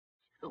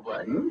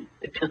1,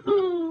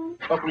 2,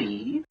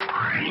 3.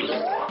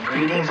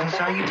 Greetings and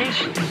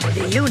salutations.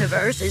 The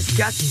universe is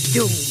just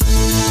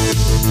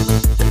doomed.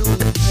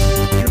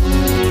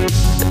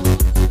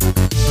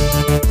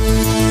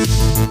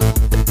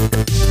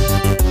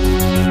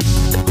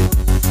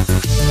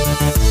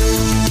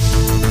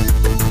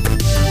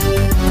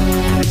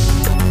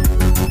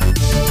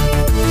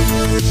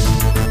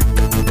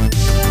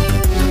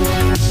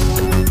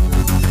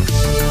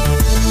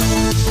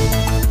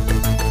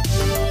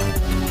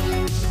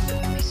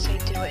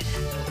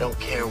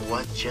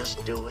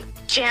 Just do it.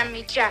 Jam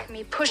me, jack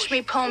me, push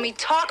me, pull me,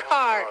 talk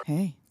hard.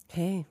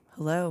 Hey,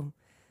 hello.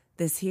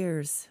 This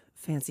here's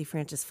Fancy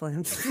Francis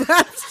Flams.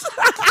 I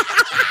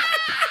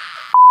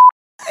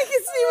can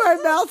see my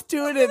mouth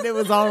doing it and it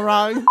was all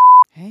wrong.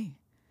 Hey,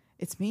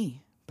 it's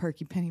me,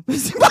 Perky Penny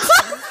Pussy.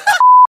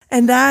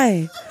 And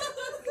I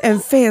am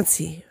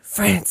Fancy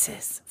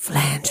Francis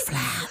Flange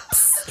Flaps.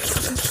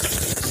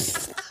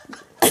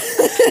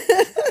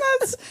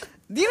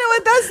 You know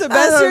what? That's the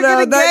best you're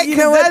going to get. You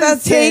know what?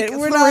 That's take it.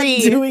 We're 3.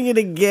 not doing it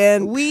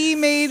again. We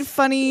made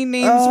funny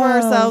names for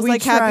ourselves,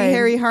 like tried. Happy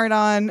Harry Hard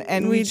On,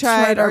 and we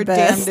tried our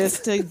best.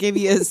 damnedest to give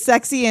you a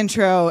sexy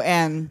intro.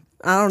 And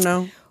I don't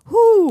know.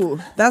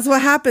 whoo, That's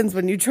what happens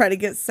when you try to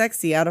get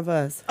sexy out of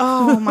us.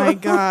 oh my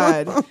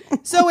God.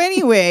 So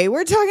anyway,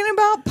 we're talking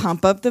about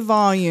Pump Up the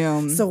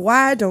Volume. So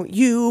why don't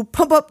you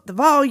pump up the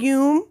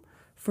volume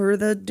for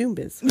the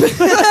Doombiz?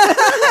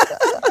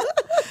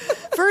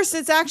 First,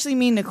 it's actually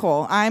me,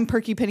 Nicole. I'm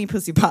Perky Penny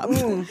Pussy Pop.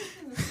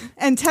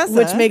 And Tessa.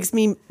 Which makes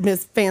me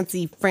Miss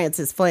Fancy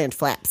Francis Flange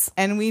Flaps.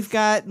 And we've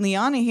got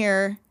Liana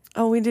here.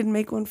 Oh, we didn't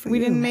make one for you. We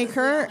didn't make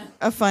her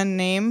a fun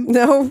name.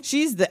 No.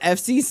 She's the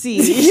FCC.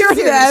 You're the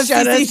here to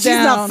shut FCC. us She's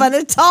down. not fun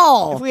at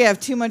all. If we have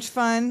too much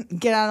fun,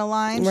 get out of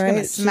line. She's going to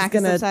Right. smack She's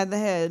us gonna upside the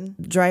head.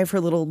 Drive her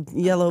little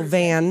yellow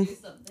van.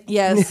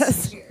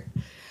 Yes.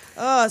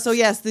 Oh, so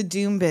yes, the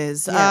Doom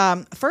Biz.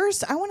 Yeah.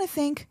 First, I want to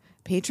thank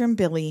patron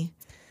Billy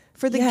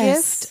for the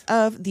Yes. gift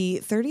of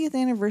the 30th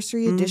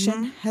anniversary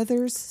edition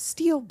Heather's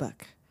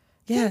Steelbook.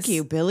 Yes. Thank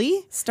you,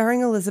 Billy. Starring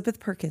Elizabeth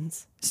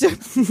Perkins.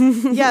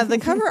 Yeah, the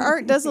cover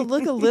art does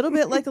look a little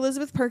bit like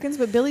Elizabeth Perkins,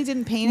 but Billy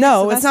didn't paint it.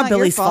 No, so it's that's not your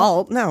Billy's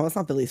fault. No, it's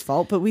not Billy's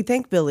fault, but we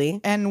thank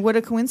Billy. And what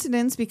a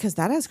coincidence, because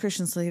that has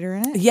Christian Slater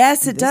in it.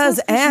 Yes, it This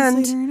does. has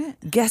Christian Slater in And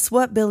it. guess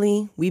what,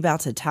 Billy? We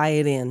about to tie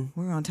it in.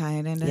 We're going to tie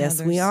it into Yes,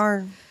 Heather's. we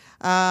are.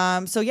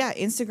 So yeah,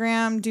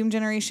 Instagram, Doom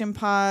Generation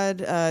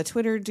Pod,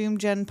 Twitter, Doom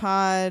Gen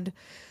Pod,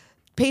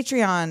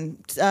 Patreon,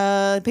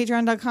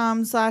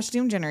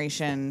 patreon.com/Doom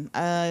Generation.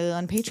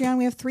 On Patreon,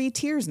 we have 3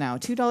 tiers now.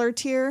 $2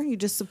 tier, you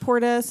just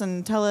support us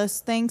and tell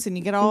us thanks, and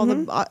you get all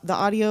the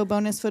audio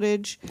bonus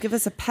footage. Give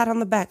us a pat on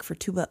the back for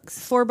 $2.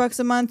 $4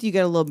 a month, you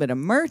get a little bit of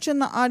merch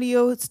and the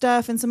audio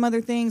stuff and some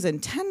other things.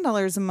 And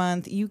 $10 a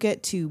month, you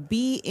get to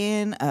be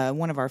in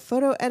one of our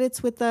photo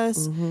edits with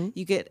us.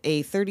 You get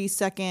a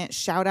 30-second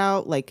shout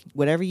out, like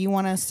whatever you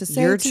want us to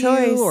say Your to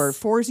choice. you, or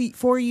for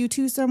you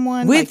to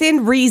someone.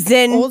 Within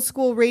reason. Old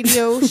school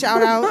radio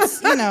shout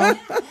outs, you know.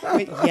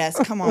 Wait, yes,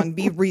 come on,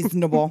 be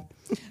reasonable.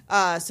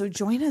 So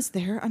join us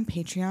there on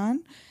Patreon.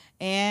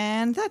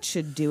 And that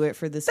should do it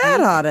for this That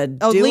week. ought to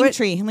do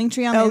Linktree on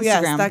Instagram.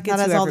 yes, that gets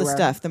has you all everywhere. the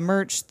stuff, the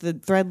merch, the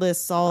thread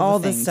lists, all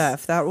the the things.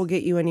 stuff. That will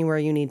get you anywhere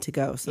you need to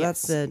go. So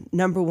Yes. that's the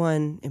number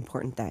one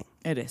important thing.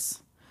 It is.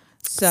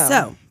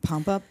 So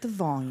pump up the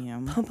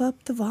volume. Pump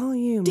up the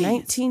volume.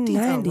 Dance.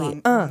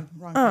 1990.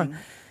 Wrong thing.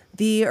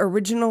 The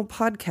original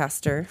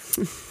podcaster.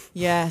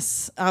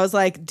 Yes. I was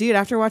like, dude,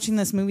 after watching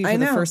this movie I for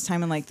the know. first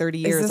time in like 30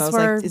 years, this I was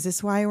where- like, is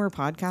this why we're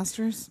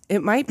podcasters?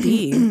 It might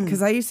be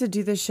because I used to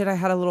do this shit. I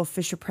had a little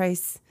Fisher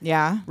Price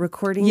Yeah.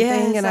 recording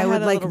Yes, thing, and I I had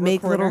would a like little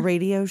make recorder. little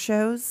radio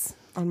shows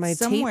on my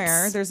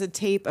Somewhere tapes. there's a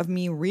tape of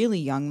me really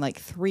young, like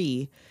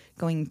 3,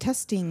 going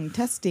testing,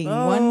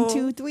 Oh. 1,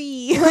 2,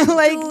 3,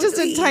 like just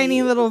a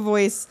tiny little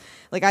voice.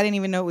 Like I didn't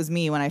even know it was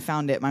me when I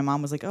found it. My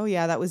mom was like, "Oh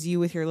yeah, that was you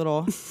with your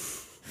little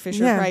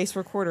Fisher Yeah. Price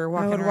recorder I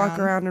walking would walk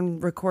around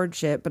and record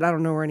shit, but I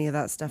don't know where any of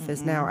that stuff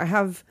is now. I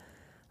have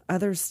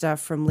other stuff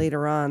from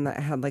later on that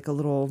had like a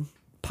little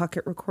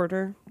pocket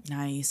recorder.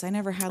 Nice. I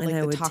never had And like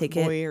I the would Talk take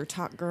it. Boy or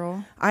Talk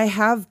Girl. I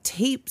have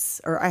tapes,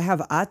 or I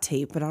have a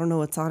tape, but I don't know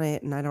what's on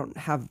it, and I don't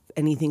have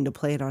anything to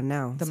play it on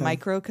now. The so.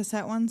 micro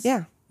cassette ones?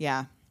 Yeah.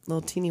 Yeah.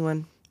 Little teeny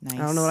one. Nice. I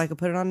don't know what I could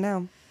put it on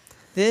now.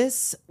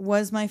 This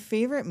was my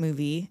favorite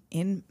movie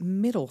in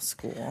middle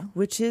school.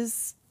 Which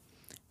is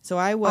So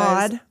I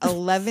was Odd.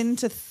 11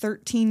 to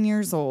 13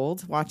 years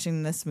old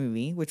watching this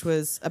movie, which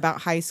was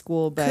about high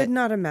school, but could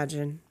not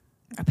imagine.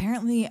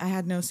 apparently I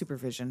had no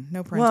supervision,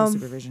 no parental Well,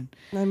 supervision.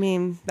 I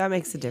mean, that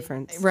makes a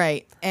difference.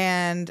 Right.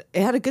 And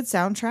it had a good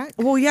soundtrack.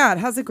 Well, yeah, it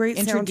has a great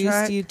Introduced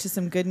soundtrack. you to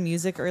some good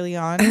music early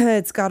on.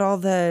 It's got all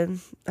the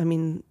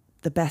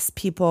best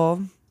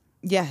people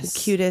Yes.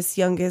 Cutest,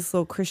 youngest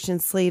little Christian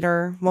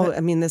Slater. Well,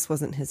 I mean, this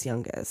wasn't his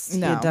youngest. He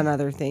No. had done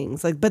other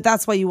things. But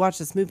that's why you watched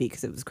this movie,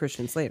 because it was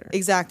Christian Slater.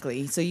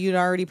 Exactly. So you'd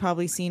already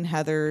probably seen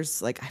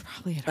Heathers. Like I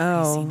probably had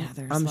already seen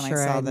Heathers I'm when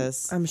sure I saw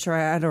this. I'm sure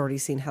I'd already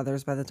seen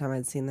Heathers by the time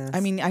I'd seen this.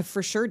 I mean, I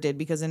for sure did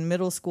because in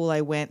middle school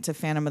I went to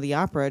Phantom of the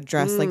Opera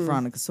dressed like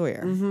Veronica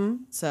Sawyer.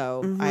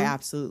 So I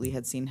absolutely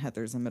had seen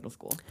Heathers in middle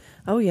school.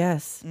 oh,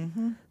 yes.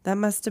 That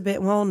must have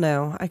been, well,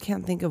 no, I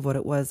can't think of what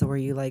it was where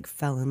you like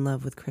fell in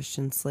love with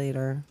Christian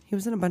Slater. He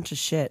was in a bunch of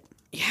shit.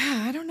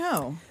 Yeah, I don't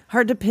know.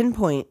 Hard to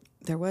pinpoint.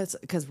 There was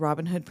because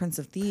Robin Hood, Prince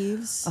of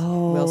Thieves.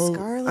 Oh, Will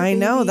Scarlet. I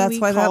know, baby. that's We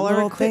why that call our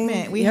little thing-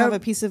 equipment. We Yep. have a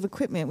piece of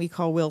equipment we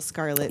call Will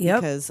Scarlet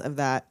Yep. because of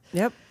that.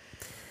 Yep.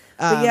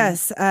 But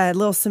yes,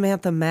 little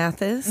Samantha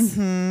Mathis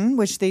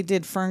Which they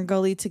did Fern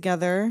Gully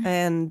together.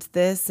 and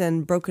this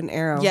and Broken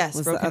Arrow Yes,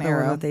 was Broken the other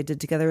Arrow. one that they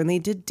did together. And they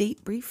did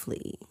date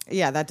briefly.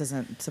 Yeah, that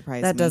doesn't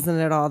surprise That me. doesn't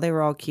at all. They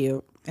were all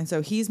cute. And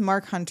so he's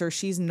Mark Hunter.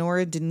 She's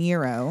Nora De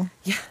Niro.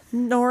 Yeah.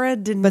 Nora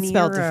De Niro. But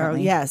spelled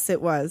differently. Yes,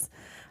 it was.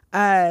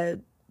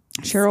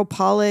 Cheryl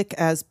Pollack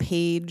as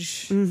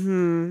Paige.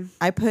 Mm-hmm.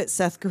 I put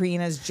Seth Green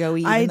as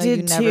Joey. Even I though did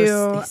you never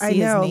too. see I his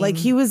know. name. Like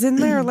he was in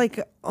there like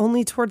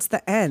only towards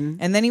the end.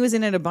 And then he was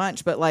in it a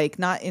bunch, but like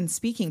not in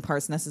speaking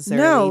parts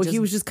necessarily. No, he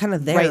was just kind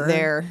of there. right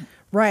there.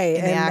 Right.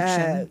 in the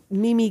action.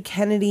 Mimi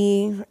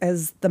Kennedy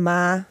as the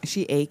Ma. Is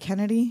she a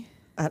Kennedy?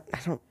 I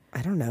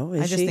don't know.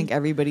 Is I just she? think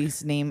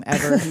everybody's name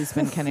ever who's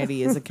been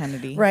Kennedy is a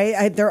Kennedy.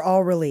 Right. They're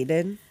all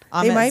related. They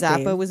Ahmet might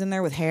Zappa be. was in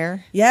there with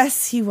hair.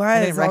 Yes, he was.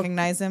 I didn't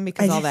recognize him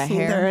because all that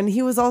didn't either. hair. And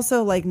he was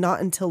also like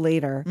not until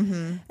later.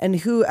 And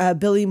who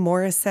Billy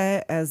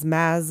Morissette as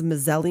Maz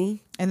Mazzelli.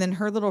 And then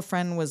her little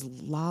friend was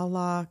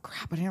Lala.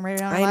 Crap, I didn't write it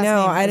down. her I last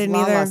know, name. I It was didn't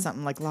Lala either.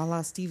 Something like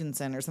Lala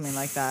Stevenson or something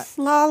like that.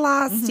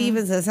 Lala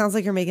Stevenson. It sounds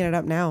like you're making it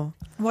up now.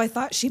 Well, I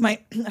thought she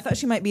might be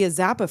a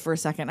Zappa for a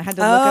second. I had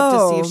to look up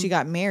to see if Oh. she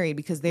got married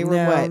because they were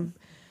No. what?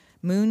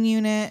 Moon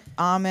Unit,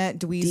 Ahmet,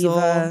 Dweezil.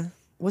 Diva.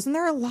 Wasn't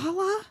there a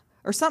Lala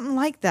or something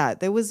like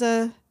that? There was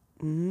a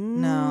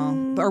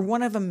no, or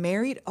one of them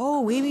married.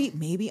 Oh,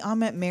 maybe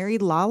Ahmet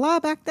married Lala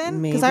back then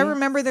because I Maybe.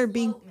 remember there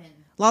being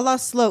Lala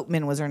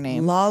Sloatman was her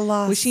name.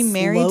 Lala was she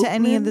married to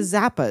any of Sloatman? the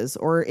Zappas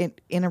or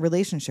in a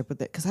relationship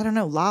with it? Because I don't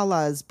know.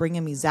 Lala is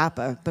bringing me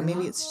Zappa, but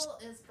maybe it's.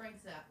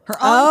 Her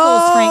uncle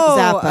is Frank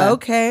Zappa.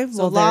 okay. So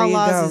Well, there you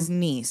Lala's go. his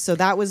niece. So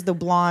that was the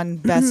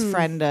blonde best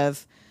friend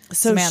of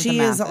So Samantha she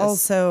is Mathis.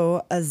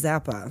 also a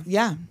Zappa.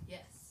 Yeah.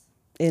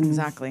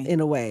 Exactly. In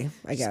a way,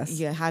 I guess.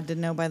 You had to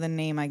know by the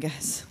name, I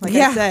guess. Like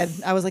Yeah. I said,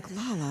 I was like,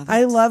 Lala.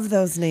 I love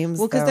those names.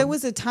 Well, because though. there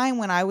was a time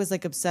when I was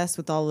like obsessed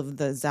with all of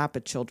the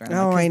Zappa children.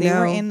 Oh, Like, 'cause I They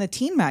were know. in the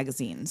teen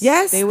magazines.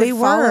 Yes, they would they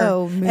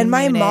follow were. Moon And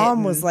my Unit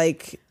mom was and-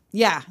 like,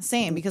 yeah,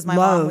 same because my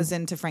love. mom was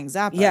into Frank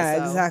Zappa. yeah,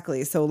 so.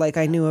 exactly. So like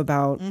I knew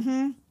about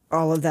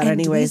all of that And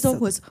anyway. Dweezil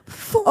was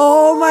fine.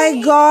 Oh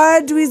my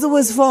God, Dweezil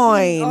was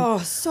fine. Oh,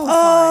 so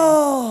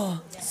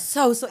Oh. fine.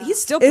 So he's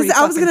still pretty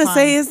I was fucking gonna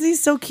say, fine. isn't he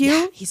so cute?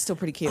 Yeah, he's still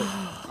pretty cute.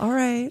 All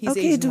right. He's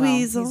okay, aging well.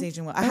 Dweezil. He's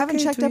aging well. I haven't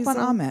Okay, checked up on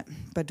Dweezil. Ahmet,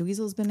 but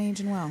Dweezil's been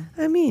aging well.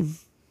 I mean,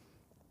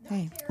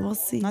 Hey, we'll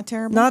see. not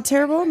terrible. Not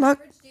terrible. Not.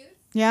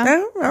 yeah.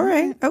 Oh, all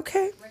right.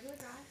 Okay. Regular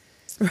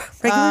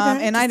guy,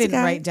 And I just a didn't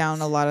guy. write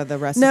down a lot of the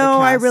rest of the No,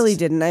 cast. I really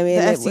didn't. I mean,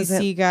 The it FCC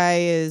wasn't. guy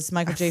is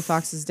Michael J.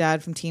 Fox's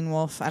dad from Teen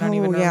Wolf. I don't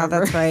even yeah, remember.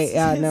 that's right.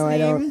 Yeah, his no, I name.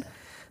 don't.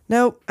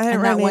 Nope, I didn't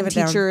And write that any one of it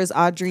down. teacher is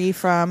Audrey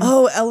from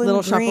Ellen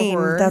Little Shop of Green.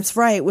 Horrors. That's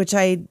right, which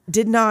I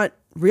did not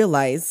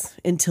realize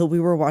until we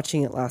were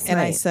watching it last And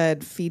night. I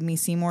said, "Feed me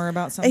Seymour"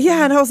 about something.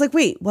 Yeah, and I was like,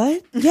 wait,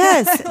 what?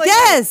 Yes,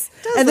 yes.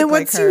 does And then look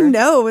like once her. you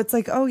know, it's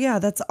like, oh yeah,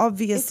 that's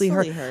obviously It's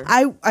her. fully her.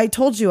 I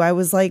told you, I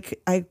was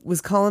like, I was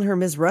calling her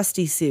Miss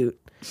Rusty Suit.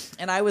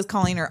 And I was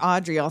calling her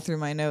Audrey all through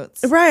my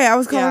notes. Right, I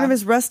was calling Yeah. her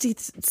Miss Rusty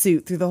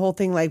Suit through the whole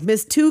thing, like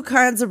Miss Two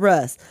Kinds of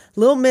Rust,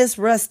 Little Miss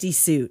Rusty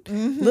Suit,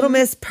 Little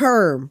Miss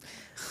Perm.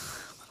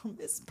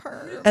 Miss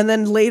Pearl. And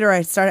then later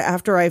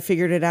after I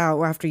figured it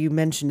out, after you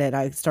mentioned it,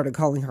 I started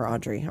calling her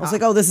Audrey. I was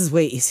like, oh, this is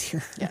way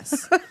easier.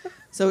 Yes.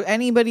 So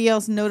anybody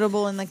else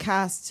notable in the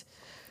cast?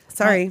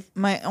 Sorry.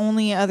 My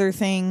only other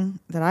thing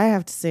that I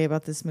have to say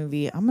about this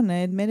movie, I'm going to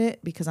admit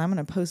it because I'm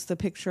going to post the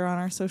picture on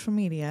our social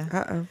media.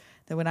 Uh-oh.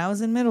 That when I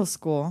was in middle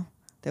school,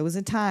 there was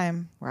a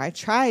time where I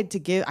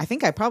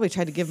think I probably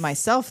tried to give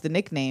myself the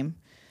nickname.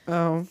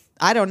 Oh.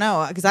 I don't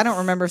know because I don't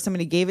remember if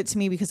somebody gave it to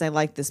me because I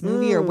liked this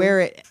movie or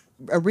where it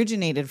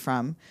originated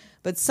from.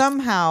 But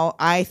somehow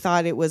I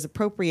thought it was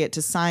appropriate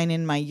to sign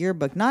in my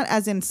yearbook, not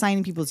as in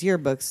signing people's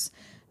yearbooks.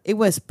 It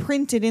was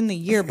printed in the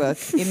yearbook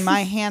in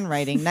my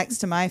handwriting next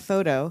to my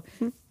photo,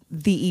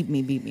 the Eat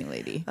Me, Beat Me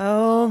lady,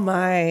 Oh,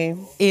 my.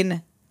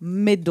 in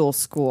middle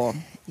school.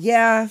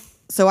 Yeah.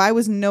 So I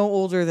was no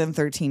older than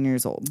 13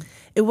 years old.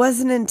 It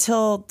wasn't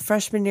until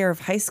freshman year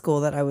of high school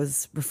that I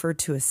was referred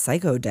to as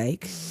Psycho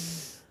Dyke.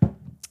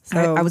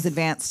 So, I was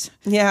advanced.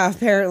 yeah,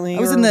 apparently. I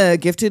was in the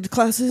gifted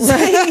classes.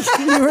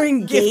 you were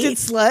in Gifted gate.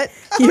 slut.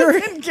 You were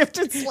in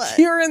gifted slut.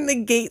 You were in the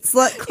gate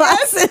slut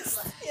classes.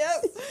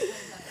 Yep.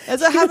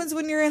 That's what happens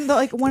when you're in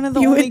one of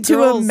the You only went to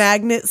girls. a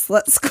magnet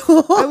slut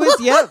school.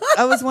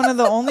 I was one of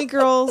the only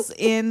girls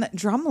in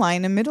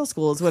drumline in middle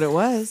school. Is what it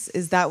was.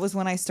 That was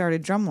when I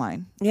started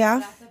drumline.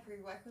 Yeah.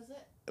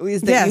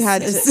 Is that you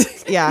had to?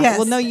 Yeah. Yes.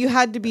 Well, no, you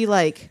had to be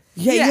like.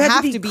 Yeah, you didn't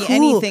have to be cool.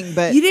 anything,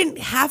 but you didn't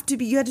have to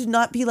be. You had to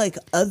not be like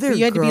other.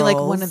 you had to be like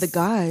girls. one of the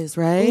guys,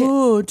 right?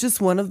 Oh, just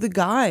one of the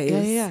guys.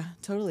 Yeah,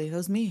 totally. That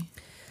was me.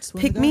 Just one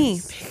of Pick the me.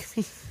 guys. Pick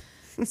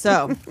me.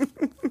 So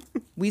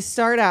we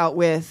start out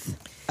with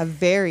a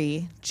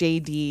very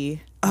JD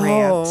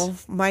rant. Oh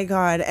my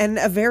god, and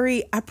a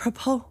very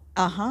apropos.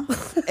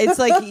 It's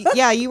like,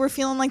 yeah, you were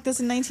feeling like this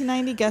in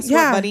 1990. Guess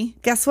what, buddy?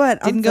 Guess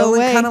what? Didn't I'm go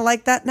feeling away. kind of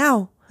like that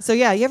now. So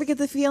yeah, you ever get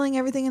the feeling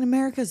everything in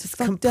America is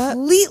fucked up?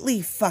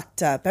 Completely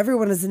fucked up.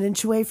 Everyone is an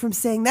inch away from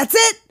saying that's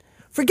it.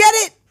 Forget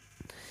it.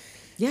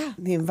 Yeah.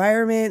 The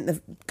environment,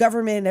 the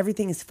government,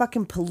 everything is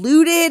fucking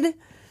polluted. Is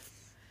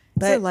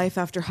there life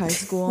after high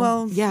school?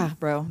 Well, yeah,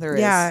 bro, there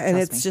is. Yeah, and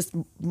Trust it's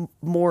me. just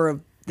more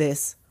of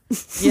this.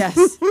 Yes.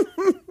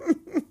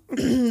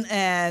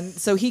 And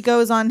so he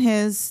goes on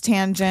his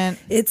tangent.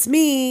 It's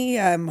me.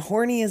 I'm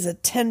horny as a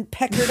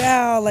 10-peckered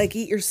owl. Like,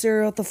 eat your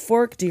cereal with a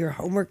fork. Do your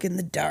homework in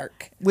the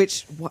dark.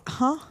 Which,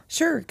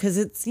 Sure, because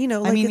it's, like,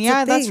 I mean, it's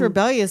yeah, a that's thing.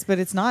 rebellious, but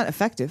it's not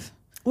effective.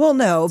 Well,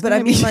 no, but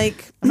I mean,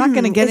 like, I'm not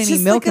gonna get it's any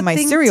just milk like in a my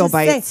thing cereal to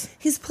say. bites.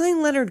 He's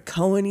playing Leonard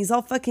Cohen. He's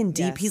all fucking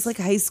deep. Yes. He's like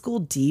high school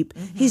deep.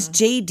 He's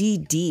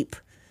JD deep.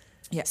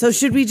 Yeah. So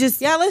should we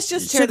just? Yeah, let's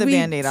just tear should the we-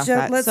 Band-Aid off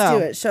that. Let's So-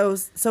 do it.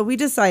 So we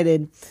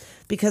decided,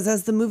 because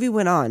as the movie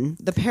went on,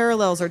 The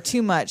parallels are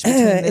too much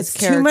between this it's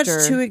character too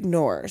much to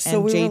ignore. So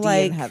and we JD were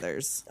like, and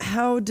Heather's.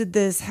 how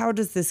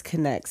does this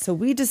connect? So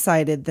we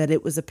decided that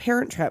it was a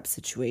Parent Trap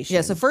situation.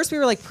 Yeah, so first we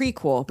were like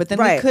prequel, but then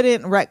Right. we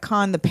couldn't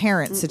retcon the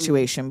parent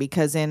situation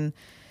because in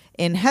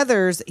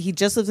Heather's, he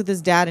just lived with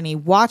his dad and he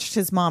watched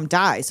his mom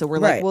die. So we're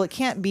like, Right. well, it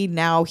can't be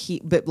now.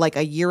 But like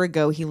a year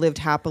ago, he lived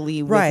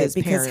happily with right, his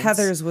because parents.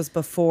 Heather's was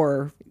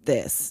before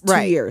this,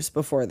 Right. 2 years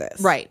before this,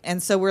 Right.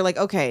 And so we're like,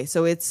 okay,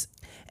 so it's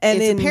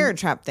And a in- parent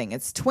trap thing.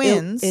 It's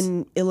twins.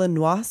 in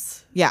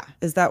Illinois. Yeah.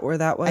 Is that where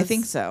that was? I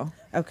think so.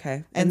 Okay,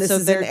 And and this so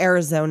is in they're-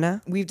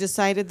 Arizona. We've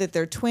decided that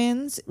they're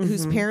twins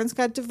whose parents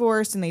got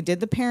divorced and they did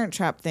the parent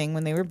trap thing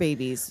when they were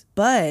babies.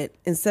 But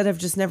instead of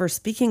just never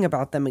speaking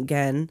about them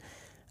again,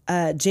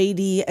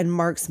 JD and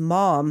Mark's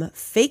mom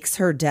fakes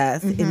her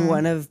death in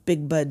one of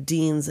Big Bud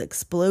Dean's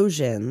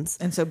explosions.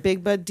 And so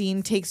Big Bud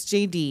Dean takes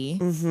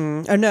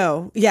JD, Oh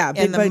no, yeah,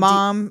 Big and the Bud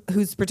mom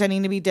who's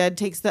pretending to be dead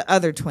takes the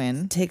other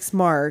twin. takes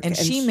Mark, And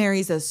she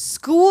marries a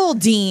school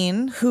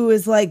dean. who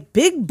is like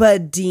Big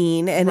Bud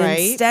Dean, and Right.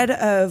 instead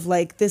of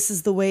like this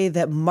is the way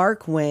that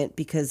Mark went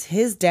because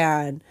his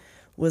dad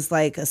was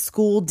like a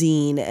school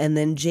dean, and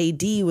then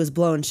JD was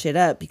blowing shit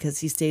up because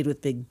he stayed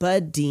with Big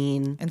Bud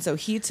Dean. And so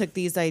he took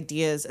these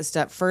ideas a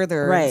step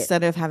further. Right.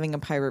 Instead of having a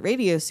pirate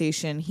radio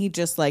station, he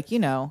just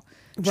tricked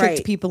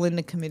Right. people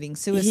into committing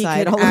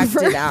suicide could all act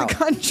over it out. the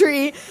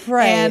country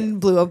Right. and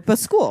blew up a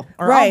school.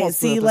 Or Right. almost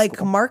blew See, up a like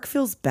school. Mark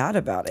feels bad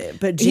about it,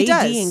 but He JD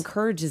does.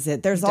 encourages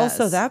it. There's He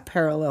also does. that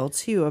parallel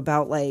too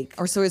about like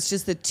Or so it's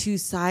just the two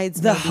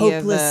sides the maybe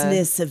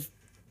hopelessness of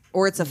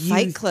or it's a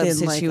Fight youth Club and,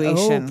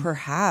 situation. Like, oh,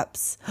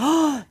 perhaps.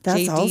 That's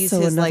JD's also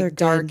his another like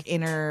dark good-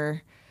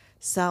 inner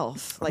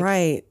self. Like,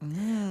 right.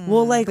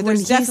 Well, like But when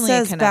there's he definitely a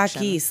says back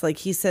connection. east, like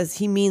he says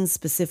he means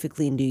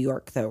specifically New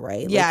York, though,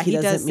 right? Yeah, like, he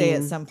does doesn't say at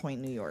mean- some point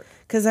New York.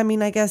 Because I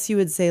mean, I guess you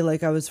would say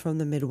like I was from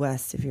the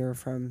Midwest if you were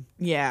from.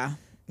 Yeah.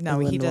 No,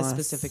 he does Illinois.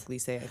 specifically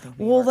say I think.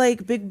 New Well, York.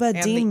 like Big Bud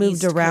And Dean the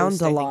moved East around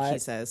Coast, a I think lot. he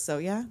says. So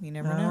yeah, you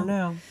never I know. don't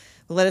know.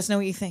 Well, let us know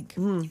what you think.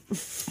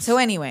 So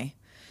anyway,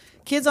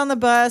 kids on the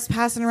bus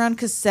passing around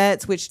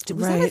cassettes, which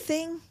was that a Right.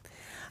 thing?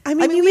 I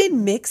mean, mean, you made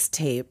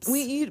mixtapes.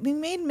 We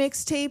made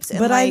mixtapes, and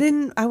But I like,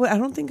 didn't. I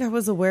don't think I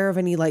was aware of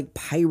any like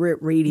pirate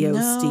radio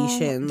no,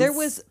 stations. There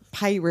was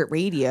pirate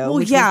radio. Well,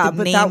 which yeah, was the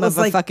but name that was of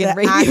a like fucking the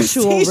radio actual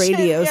station.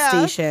 radio Yeah.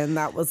 station.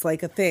 That was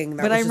like a thing.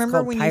 That But was I just remember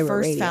called when you pirate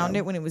first radio. found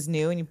it when it was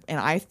new, and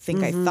I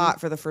think I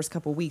thought for the first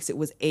couple weeks it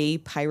was a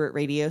pirate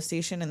radio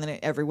station, and then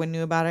everyone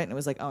knew about it, and it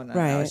was like, oh no,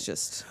 Right. no, it's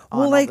just on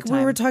Well, all like the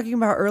we were time. talking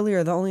about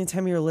earlier, the only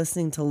time you were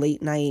listening to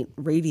late night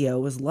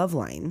radio was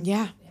Loveline.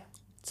 Yeah.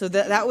 So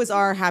that was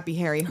our Happy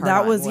Harry Hard.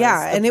 That was-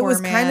 yeah, the and it Poor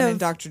was Man kind and of-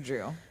 Dr.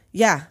 Drew.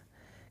 Yeah,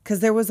 because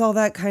there was all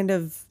that kind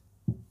of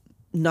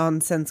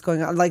nonsense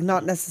going on, like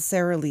not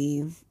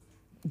necessarily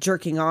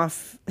jerking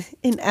off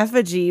in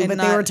effigy, And but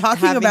they not were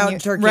talking having about you-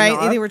 jerking right?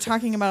 off. They were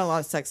talking about a lot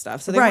of sex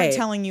stuff, so they Right. weren't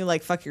telling you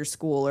like fuck your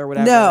school or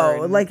whatever.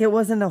 No, and- like it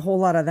wasn't a whole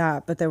lot of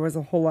that, but there was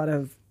a whole lot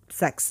of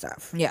sex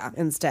stuff. Yeah.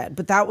 instead.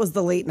 But that was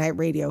the late night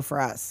radio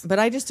for us. But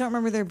I just don't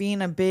remember there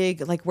being a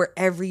big like where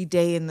every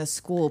day in the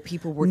school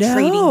people were No.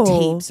 trading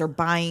tapes or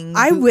buying.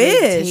 I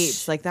bootleg wish.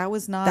 tapes. Like that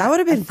was not. That would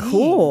have a been thing.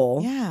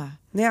 cool. Yeah.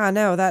 Yeah,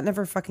 no, that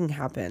never fucking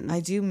happened. I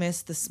do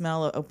miss the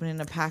smell of opening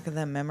a pack of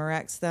them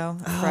Memorex though.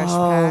 A fresh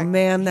Oh, pack.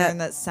 man, Hearing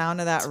that sound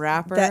of that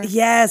wrapper. That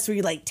yes, where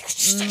you like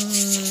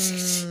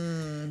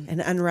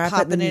and unwrap it and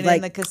popping then it you like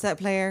in the cassette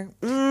player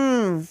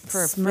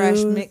for a fresh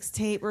smooth.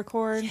 mixtape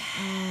record.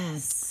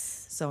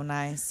 So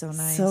nice, so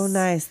nice. so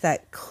nice,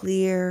 that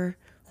clear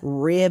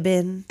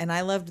ribbon. And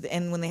I loved,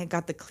 and when they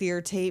got the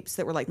clear tapes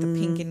that were like the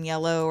pink and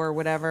yellow or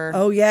whatever.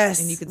 Oh,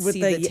 yes. And you could With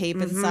see the tape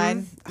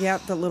inside.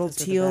 Yep, the little Those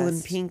were the teal and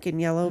best. pink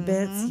and yellow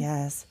bits.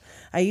 Yes.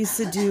 I used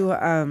to do,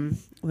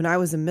 when I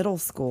was in middle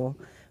school,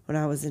 when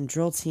I was in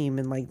drill team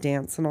and like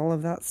dance and all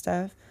of that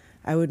stuff,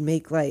 I would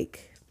make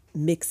like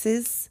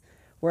mixes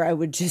where I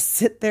would just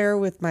sit there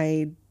with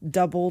my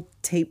double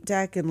tape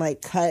deck and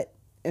like cut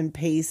and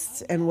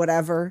paste and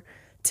whatever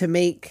to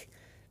make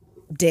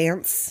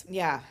dance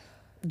Yeah.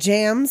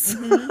 jams.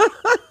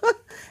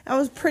 I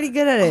was pretty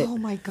good at it. Oh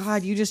my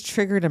God, you just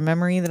triggered a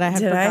memory that I had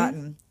Did I?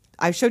 forgotten.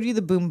 I showed you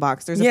the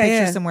boombox. There's a Yeah, picture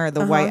yeah. somewhere.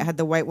 The white, I had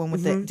the white one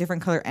with the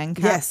different color end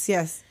cap. Yes,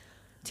 yes.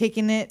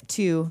 Taking it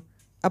to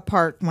a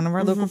park, one of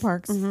our local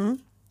parks,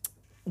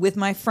 with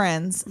my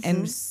friends,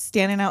 and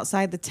standing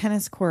outside the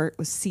tennis court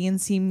with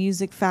CNC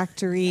Music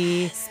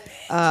Factory,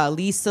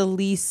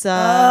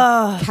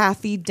 Lisa,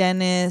 Kathy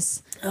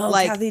Dennis. Oh,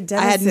 like Kathy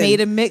I had Dennison. made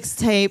a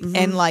mixtape,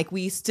 and like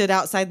we stood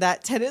outside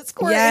that tennis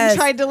court Yes. and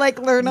tried to like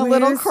learn a We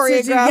little used to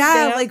choreographed do- yeah,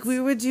 dance. like we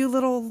would do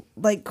little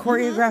like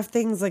choreographed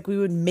things, like we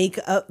would make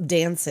up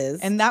dances.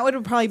 And that would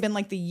have probably been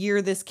like the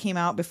year this came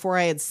out before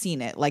I had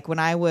seen it. Like when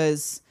I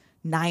was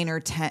 9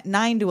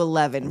 to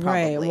 11,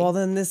 probably. right. Well,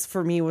 then this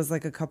for me was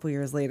like a couple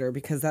years later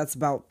because that's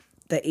about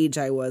the age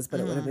I was,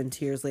 but it would have been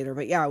 2 years later.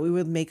 But yeah, we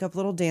would make up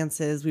little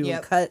dances. We Yep.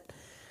 would cut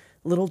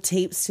little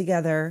tapes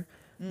together,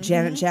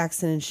 Janet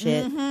Jackson and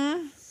shit.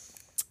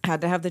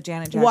 Had to have the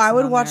Janet Jackson. Well, I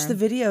would on watch there.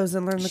 the videos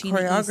and learn the Sheena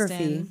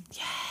choreography. Easton.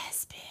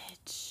 Yes,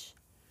 bitch.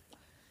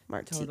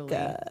 Martika.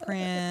 Totally.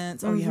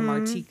 Prince. Oh, yeah,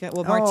 Martika.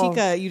 Well,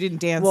 Martika, you didn't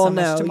dance Well, so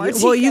much no. to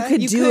Martika. Well, you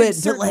could do it, but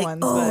certain like, ones,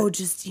 oh, but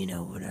just,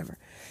 whatever.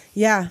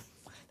 Yeah.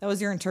 that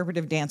was your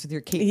interpretive dance with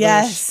your Kate Bush.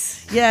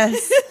 Yes.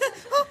 Yes.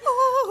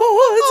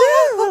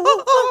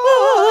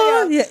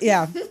 yeah.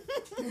 Yeah.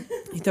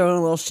 You throw in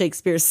a little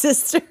Shakespeare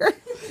sister.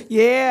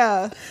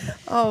 Yeah.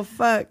 Oh,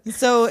 fuck.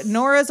 So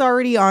Nora's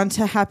already on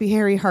to Happy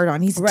Harry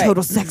Hard-On. He's a Right.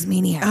 total sex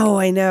maniac. Oh,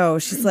 I know.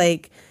 She's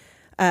like,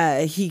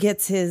 he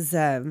gets his,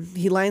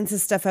 he lines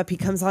his stuff up. He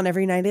comes on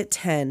every night at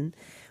 10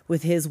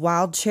 with his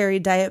wild cherry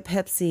Diet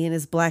Pepsi and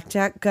his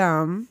blackjack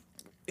gum.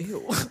 Ew,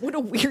 what a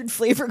weird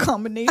flavor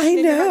combination. I in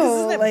your-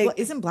 know, Isn't, like-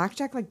 isn't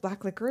blackjack like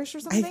black licorice or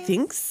I something?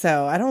 think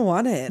so. I don't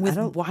want it. With I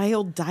don't.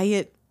 wild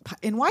diet.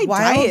 And why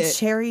Wild diet?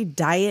 cherry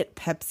Diet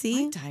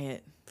Pepsi.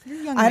 Diet. You're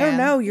a young I don't man.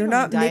 know. You You're don't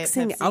not need Diet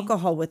mixing Pepsi.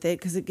 alcohol with it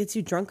because it gets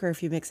you drunker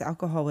if you mix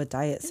alcohol with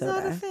diet Is soda.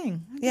 that a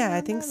thing? I did Yeah, not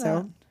I think know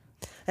so.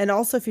 And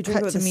also, if you drink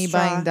Cut it to with a me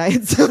straw, buying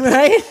diet soda.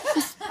 right?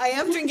 I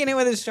am drinking it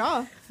with a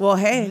straw. Well,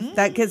 hey,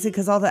 that gets it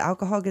because all the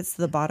alcohol gets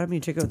to the bottom. You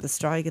drink it with the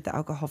straw, you get the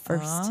alcohol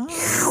first.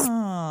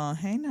 Oh,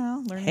 hey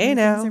now. Learning Hey new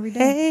now. things every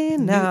day. Hey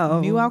now.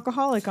 New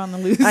alcoholic on the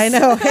loose. I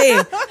know. Hey,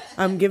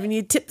 I'm giving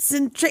you tips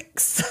and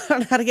tricks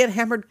on how to get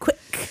hammered quick.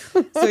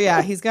 So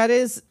yeah, he's got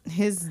his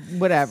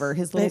whatever,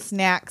 his little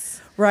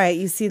snacks. Right.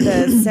 You see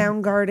the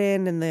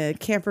Soundgarden and the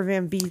camper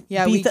van beat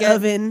We the get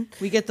oven.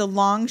 We get the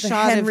long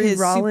shot Henry of his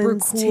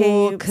Rollins super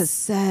cool tapes.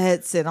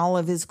 cassettes and all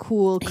of his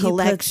cool He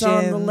collections. puts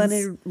on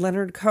the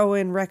Leonard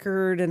Cohen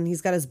record, and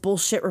he's got his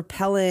bullshit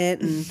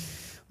repellent. And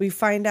we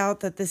find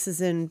out that this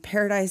is in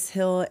Paradise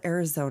Hill,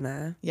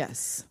 Arizona,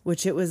 Yes.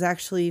 which it was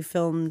actually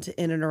filmed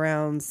in and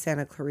around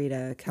Santa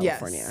Clarita,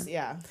 California. Yes.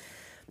 Yeah.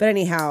 But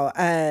anyhow,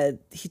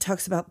 he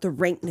talks about the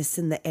rankness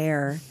in the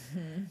air,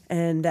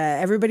 and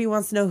everybody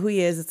wants to know who he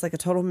is. It's like a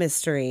total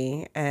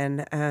mystery,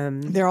 and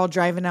They're all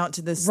driving out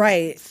to this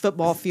Right.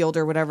 football field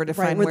or whatever to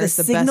find where where's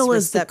the the signal best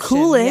is the reception.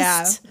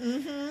 coolest.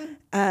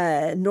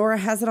 Yeah. Nora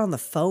has it on the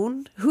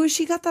phone. Who has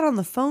she got that on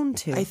the phone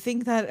to? I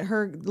think that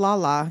her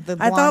Lala, the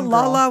I thought blonde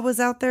girl. Lala was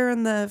out there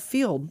in the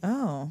field.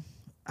 Oh,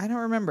 I don't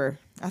remember.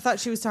 I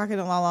thought she was talking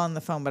to Lala on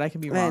the phone, but I could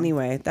be wrong.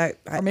 Anyway,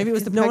 Or maybe it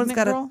was the no pregnant one's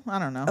got girl. I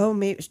don't know. Oh,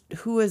 maybe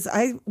who is?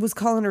 I was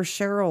calling her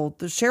Cheryl.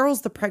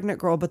 Cheryl's the pregnant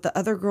girl, but the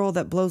other girl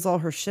that blows all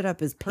her shit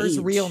up is Paige. Hers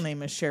real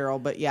name is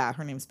Cheryl, but yeah,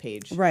 her name's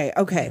Paige. Right.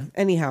 Okay.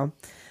 Anyhow,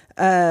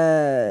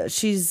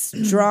 she's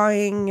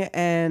drawing,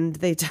 and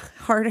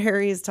Hard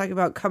Harry is talking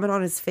about coming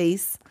on his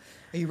face.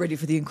 Are you ready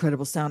for the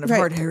incredible sound of Right.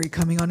 Hard Harry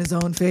coming on his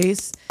own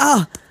face?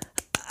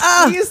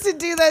 He used to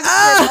do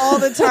that shit all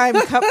the time.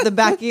 Cup the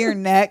back of your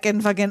neck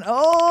and fucking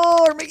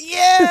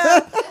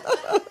yeah.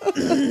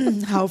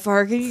 How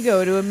far can you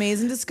go to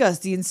amaze and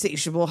disgust the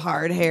insatiable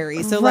Hard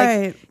Harry? So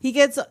Right. like he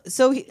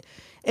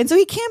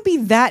can't be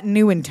that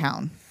new in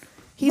town.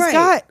 He's Right.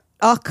 got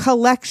a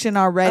collection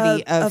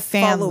already A of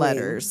fan following.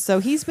 letters. So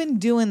he's been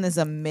doing this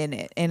a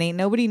minute and ain't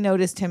nobody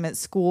noticed him at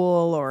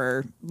school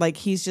or like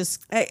he's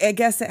just I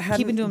guess it Keeping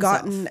hadn't to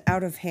gotten himself.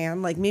 out of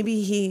hand. Like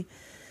maybe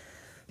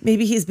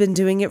he's been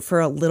doing it for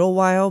a little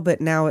while, but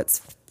now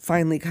it's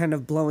finally kind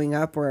of blowing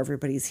up where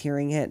everybody's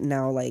hearing it. And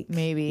now, like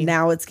Maybe.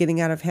 now it's getting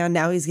out of hand.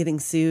 Now he's getting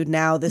sued.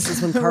 Now this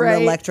is when Carmen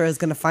Right. Electra is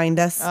going to find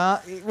us.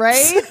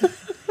 right?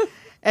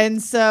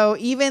 And so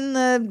even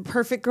the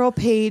perfect girl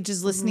Paige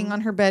is listening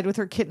on her bed with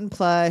her kitten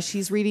plush.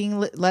 She's reading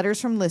letters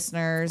from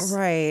listeners.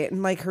 Right.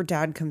 And like her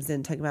dad comes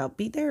in talking about,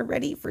 be there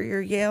ready for your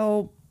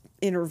Yale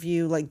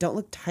interview. Like, don't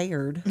look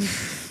tired.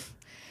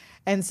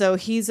 And so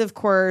he's, of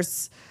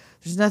course,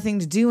 there's nothing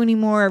to do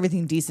anymore.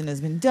 Everything decent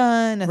has been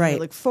done. Nothing Right. to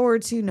look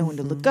forward to. No one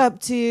to look up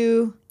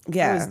to.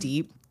 Yeah. It was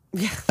deep.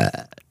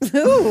 Ooh, good.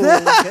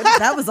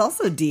 That was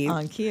also deep.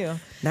 On cue.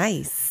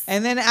 Nice.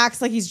 And then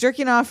acts like he's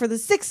jerking off for the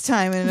 6th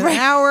time in an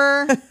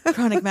hour.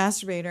 Chronic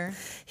masturbator.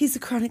 He's a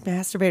chronic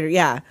masturbator.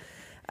 Yeah.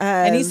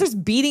 And he starts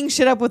beating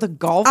shit up with a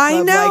golf club.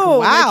 I know.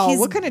 Like, wow, he's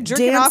what kind of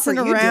jerking off are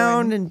dancing you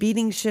around doing? and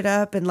beating shit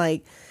up, and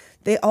like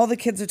all the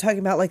kids are talking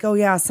about like, oh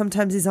yeah,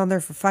 sometimes he's on there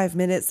for 5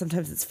 minutes,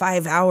 sometimes it's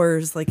 5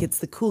 hours. Like it's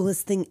the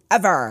coolest thing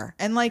ever.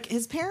 And like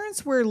his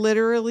parents were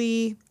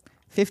literally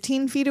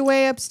 15 feet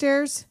away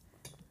upstairs.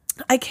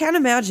 I can't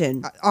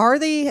imagine. Are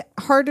they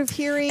hard of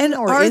hearing, And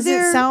or are is it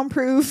there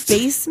soundproof?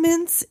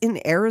 Basements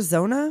in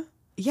Arizona?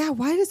 Yeah,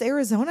 why does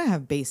Arizona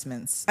have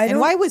basements? I And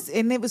don't-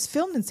 it was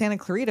filmed in Santa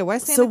Clarita. Why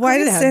So why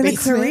does have Santa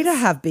basements? Clarita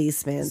have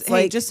basements?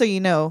 Hey, just so you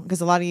know,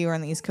 because a lot of you are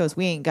on the East Coast,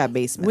 we ain't got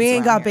basements. we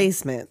ain't around got here.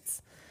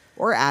 basements.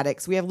 Or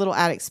attics. We have little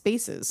attic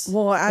spaces.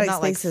 Well, but attic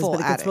not like spaces, full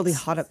but it gets really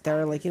attics. hot up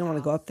there. Like you don't want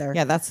to go up there.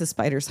 Yeah, that's the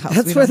spider's house.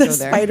 That's We where don't the go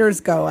there.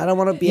 spiders go. I don't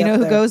want to be. You know up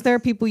who there. goes there?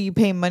 People you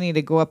pay money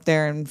to go up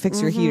there and fix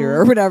your heater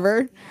or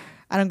whatever.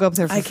 I don't go up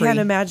there for I free. can't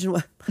imagine.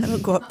 I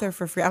don't go up there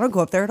for free. I don't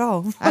go up there at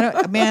all.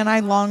 I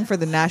long for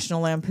the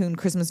National Lampoon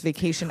Christmas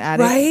Vacation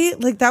attic. Right?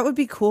 Like that would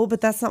be cool, but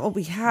that's not what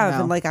we have. No.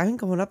 And like I ain't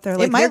going up there.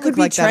 Like might there could look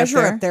be like that up treasure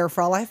there. up there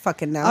for all I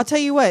fucking know. I'll tell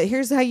you what.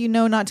 Here's how you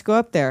know not to go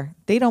up there.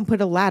 They don't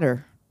put a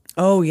ladder.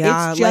 Oh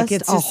yeah, It's just, like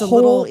it's a just hole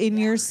little in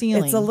your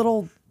ceiling. It's a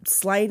little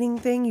sliding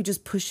thing. You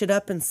just push it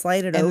up and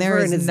slide it and over, there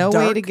is and it's no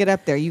dark. way to get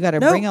up there. You got to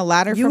No, bring a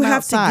ladder you from have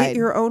outside. to get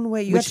your own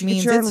way. You which have to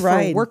means get your own it's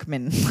ride. for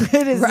workmen.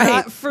 It is Right.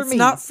 not for me. It's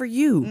not for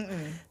you.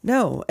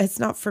 No, it's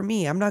not for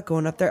me. I'm not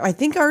going up there. I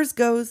think ours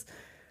goes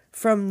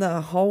from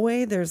the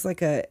hallway. There's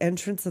like a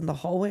entrance in the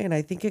hallway, and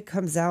I think it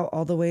comes out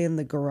all the way in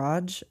the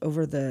garage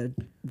over the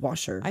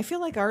washer. I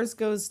feel like ours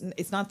goes.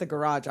 It's not the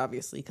garage,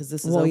 obviously, because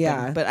this is Well, open.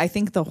 yeah. But I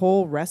think the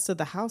whole rest of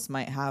the house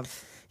might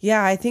have.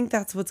 Yeah, I think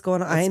that's what's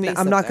going on. space I'm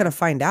up not there. going to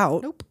find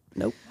out.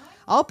 Nope.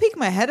 I'll peek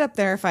my head up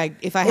there if I had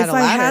If a ladder.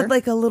 I had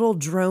like a little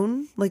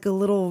drone, like a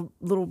little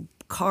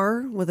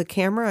car with a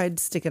camera, I'd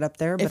stick it up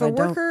there. But if a I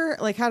don't. worker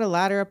like had a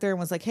ladder up there and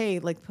was like, "Hey,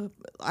 like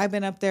I've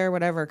been up there,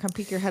 whatever. Come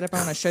peek your head up. I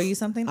want to show you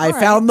something." I All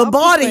found the I'll peek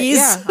it. bodies.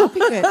 Yeah, I'll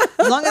peek it.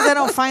 As long as I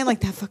don't find like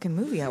that fucking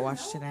movie I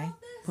watched today,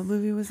 What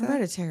movie was that?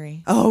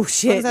 Hereditary. Oh As long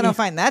shit! as I don't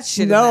find that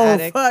shit no, in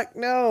the attic. fuck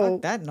no.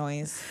 Fuck that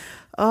noise.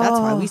 That's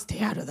why we stay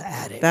out of the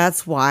attic.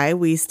 That's why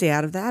we stay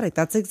out of the attic.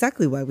 That's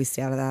exactly why we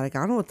stay out of the attic. I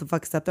don't know what the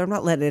fuck's up there. I'm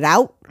not letting it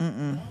out.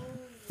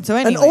 So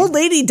anyway, An old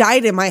lady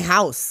died in my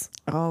house.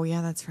 Oh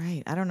yeah, that's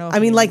right. I don't know. If I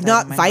mean, anyone like died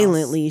not in my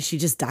violently. She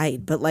just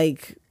died, but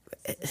like,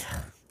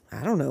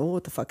 I don't know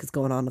what the fuck is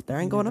going on up there.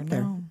 I ain't going up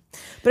there.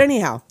 But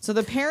anyhow, house. So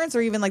the parents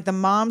are even like the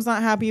mom's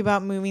not happy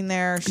about moving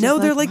there. She's no,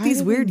 they're like "Why these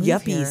did we weird move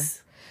yuppies. here?"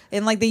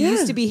 And like they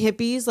used to be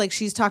hippies. Like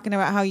she's talking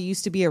about how you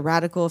used to be a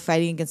radical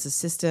fighting against the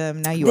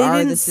system. Now you They are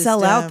didn't the system.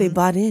 sell out. They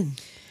bought in.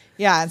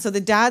 Yeah, and so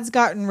the dad's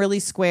gotten really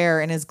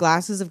square, and his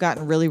glasses have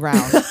gotten really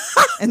round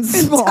and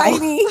small,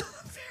 Tiny.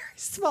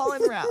 small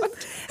and round.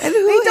 And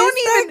who They is don't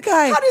that even.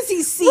 guy? How does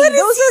he see? What does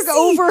Those he are see?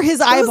 over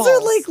his eyeballs.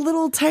 Those are like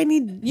little tiny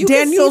You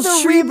can Daniel see the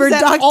Schreiber, rims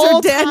at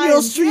all Dr. Daniel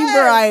times. Schreiber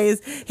Yes.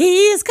 eyes.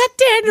 He's got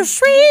Daniel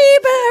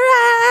Schreiber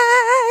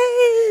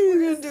eyes.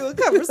 We're gonna do a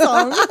cover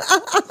song.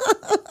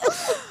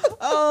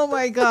 Oh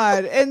my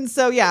god! And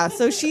so yeah,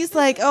 so she's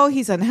like, "Oh,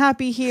 he's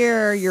unhappy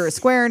here. You're a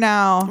square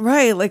now."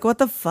 Right, like what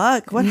the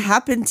fuck? What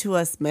happened to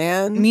us,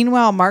 man?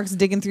 Meanwhile, Mark's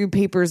digging through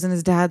papers in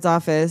his dad's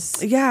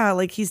office, Yeah,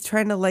 like he's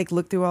trying to like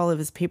look through all of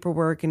his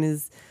paperwork and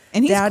his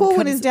and he's dad cool when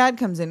comes- his dad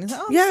comes in. He's like,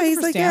 "Oh, I'm Yeah, just looking he's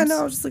for like, stamps." yeah,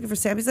 no, I was just looking for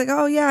Sam. He's like,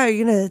 oh yeah,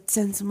 you're gonna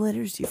send some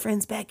letters to your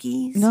friends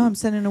Becky. No, I'm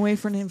sending away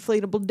for an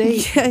inflatable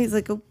date. Yeah, he's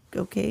like,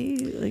 okay,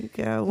 like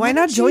why Why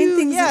not don't join you-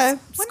 things? yeah, at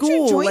why school?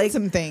 don't you join like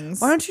some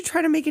things? Why don't you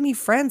try to make any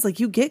friends? Like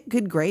you get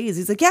good grades.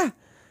 He's like, yeah,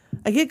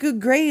 I get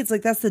good grades.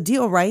 Like that's the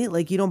deal, right?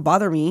 Like you don't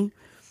bother me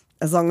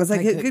as long as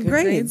I get good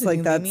grades. and Like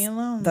you that's leave me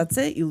alone. that's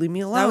it. You leave me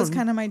alone. That was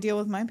kind of my deal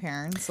with my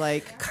parents.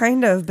 Like,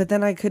 kind of, but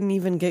then I couldn't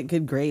even get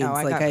good grades. oh,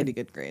 I like got pretty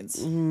good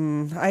grades.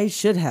 I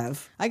should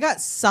have. I got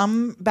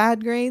some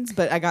bad grades,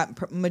 but I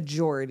got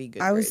majority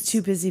good. I was grades.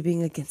 too busy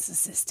being against the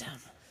system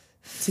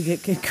to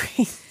get good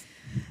grades.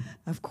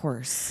 Of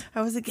course.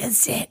 I was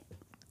against it.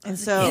 And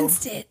so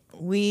Against it.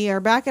 we are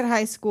back at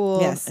high school.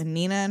 Yes. And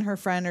Nina and her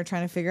friend are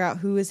trying to figure out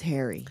who is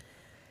Harry.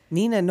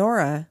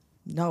 Nora.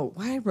 No,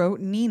 why I wrote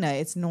Nina?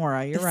 It's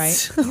Nora. You're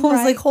right. I was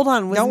like, hold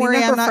on. Was Don't Nina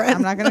worry, her I'm not. friend?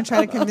 I'm not going to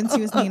try to convince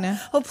you it's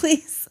Nina. Oh,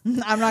 please.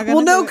 I'm not going to.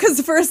 Well, no,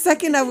 because for a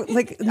second I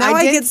like now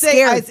I did get say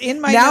scared. it's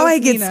in my now notes, I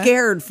get Nina.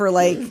 scared for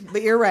like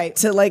But you're right.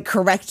 to like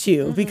correct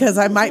you because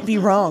I might be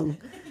wrong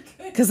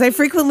because I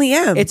frequently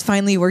am. It's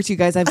finally worked, you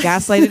guys. I've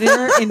gaslighted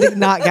her into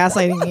not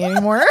gaslighting me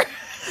anymore.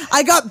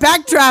 I got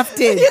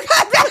backdrafted.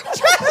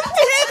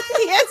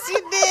 Yes,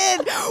 you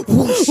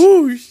did.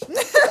 Whoosh.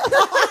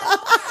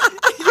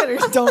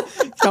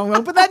 Don't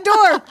open that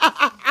door.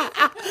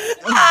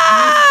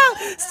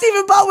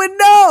 Stephen Baldwin,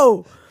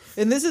 no.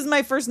 And this is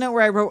my first note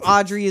where I wrote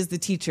Audrey is the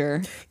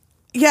teacher.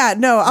 Yeah,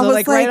 no, I So was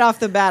like right off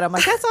the bat, I'm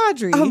like, that's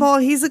Audrey. I'm all,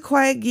 he's a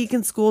quiet geek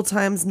in school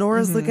times.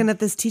 Nora's Mm-hmm. looking at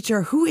this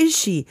teacher. Who is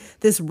she?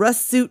 This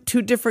rust suit,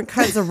 2 different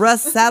kinds of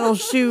rust, saddle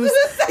shoes.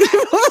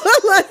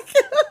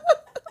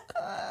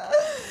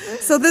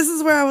 So this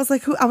is where I was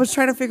like, I was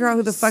trying to figure out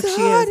who the fuck she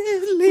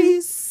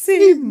is.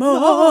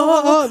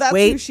 That's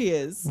Wait. who she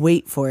is.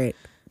 Wait for it.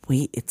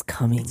 Wait, it's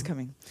coming. It's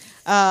coming.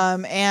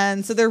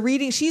 And so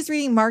she's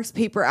reading Mark's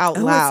paper out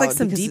Oh, loud. it's like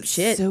some because deep it's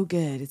shit. So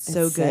good. It's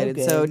so It's so good.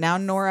 And so good. now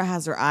Nora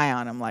has her eye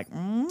on him, like,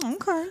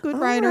 okay, good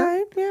All writer.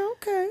 right, yeah,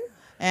 okay.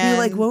 And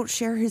He like won't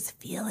share his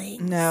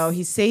feelings. no,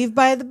 he's saved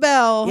by the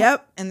bell.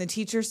 Yep. And the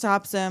teacher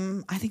stops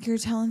him. I think you're a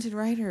talented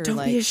writer. Don't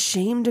like, be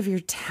ashamed of your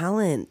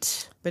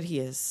talent. but he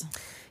is.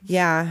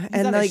 Yeah, He's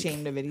and not like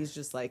ashamed of it. He's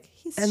just like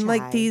he's and shy.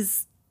 like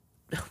these.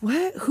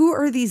 What? Who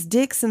are these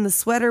dicks in the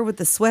sweater with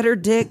the sweater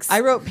dicks? I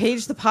wrote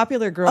Paige the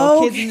popular girl,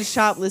 Oh. kids in the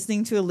shop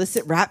listening to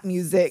illicit rap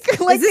music.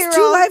 like Is they this were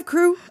 2 all- Live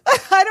Crew?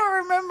 I don't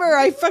remember.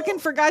 I fucking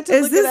forgot to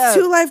Is look it up.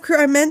 this 2 Live Crew?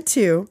 I meant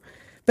to.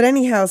 But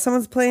anyhow,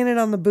 someone's playing it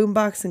on the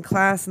boombox in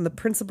class, and the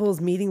principal is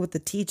meeting with the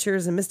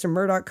teachers, and Mr.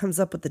 Murdoch comes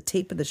up with the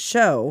tape of the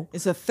show.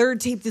 It's a third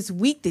tape this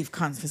week they've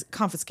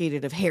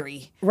confiscated of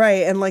Harry.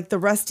 Right, and like the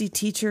rusty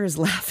teacher is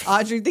laughing.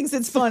 Audrey thinks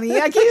it's funny.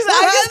 I just keep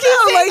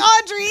saying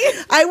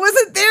Audrey. I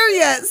wasn't there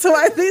yet, so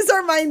these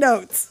are my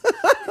notes.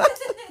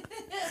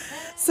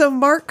 So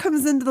Mark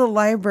comes into the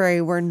library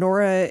where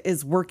Nora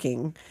is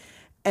working,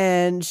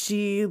 and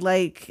she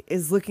like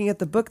is looking at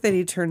the book that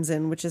he turns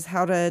in, which is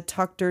How to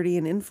Talk Dirty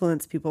and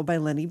Influence People by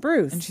Lenny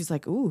Bruce. And she's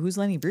like, "Ooh, who's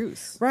Lenny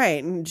Bruce?"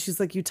 Right, and she's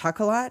like, "You talk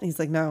a lot?" And he's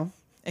like, "No."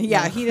 And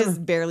yeah, he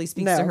just barely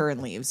speaks No. to her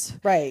and leaves.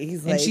 Right,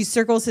 he's like, And she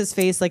circles his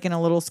face like in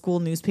a little school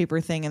newspaper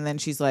thing, and then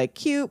she's like,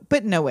 "Cute,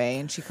 but no way,"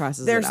 and she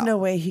crosses. "There's it out. no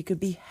way he could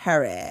be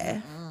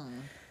Harry."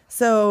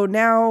 So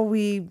now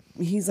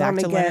he's Back on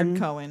to again. Leonard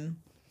Cohen.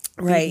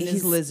 Right, feeding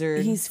his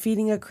lizard. He's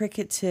feeding a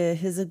cricket to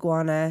his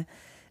iguana,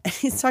 and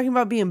he's talking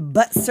about being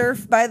butt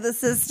surfed by the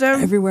system.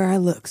 Everywhere I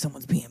look,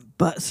 someone's being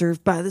butt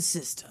surfed by the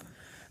system.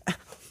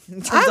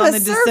 Turns I'm on a the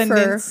surfer.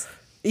 Descendants.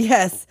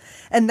 Yes,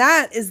 and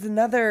that is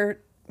another.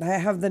 I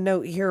have the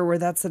note here where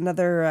that's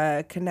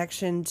another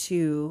connection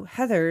to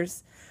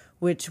Heathers,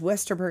 which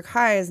Westerberg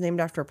High is named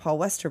after Paul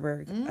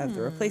Westerberg of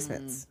The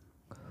Replacements.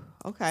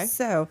 Okay.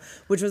 So,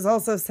 which was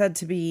also said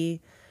to be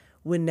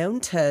one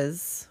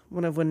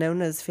of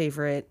Winona's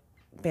favorite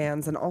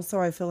bands, and also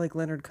I feel like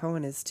Leonard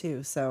Cohen is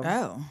too. So,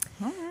 Oh,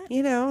 all right.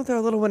 you know, they're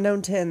a little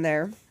Winona in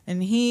there,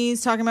 And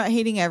he's talking about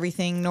hating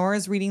everything.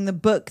 Nora's reading the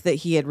book that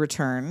he had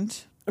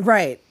returned.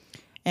 right?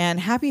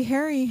 And Happy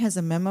Harry has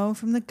a memo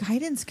from the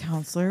guidance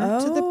counselor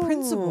to the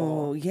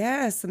principal. Oh,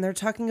 yes, and they're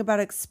talking about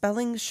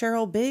expelling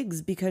Cheryl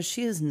Biggs because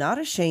she is not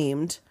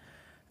ashamed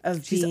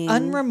of She's being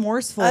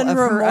unremorseful of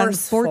her unremorseful.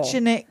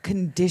 unfortunate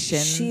condition,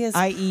 She is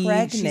i.e.,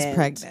 pregnant. she's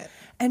pregnant.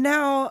 And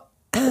now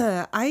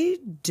I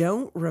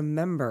don't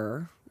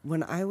remember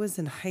when I was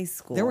in high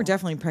school. There were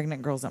definitely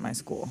pregnant girls at my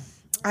school.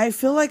 I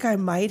feel like I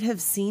might have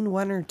seen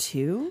 1 or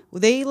 2.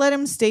 They let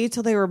him stay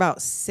till they were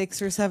about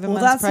 6 or 7 Well,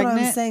 months that's pregnant.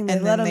 what I'm saying. They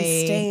and let then them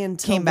they stay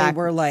until came back they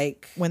were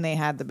like when they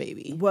had the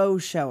baby. woe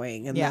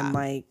showing, and Yeah. then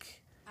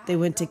like they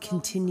went to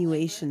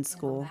continuation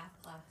school.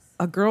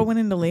 A girl went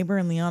into labor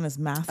in Liana's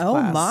math Oh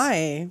class.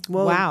 my!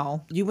 Well,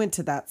 Wow. you went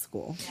to that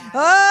school.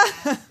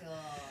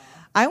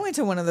 I went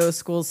to one of those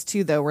schools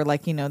too, though, where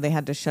like, you know, they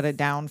had to shut it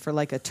down for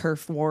like a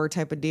turf war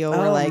type of deal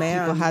where Oh, like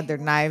man. people had their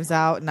knives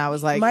out. And I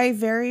was like, My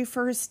very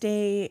first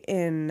day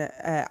in,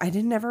 I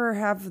didn't ever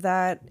have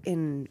that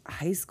in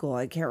high school.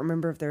 I can't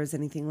remember if there was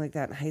anything like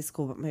that in high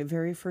school, but my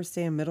very first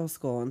day in middle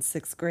school in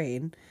 6th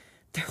grade,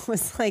 there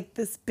was like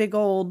this big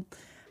old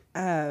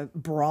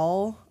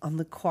brawl on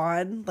the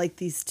quad, like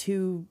these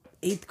 2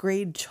 8th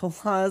grade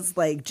cholas,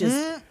 like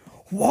just.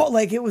 Whoa,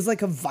 like it was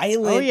like a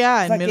violent. Oh,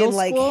 yeah, in fucking, middle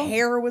like school?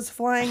 hair was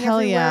flying Hell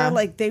everywhere. yeah.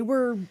 Like they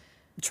were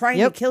trying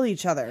Yep. to kill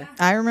each other.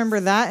 I remember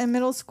that in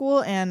middle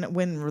school. And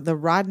when the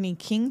Rodney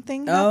King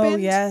thing Oh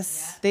happened,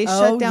 yes, they Oh,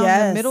 shut down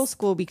yes. the middle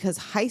school because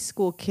high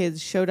school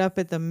kids showed up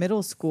at the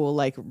middle school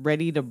like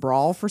ready to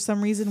brawl for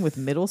some reason with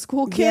middle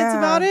school kids Yeah.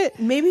 about it.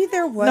 Maybe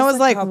there was. And I was a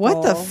like,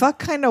 what the couple. fuck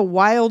kind of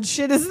wild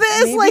shit is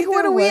this? Maybe Like,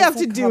 what there do we was have a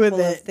to do with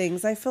couple of it?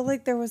 Things. I feel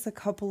like there was a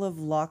couple of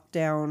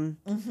lockdown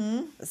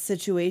Mm-hmm.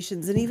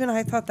 situations, and even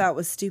I thought that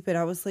was stupid.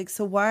 I was like,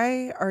 so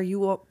why are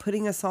you all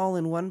putting us all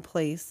in one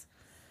place,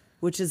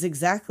 which is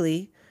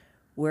exactly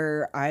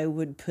where I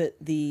would put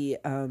the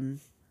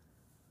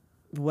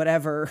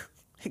whatever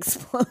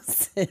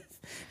explosive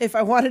if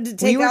I wanted to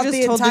take We were out just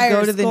the told to entire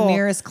go to the school.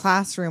 nearest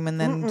classroom and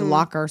then to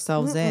lock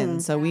ourselves in.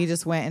 So we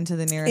just went into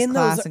the nearest in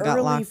class those and got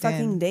early locked fucking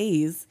in.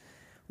 days.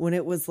 When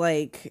it was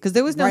like, Because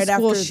there was no right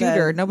school after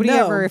shooter. Nobody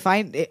ever. If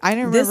I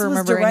didn't This ever was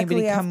remember directly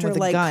anybody come after, with a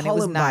like, gun. It was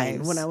Columbine,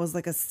 knives. when I was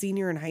like a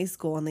senior in high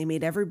school, and they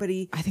made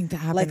everybody. I think that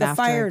happened like a after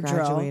fire I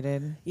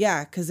graduated, drill.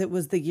 Yeah, because it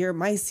was the year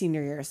my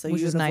senior year, so which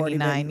you was would have already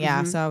 '99. been-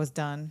 Yeah, Mhm. so I was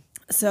done.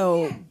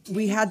 So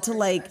we had to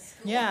like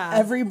Yeah.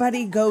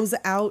 everybody goes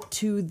out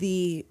to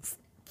the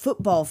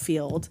football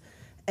field,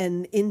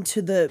 and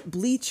into the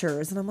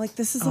bleachers. And I'm like,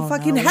 this is Oh, a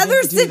fucking no, we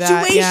Heather didn't do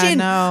that. situation.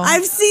 Yeah, no.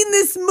 I've seen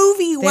this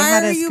movie. They Why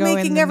had are us you go in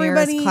making the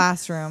everybody? nearest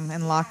classroom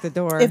and lock the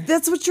door. If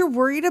that's what you're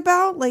worried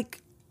about, like,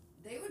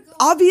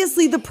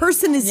 obviously the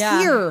person is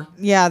here.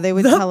 Yeah, they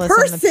would The tell us on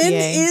the person PA.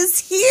 is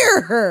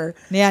here.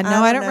 Yeah, no,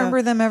 I don't know.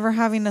 remember them ever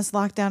having us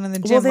locked down in the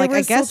gym. Well, they like, were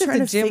I guess still if the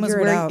trying to gym was figure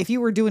it where, out. if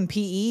you were doing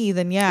PE,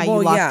 then you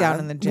locked down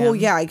in the gym. Well,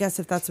 yeah, I guess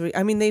if that's what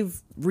I mean, they've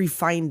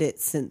refined it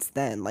since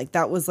then. Like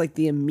that was like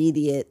the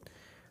immediate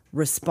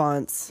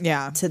response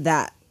to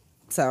that.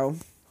 So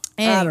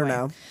I don't Anyway.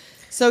 know.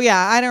 So yeah,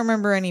 I don't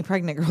remember any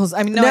pregnant girls.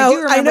 I mean, no, No, I do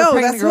remember I know,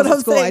 pregnant that's girls what at I'm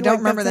school. saying, I don't like,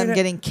 remember that's them what I-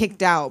 getting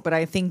kicked out, but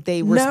I think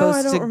they were No, I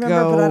supposed don't to remember,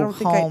 but I go don't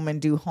think home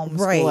and do homeschool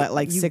Right. at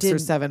like You 6 or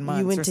did- 7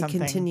 months You went or to something.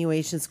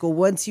 continuation school.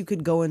 Once you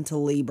could go into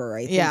labor,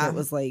 I think Yeah. it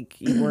was like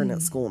you weren't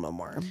at school no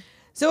more.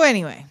 So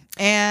anyway,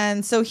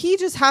 and so he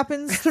just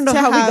happens I don't know to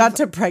how we have got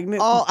to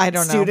pregnant I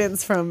don't know.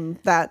 students from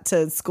that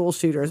to school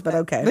shooters, but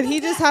okay. But he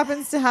just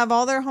happens to have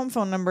all their home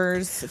phone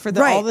numbers for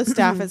Right. all the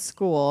staff at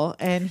school,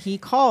 and he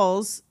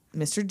calls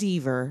Mr.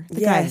 Deaver,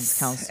 the guidance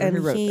counselor and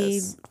who wrote he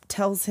this.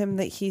 tells him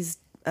that he's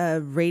a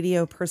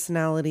radio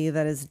personality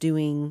that is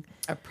doing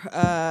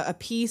A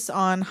piece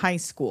on high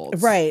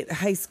schools.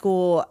 high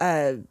school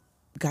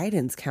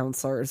guidance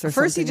counselors. Or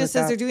First, he something just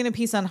like says that. they're doing a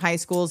piece on high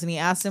schools, and he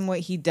asks him what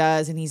he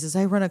does, and he says,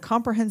 "I run a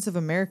comprehensive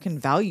American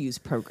values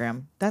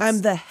program." That's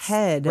I'm the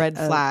head. red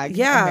of- flag.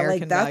 Yeah, American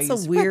like that's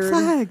values. a weird red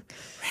flag.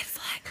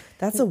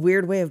 That's a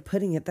weird way of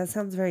putting it. That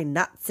sounds very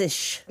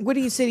Nazi-ish. What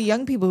do you say to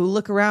young people who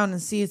look around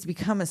and see it's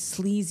become a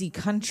sleazy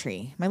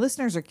country? My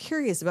listeners are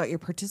curious about your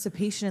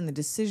participation in the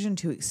decision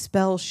to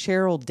expel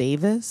Cheryl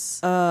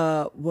Davis.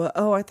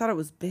 Well, I thought it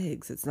was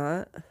Biggs. It's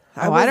not.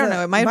 I don't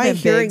know. It might have my been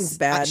hearing's Biggs.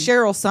 bad.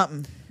 Cheryl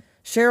something.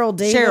 Cheryl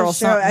Davis. Cheryl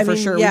something for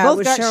sure. Yeah, we it both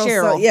was got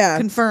Cheryl. Yeah,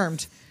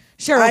 Confirmed.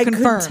 Cheryl I could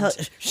confirmed. tell-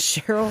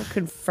 Cheryl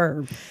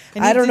confirmed.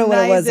 And he I don't know what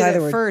it denies was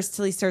either. at first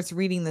till he starts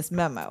reading this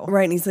memo.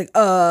 Right, and he's like,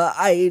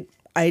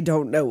 I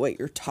don't know what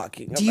you're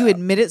talking about. Do you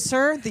admit it,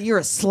 sir, that you're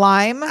a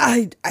slime?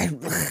 and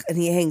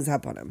he hangs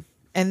up on him.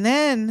 And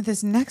then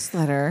this next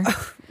letter.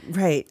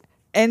 Right.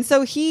 And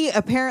so he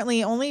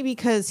apparently only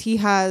because he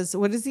has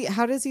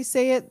how does he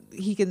say it?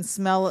 He can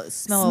smell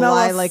a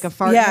lie like a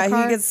fart. Yeah, in a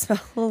car? he can smell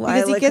a lie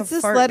because he like gets a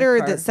this fart in a letter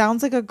car. that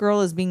sounds like a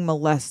girl is being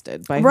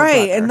molested by her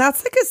Right, brother, and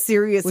that's like a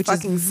serious which is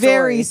fucking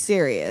very story.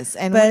 serious.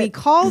 And But when he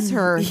calls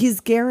her,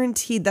 he's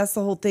guaranteed. That's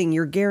the whole thing.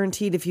 You're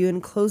guaranteed if you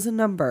enclose a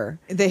number,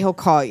 he'll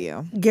call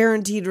you.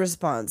 guaranteed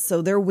response.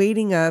 So they're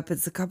waiting up.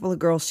 It's a couple of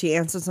girls. She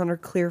answers on her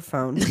clear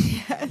phone.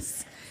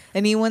 Yes.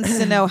 And he wants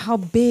to know how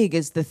big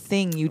is the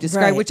thing you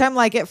described, Right. which I'm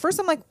like, at first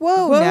I'm like,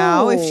 whoa, Whoa.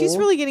 now if she's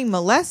really getting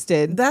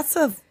molested, That's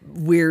a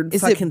weird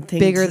is fucking it thing.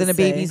 bigger to than a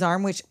say. baby's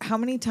arm? Which how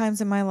many times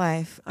in my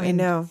life I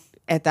know.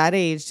 at that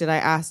age did I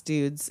ask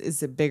dudes,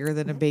 is it bigger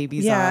than a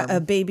baby's Yeah, arm?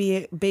 a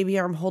baby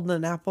arm holding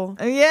an apple.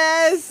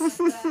 Yes.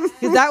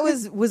 'Cause that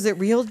was it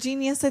Real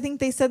Genius? I think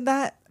they said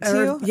that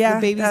too. Yeah, the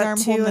baby's that arm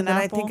too. holding And an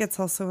then apple. I think it's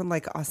also in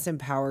like Austin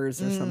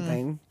Powers or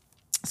something.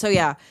 So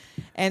yeah,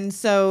 and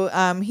so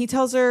he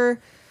tells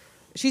her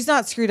she's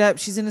not screwed up.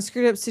 She's in a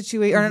screwed up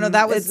situation. Or no,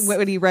 that was It's-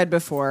 what he read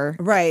before.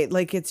 Right,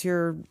 like it's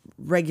your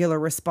regular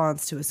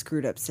response to a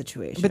screwed up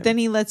situation. But then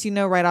he lets you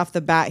know right off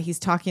the bat he's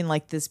talking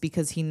like this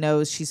because he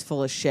knows she's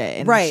full of shit,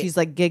 and Right. she's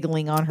like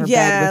giggling on her bed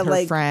yeah, with her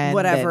like friend,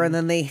 whatever, and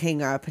then they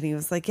hang up, and he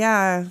was like,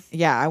 "Yeah,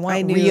 yeah, I want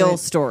I knew real it.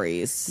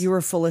 stories. you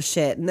were full of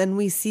shit." And then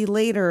we see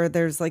later,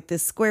 there's like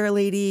this square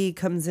lady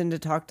comes in to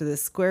talk to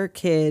this square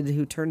kid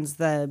who turns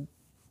the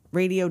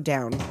radio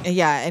down.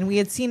 Yeah, and we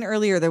had seen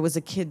earlier there was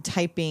a kid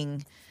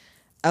typing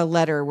a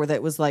letter where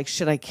that was like,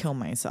 "Should I kill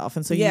myself?"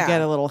 And so you Yeah.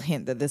 get a little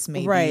hint that this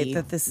may Right, be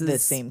that this the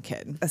is same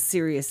kid. A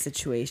serious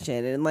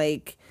situation, and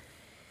like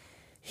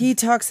he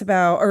talks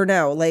about, or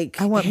no, like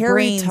I want Harry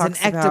brains and talks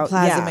about,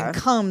 ectoplasm yeah. and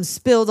cum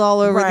spilled all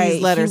over Right,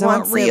 these letters. he I want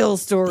wants real it-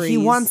 stories. He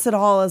wants it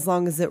all as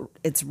long as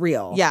it's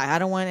real. Yeah, I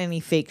don't want any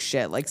fake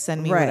shit. Like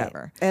send me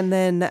whatever. And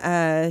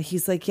then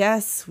he's like,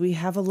 "Yes, we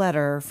have a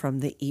letter from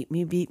the Eat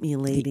Me Beat Me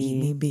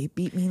lady."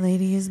 Beat me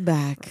lady is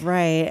back.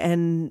 Right,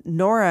 and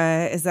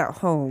Nora is at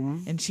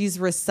home. And she's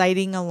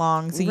reciting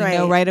along, so you Right.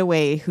 know right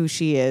away who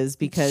she is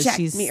because Jack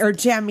she's me or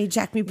jam me,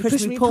 jack me,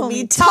 push me, pull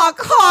me, talk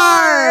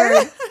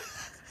hard.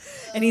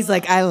 And he's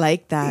like, I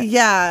like that.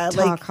 Yeah,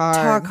 Talk like hard.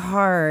 talk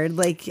hard.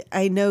 Like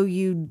I know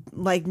you'd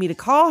like me to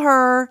call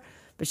her,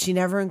 but she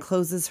never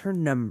encloses her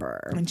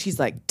number. And she's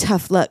like,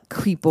 tough luck,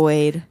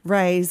 creepoid.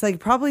 Right. He's like,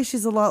 probably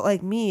she's a lot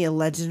like me, a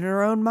legend in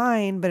her own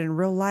mind, but in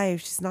real life,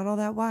 she's not all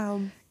that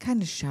wild.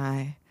 Kind of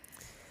shy.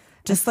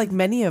 Just like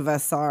many of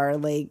us are.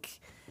 Like,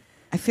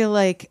 I feel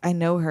like I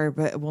know her,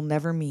 but we'll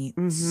never meet.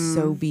 Mm-hmm.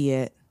 So be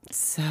it.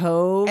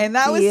 so. And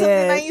that was be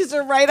something I it. used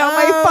to write on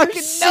my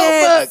fucking shit.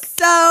 notebook.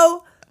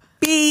 So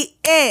be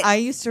it. I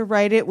used to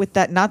write it with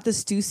that, not the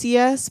Stussy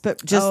S,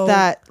 but just Oh.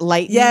 that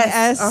lightning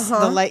Yes. S.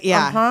 The light,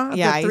 yeah.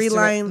 Yeah. I The three used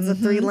to write- lines, the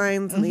three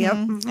lines. And yep.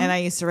 And I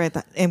used to write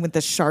that, and with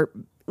the sharp,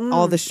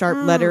 all the sharp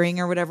lettering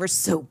or whatever.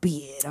 So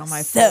be it on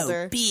my So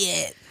folder. be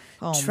it.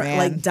 Oh Try- man,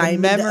 like the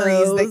diamond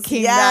memories that O's.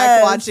 came Yes.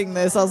 back watching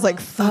this. I was like,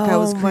 fuck, I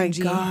was Oh my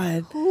cringy.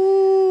 God.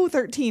 Ooh. no,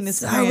 13 is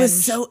cringe. I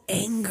was so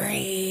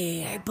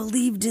angry. I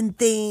believed in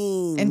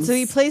things. And so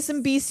he plays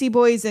some Beastie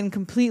Boys and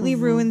completely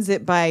ruins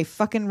it by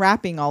fucking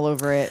rapping all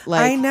over it.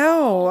 Like, I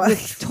know.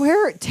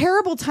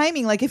 terrible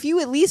timing. Like, if you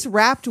at least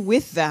rapped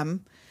with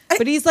them.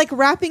 But he's like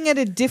rapping at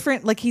a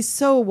different, like, he's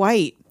so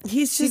white.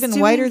 He's just even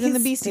doing whiter than the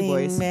his Beastie thing,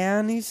 Boys.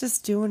 man. He's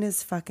just doing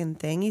his fucking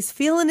thing. He's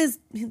feeling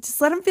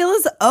just let him feel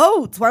his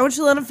oats. Why won't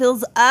you let him feel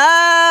his oats?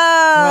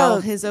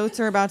 Well, his oats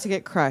are about to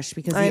get crushed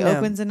because I he know.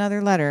 opens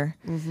another letter.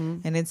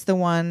 And it's the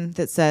one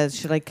that says,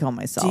 should I kill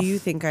myself? Do you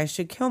think I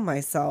should kill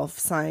myself?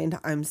 Signed,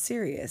 I'm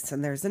serious.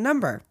 And there's a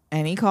number.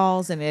 And he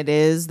calls, and it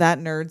is that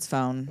nerd's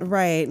phone.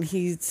 Right. And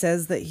he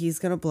says that he's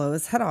going to blow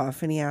his head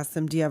off. And he asks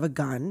him, do you have a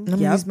gun? I'm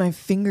gonna use my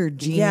finger,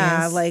 genius.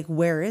 Yeah, like,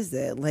 where is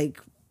it? Like,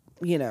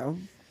 you know.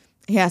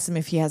 He asks him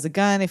if he has a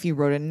gun, if he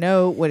wrote a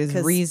note, what his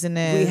 'Cause reason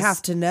is. We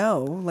have to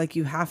know. Like,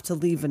 you have to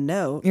leave a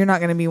note. You're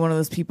not going to be one of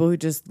those people who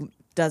just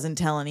doesn't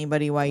tell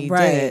anybody why you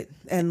Right. did it.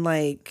 And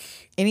like,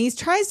 And he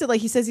tries to,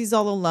 like, he says he's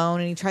all alone,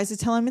 and he tries to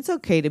tell him it's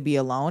okay to be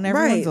alone.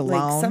 Everyone's right.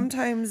 alone. Like,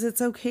 sometimes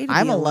it's okay to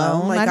I'm be alone.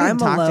 alone. Like, I didn't I'm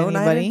talk to alone. I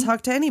anybody. didn't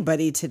talk to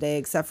anybody today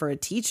except for a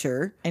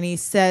teacher. And he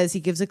says,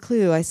 he gives a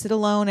clue. I sit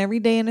alone every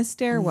day in a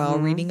stairwell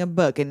reading a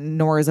book. And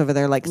Nora's over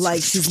there like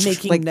She's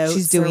making like notes.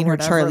 she's doing or her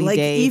whatever. Charlie like,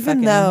 Day. even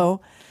fucking-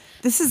 though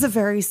this is a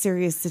very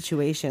serious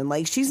situation.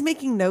 Like, she's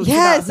making notes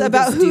Yes, about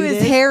about who who this is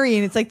dude Harry.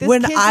 And it's like, this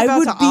when kid's I about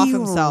would to off be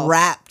himself.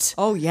 wrapped.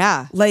 Oh,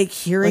 yeah. Like,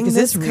 hearing Like, is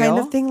this this kind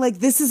real? of thing. Like,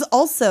 this is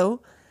also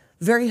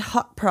very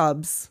hot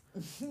probs.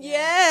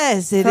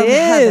 Yes, it From is.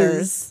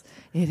 Heather's.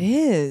 It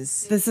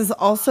is. This is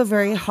also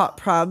very hot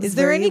probs. Is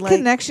there very, any like,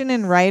 connection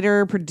in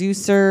writer,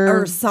 producer,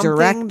 or something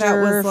director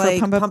that was like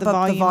for Pump Up the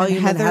Volume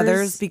and and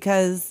Heathers?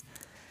 Because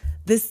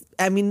this,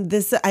 I mean,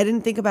 this, I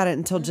didn't think about it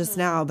until just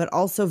now, but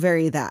also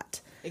very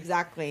that.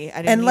 Exactly. I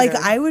didn't And like, either.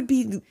 I would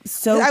be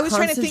so I was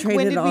trying to think,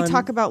 when did we on-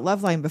 talk about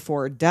Loveline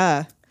before?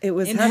 Duh. It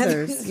was in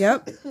Heather's.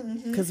 Yep.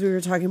 Because we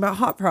were talking about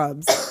hot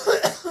probs.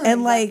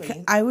 And like,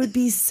 I would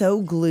be so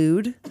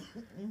glued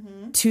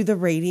to the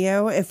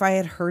radio if I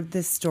had heard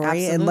this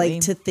story. And Absolutely.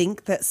 like, to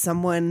think that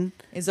someone,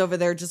 Is over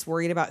there just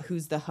worried about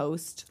who's the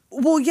host.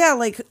 well, yeah,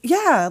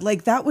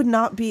 like that would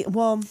not be,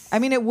 well, I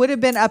mean, it would have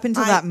been up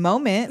until I- that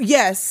moment.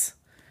 yes.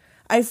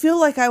 I feel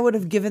like I would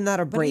have given that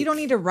a But break. you don't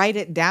need to write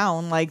it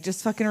down. Like,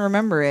 just fucking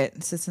remember it.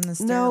 It sits in the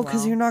stairwell. No,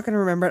 because you're not going to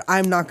remember it.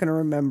 I'm not going to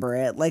remember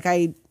it. Like,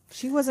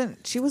 She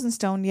wasn't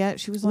stoned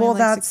yet. She was only well, like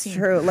that's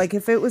 16. true. Like,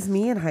 if it was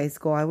me in high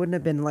school, I wouldn't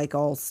have been like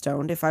all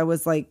stoned. If I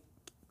was like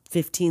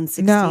 15,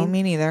 16. No,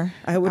 me neither.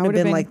 I wouldn't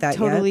have been like that yet.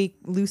 Totally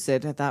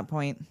lucid at that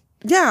point.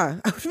 Yeah,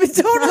 I would have been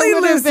totally I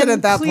would have lucid been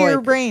at that point.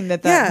 clear-brained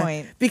at that Yeah,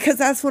 point. because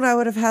that's when I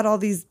would have had all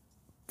these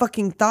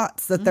fucking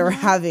thoughts that they were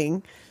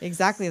having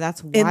Exactly.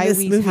 That's in why this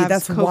we movie. have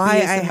That's copious why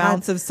I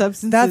amounts had of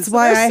substances. That's in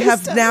why our I have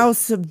system. now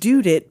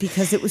subdued it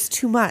because it was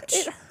too much.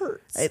 It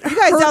hurts. It You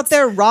guys hurts. out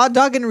there raw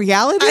dogging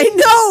reality? I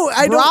know.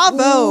 I Bravo.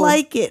 don't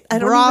like it. I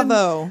don't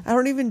Bravo. Even, I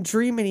don't even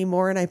dream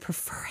anymore, and I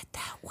prefer it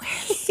that way.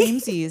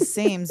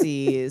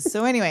 Samesies.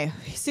 So anyway,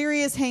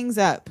 Sirius hangs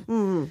up.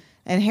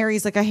 And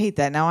Harry's like, I hate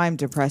that. Now I'm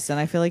depressed and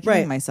I feel like killing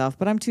Right. myself,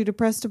 but I'm too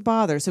depressed to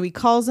bother. So he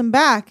calls him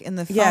back and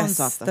the phone's Yes,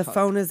 off the hook.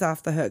 phone is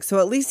off the hook. So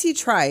at least he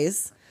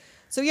tries.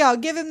 So yeah, I'll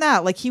give him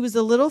that. Like, he was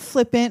a little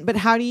flippant, but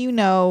how do you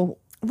know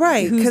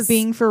Right, who's 'cause-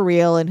 being for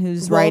real and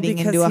who's writing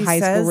because into a he high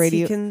school says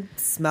radio? He can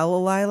smell a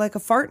lie like a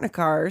fart in a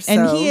car. So.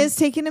 And he is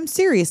taking him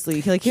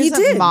seriously. Like, he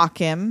doesn't did. mock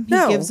him. He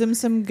No. gives him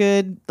some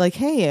good, like,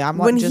 hey, I'm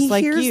when just he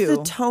like hears you.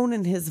 the tone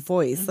in his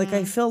voice, like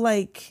I feel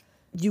like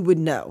you would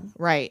know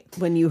Right.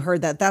 when you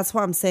heard that. That's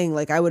why I'm saying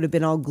like I would have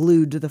been all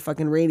glued to the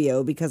fucking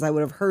radio because I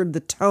would have heard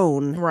the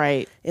tone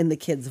Right. in the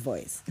kid's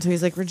voice. So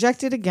he's like,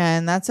 rejected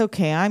again. That's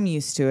okay. I'm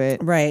used to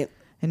it. Right.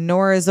 And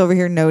Nora's over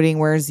here noting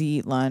where's he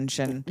eat lunch.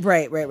 And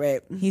Right.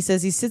 he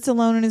says he sits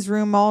alone in his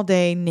room all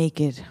day,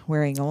 naked,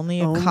 wearing only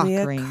a cock Only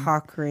a ring.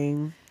 cock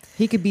ring.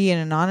 He could be an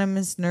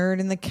anonymous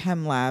nerd in the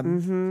chem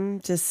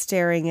lab. Just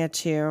staring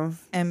at you.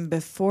 And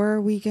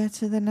before we get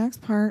to the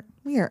next part,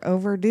 we are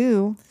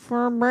overdue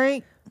for a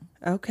break.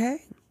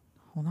 Okay.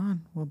 Hold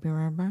on. We'll be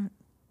right back.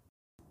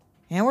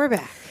 And we're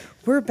back.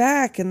 We're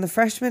back, and the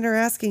freshmen are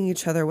asking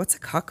each other, what's a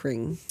cock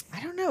ring?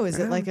 I don't know. Is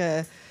it like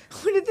a...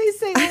 What did they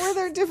say? Were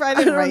there different? I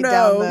didn't don't write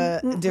know.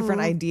 down the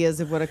different ideas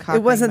of what a cock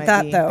It wasn't ring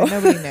that, might be, though. but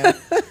nobody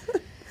knew.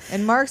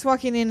 And Mark's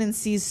walking in and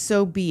sees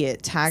 "So Be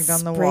It" tagged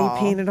on the wall. Spray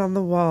painted on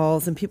the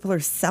walls, and people are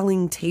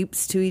selling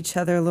tapes to each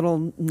other.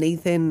 Little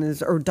Nathan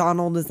or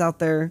Donald is out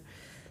there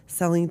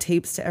selling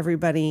tapes to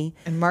everybody.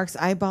 And Mark's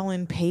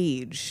eyeballing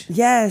Paige.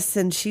 Yes,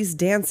 and she's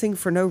dancing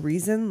for no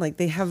reason. Like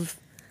they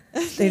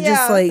Yeah.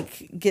 just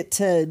like get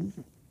to.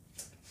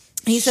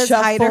 He says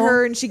hi to shuffle.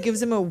 her, and she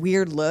gives him a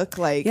weird look.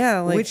 Like,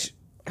 Yeah, like, which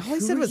all he who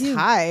said are was you?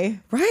 hi.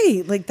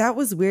 Right, like that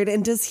was weird.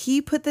 And does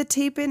he put the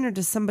tape in, or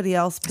does somebody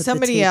else put the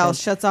Somebody tape else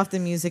in? shuts off the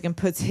music and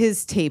puts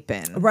his tape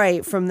in,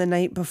 Right, from the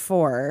night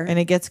before. and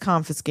it gets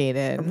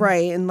confiscated.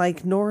 Right, and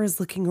like Nora's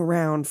looking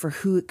around for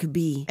who it could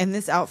be. And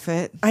this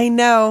outfit. I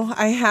know,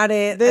 I had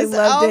it. This I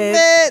loved outfit,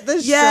 it. the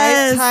striped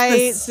Yes,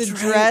 tights, the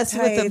striped dress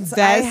with tights.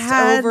 the I vest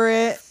had over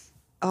it.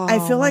 I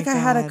feel my like I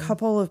had a God.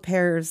 couple of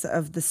pairs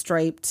of the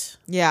striped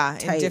Yeah, in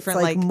tights,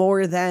 different like like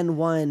more than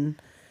one.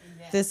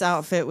 this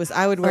outfit was.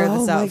 I would wear Oh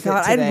this my outfit.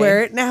 God, today. I'd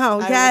wear it now.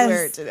 I Yes, would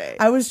wear it today.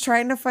 I was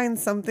trying to find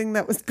something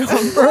that was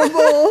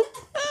comparable.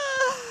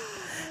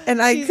 And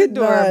I She's could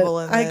adorable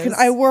not. in I could. this.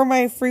 I wore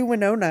my Free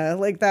Winona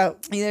like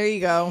that. There you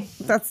go.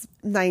 That's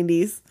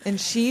 90s. And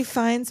she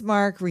finds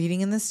Mark reading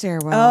in the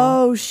stairwell.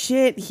 Oh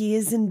shit, he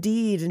is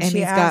indeed, and and she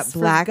he's got asks for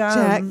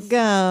blackjack gum.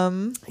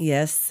 gum.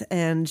 Yes,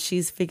 and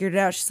she's figured it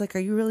out. She's like, "Are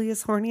you really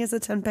as horny as a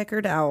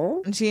 10-peckered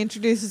owl?" And she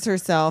introduces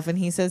herself, and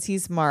he says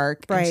he's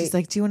Mark. And she's Right.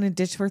 like, "Do you want a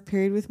Ditchworth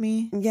period with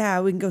me?"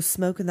 Yeah, we can go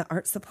smoke in the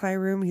art supply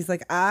room. He's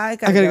like, I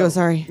gotta go,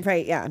 sorry.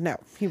 Right, yeah, no.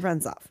 He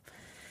runs off.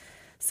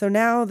 So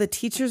now the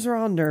teachers are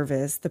all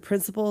nervous. The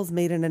principal's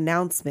made an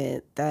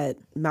announcement that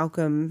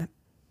Malcolm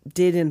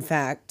did, in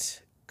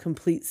fact,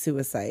 complete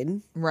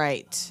suicide.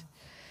 Right.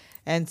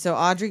 And so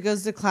Audrey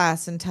goes to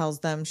class and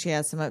tells them she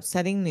has some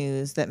upsetting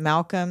news that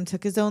Malcolm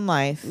took his own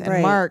life, and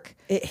Right. Mark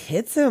It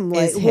hits him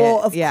like, is hit.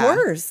 well, of Yeah.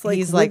 course. Like,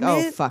 he's like,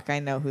 wouldn't "Oh it?" fuck, I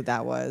know who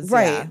that was."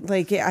 Right. Yeah.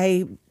 Like,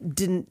 I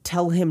didn't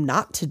tell him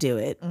not to do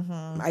it.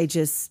 I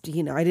just,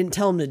 I didn't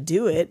tell him to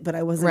do it, but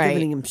I wasn't Right.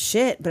 giving him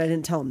shit, but I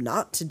didn't tell him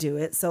not to do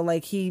it. So,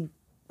 like, he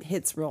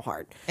hits real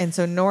hard. And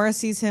so Nora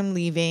sees him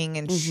leaving,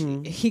 and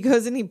he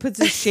goes and he puts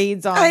his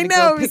shades on I to know,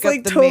 go pick it's up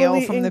like the mail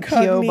totally from the P.O.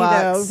 incognito,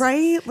 box.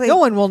 right? Like, no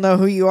one will know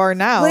who you are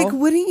now. Like,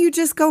 wouldn't you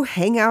just go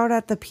hang out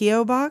at the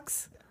P.O.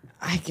 box?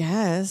 I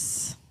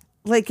guess.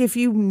 Like, if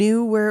you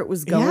knew where it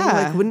was going,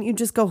 Yeah. like, wouldn't you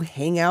just go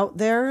hang out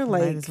there?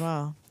 Like, Might as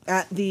well.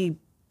 at the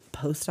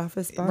post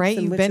office box? Right?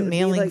 in You've which it been would be,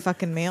 mailing like-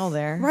 fucking mail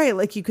there. Right,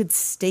 like, you could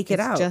stake it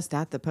It's out. just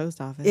at the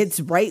post office. It's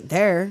right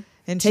there.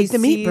 and Take she the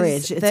meat sees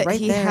bridge. It's that right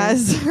he there.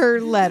 has her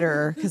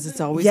letter because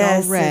it's always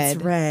Yes, all red.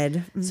 it's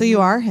red. So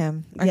you are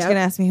him. Aren't Yep. you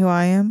gonna ask me who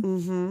I am?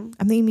 Mm-hmm.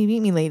 I'm the meet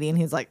me lady, and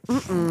he's like,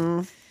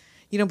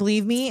 "You don't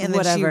believe me?" And then she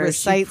Whatever, she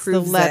recites the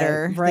proves it,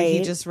 letter that he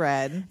right? just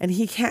read. And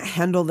he can't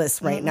handle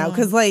this right now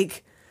because,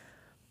 like,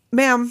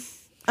 ma'am,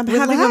 I'm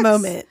having a Relax.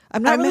 moment.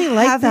 I'm not really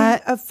like having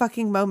that. a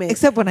fucking moment.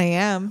 Except when I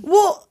am.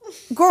 Well,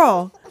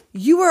 girl,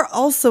 you are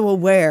also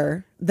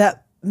aware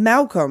that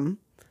Malcolm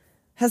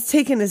has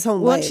taken his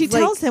own Well, life. she Like,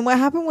 tells him what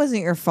happened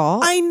wasn't your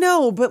fault. I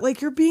know, but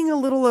like you're being a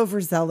little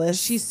overzealous.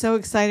 She's so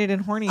excited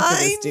and horny for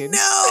this dude.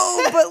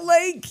 know, but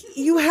like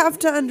you have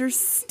to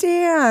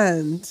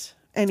understand.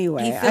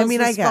 Anyway, He I feels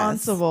mean, I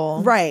responsible.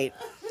 guess. Right.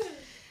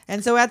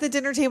 And so at the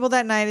dinner table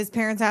that night, his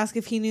parents ask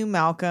if he knew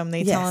Malcolm.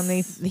 They tell him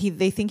Yes.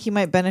 they think he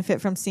might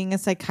benefit from seeing a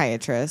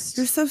psychiatrist.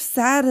 You're so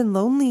sad and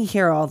lonely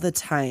here all the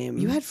time.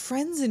 You had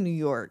friends in New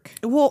York.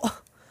 well,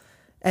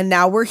 and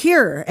now we're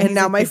here, and he's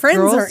now like, my "The friends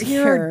girls aren't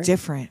here. are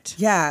different.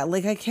 Yeah,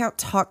 like I can't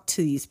talk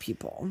to these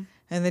people.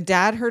 And the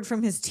dad heard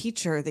from his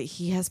teacher that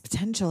he has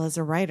potential as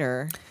a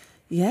writer.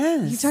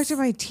 Yes. You talked to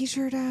my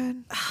teacher,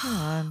 Dad? Come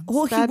on.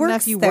 Well, It's he bad enough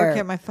works you work there.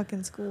 at my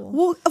fucking school.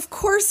 Well, of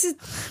course.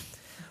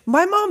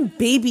 My mom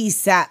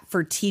babysat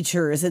for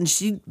teachers, and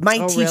my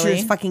Oh, teachers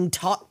really? fucking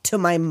talked to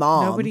my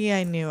mom. Nobody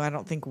I knew, I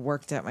don't think,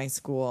 worked at my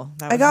school.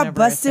 That I was got never a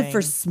busted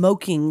for thing.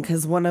 smoking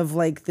because one of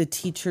like the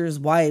teachers'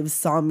 wives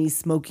saw me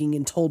smoking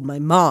and told my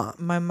mom.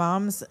 My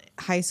mom's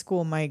high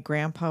school, my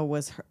grandpa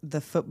was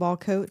the football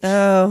coach.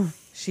 Oh,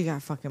 She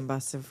got fucking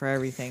busted for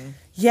everything.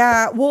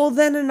 yeah. Well,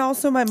 then, and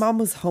also my mom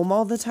was home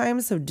all the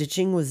time, so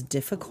ditching was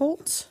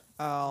difficult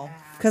Oh.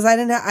 because I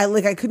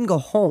couldn't go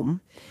home.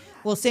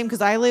 Well, same because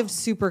I lived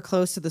super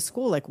close to the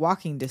school, like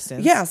walking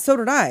distance. Yeah, so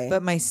did I.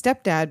 But my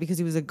stepdad, because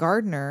he was a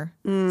gardener,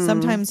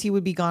 sometimes he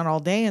would be gone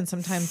all day, and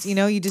sometimes,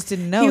 you just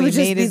didn't know. He would just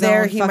made be his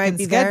there, own he might fucking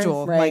be there,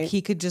 schedule. right. Like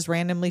he could just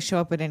randomly show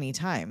up at any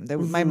time.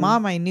 My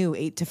mom, I knew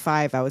 8 to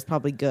 5, I was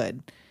probably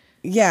good.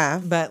 yeah.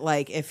 But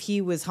like if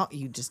he was home,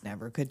 you just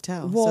never could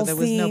tell. Well, so there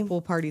was no see-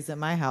 pool parties at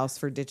my house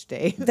for ditch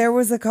day. There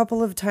was a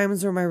couple of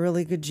times where my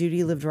really good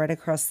Judy lived right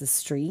across the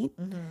street.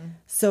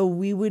 So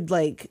we would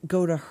like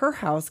go to her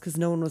house because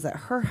no one was at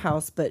her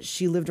house, but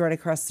she lived right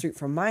across the street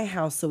from my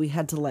house. So we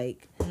had to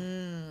like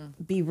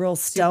be real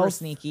stealth,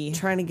 sneaky.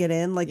 trying to get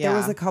in. Like there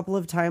was Yeah. a couple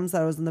of times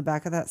that I was in the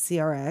back of that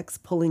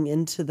CRX pulling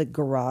into the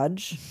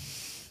garage.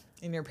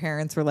 And your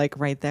parents were like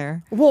right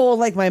there. Well,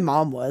 like my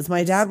mom was.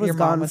 My dad was Your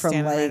mom gone was from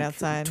standing right like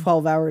outside.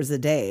 12 hours a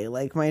day.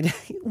 Like my dad,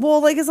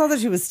 well, like it's not that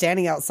she was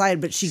standing outside,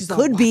 but she She's all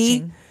could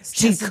be. watching. Is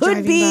She Tessa could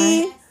driving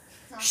be.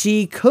 by?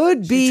 She could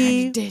Trying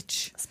be. to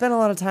ditch. Spent a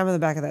lot of time in the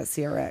back of that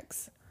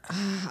CRX.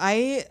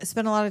 I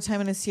spent a lot of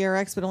time in a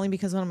CRX, but only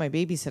because one of my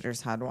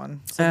babysitters had one.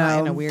 So not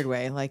in a Oh. weird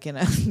way, like in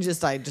a I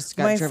just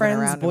got My driven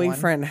friend's around in one.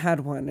 boyfriend had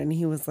one, and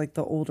he was like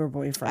the older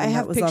boyfriend. I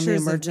have that was on the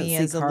pictures of emergency me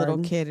as card. a little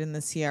kid in the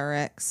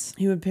CRX.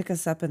 He would pick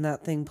us up in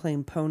that thing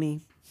playing Pony.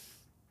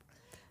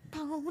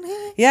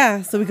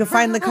 Yeah, so we could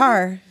find the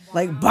car.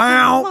 Like,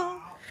 bow.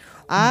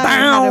 I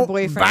had a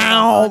boyfriend with a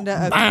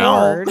Honda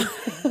Accord.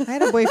 I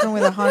had a boyfriend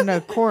with a Honda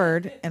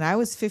Accord, and I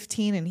was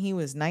 15 and he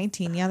was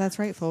 19. Yeah, that's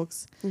right,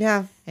 folks.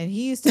 Yeah, And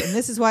he used to, and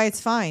this is why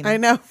it's fine. I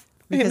know.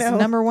 Because I know.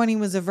 number one, he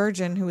was a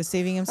virgin who was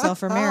saving himself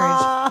for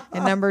marriage.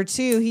 And number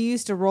two, he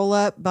used to roll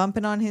up,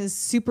 bumping on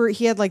his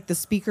he had like the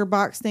speaker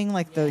box thing,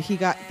 like he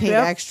got paid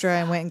Yep. extra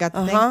and went and got the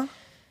Uh-huh. thing.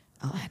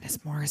 Alanis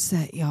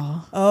Morissette,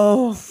 y'all.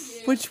 Oh,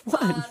 which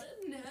one?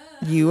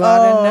 You ought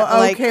to know.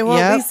 Like, okay. Well,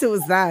 yep. at least it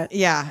was that.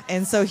 Yeah,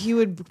 and so he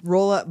would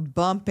roll up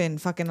bumping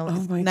fucking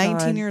my 19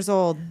 God. years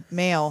old,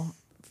 male,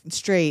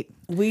 straight,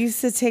 We used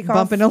to take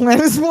bumping off.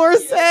 Alanis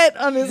Morissette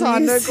on his We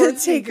Honda used to Accord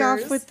take off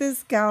sneakers. with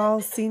this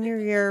gal senior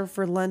year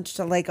for lunch,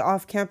 like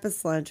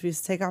off-campus lunch. We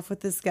used to take off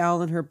with this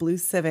gal in her blue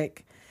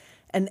Civic,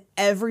 and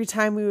every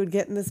time we would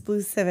get in this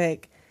blue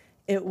Civic,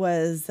 it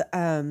was,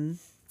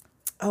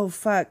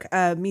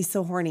 Me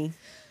So Horny.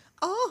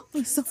 Oh,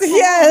 so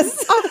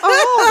Yes.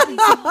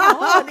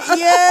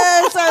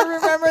 yes, I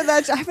remember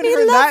that. I haven't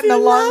heard that in a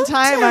long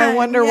time. I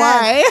wonder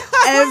why.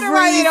 I wonder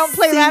why they don't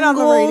play that on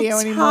the radio single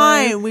anymore.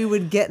 time we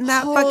would get in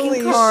that Holy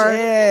fucking car shit.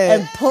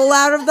 and pull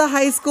out of the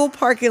high school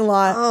parking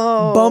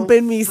lot,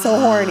 bumping Me So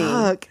Horny.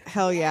 Fuck.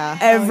 Hell yeah.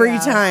 Every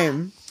Hell yeah.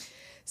 time.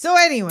 So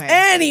anyway,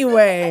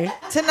 Anyway.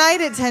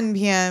 tonight at 10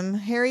 p.m.,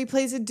 Harry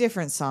plays a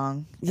different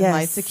song and Yes.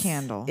 lights a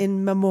candle.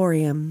 In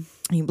memoriam.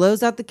 He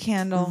blows out the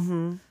candle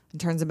and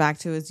turns it back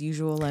to his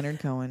usual Leonard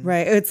Cohen.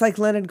 Right. It's like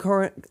Leonard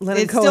Cohen It's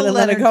and still Leonard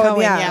Leonard Cohen.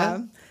 Cohen, Yeah.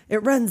 yeah.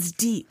 It runs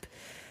deep.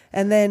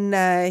 And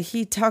then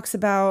he talks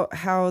about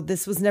how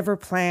this was never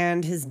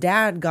planned. His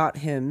dad got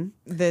him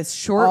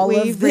This all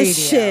shortwave of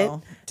this shit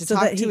radio to so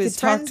talk that to he his could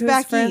talk friends to his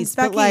back friends east.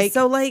 back But like, east.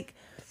 So like,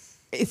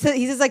 he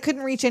says I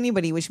couldn't reach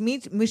anybody, which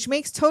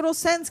makes total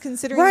sense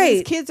considering Right.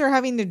 these kids are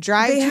having to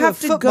drive they to have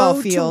a to football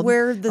go field to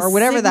where the or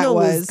whatever that signal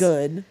was. is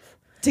good.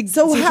 to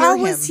So how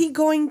hear is him. he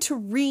going to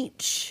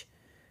reach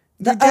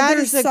Your the dad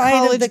other is a side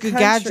college of the country?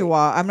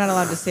 Gagajwa. I'm not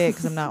allowed to say it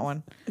because I'm not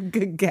one.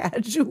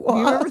 Gagajwa.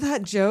 You remember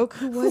that joke?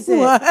 Who was it?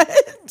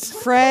 What?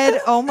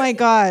 Fred. Oh my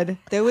God.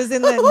 There was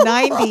in the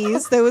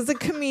 90s. There was a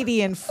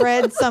comedian,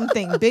 Fred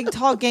something, big,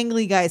 tall,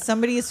 gangly guy.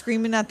 Somebody is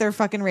screaming at their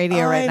fucking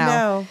radio right now.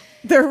 Know.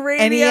 The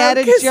radio. And he had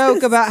a 'cause joke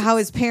it's- about how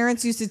his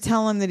parents used to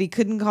tell him that he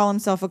couldn't call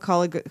himself a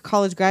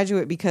college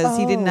graduate because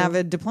he didn't have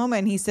a diploma.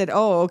 And he said,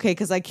 "Oh, okay,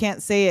 because I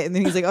can't say it." And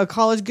then he's like, "A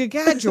college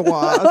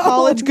gagajwa, a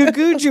college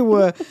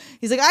gagujwa."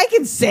 He's like, "I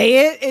can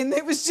say it." And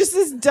it was just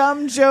this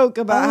dumb joke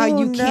about how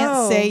you can't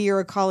no. say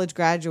you're a college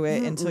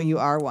graduate until you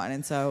are one.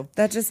 And so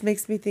That just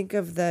makes me think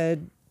of the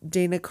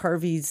Dana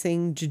Carvey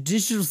saying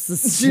judicial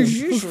system.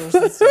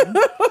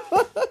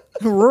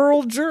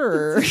 rural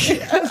juror.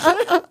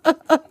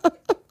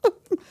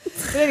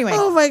 But anyway.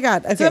 Oh my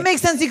God. Okay. So it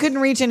makes sense he couldn't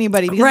reach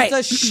anybody because Right.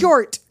 it's a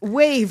short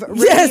wave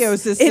Yes, radio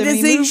system. It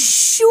is He a moved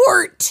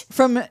short.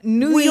 from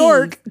New wave.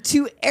 York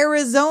to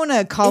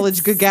Arizona,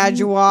 college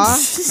Gagajwa.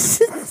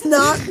 It's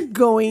not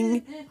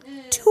going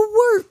to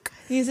work.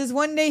 He says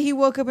one day he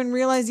woke up and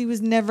realized he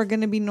was never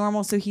going to be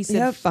normal, so he said,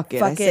 Yep, fuck it.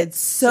 fuck I said, it.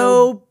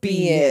 So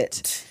be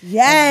it.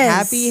 Yes. And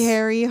happy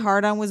Harry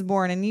Hardon was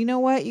born. And you know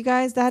what, you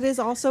guys? That is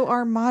also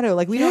our motto.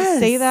 Like, we don't Yes.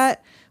 say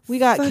that. We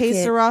got Fuck K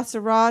it. Sarah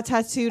Sarah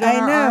tattooed on I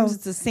our know. arms.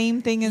 It's the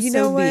same thing as You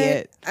know so what? be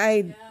it.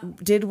 I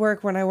did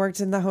work when I worked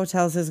in the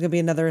hotels. There's going to be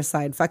another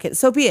aside. Fuck it.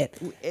 So be it.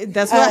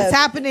 That's what's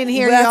happening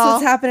here, That's y'all.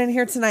 what's happening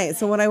here tonight.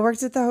 So when I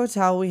worked at the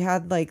hotel, we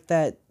had like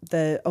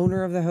the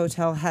owner of the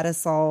hotel had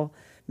us all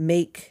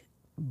make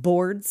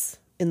boards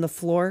in the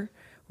floor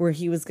where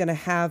he was going to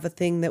have a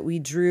thing that we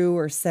drew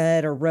or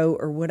said or wrote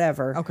or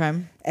whatever. Okay.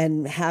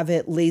 And have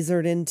it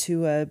lasered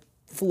into a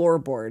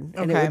floorboard.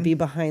 And it Okay. would be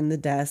behind the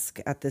desk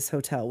at this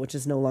hotel, which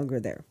is no longer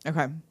there.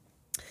 Okay.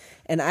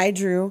 And I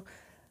drew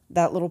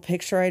that little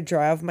picture I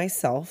draw of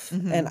myself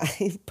Mm-hmm. and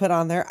I put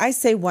on there, I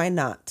say, why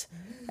not?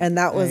 And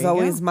that was you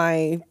always go.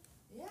 my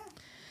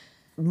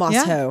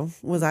motto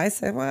was I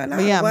say, why not?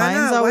 But yeah, Why mine's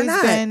not? Why always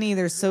not? been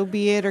either so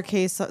be it or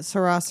K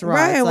Sarah Sarah.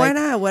 Right, It's why like,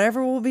 not?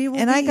 Whatever will be, will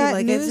and be. I got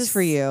Like, news it's just-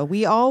 for you.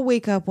 We all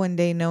wake up one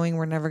day knowing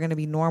we're never going to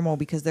be normal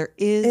because there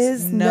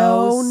Is is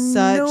no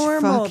such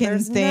normal. fucking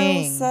There's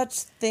thing. no such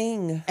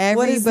thing. What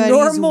Everybody's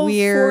is normal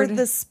weird. for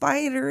the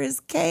spider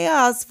is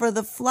chaos for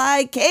the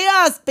fly.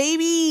 Chaos,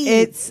 baby.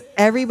 It's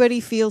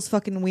everybody feels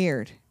fucking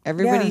weird.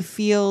 Everybody Yeah.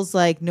 feels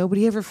like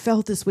nobody ever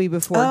felt this way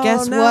before. Oh,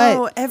 Guess no.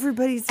 what?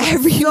 Everybody's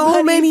Everybody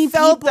so many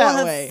felt people that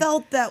have way.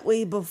 felt that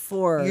way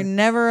before. You're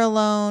never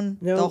alone.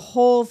 Nope. The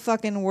whole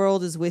fucking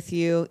world is with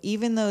you.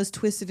 Even those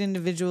twisted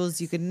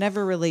individuals you could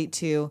never relate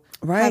to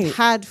Right. have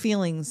had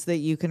feelings that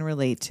you can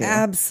relate to.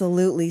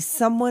 Absolutely.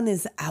 Someone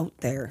is out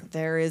there.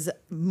 There is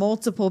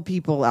multiple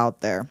people out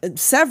there.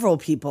 Several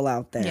people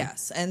out there.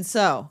 Yes. And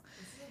so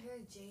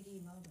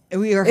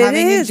we are It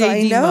having is, a I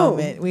JD know.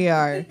 moment. We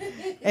are.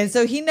 And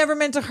so he never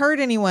meant to hurt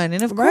anyone.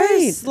 And of Right.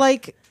 course,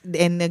 like,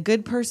 and a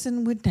good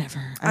person would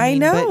never. I mean,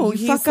 know. But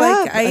you He's fuck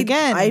like, up I,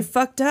 again. I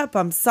fucked up.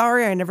 I'm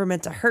sorry. I never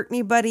meant to hurt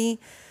anybody.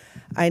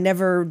 I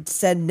never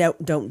said, no,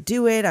 don't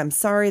do it. I'm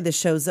sorry. The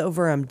show's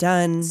over. I'm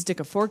done. Stick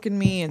a fork in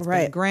me. It's been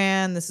Right.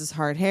 grand. This is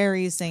Hard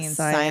Harry saying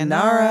Sayonara,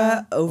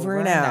 sayonara over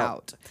and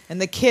out.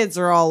 And the kids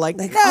are all like,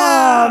 Like, no!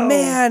 oh,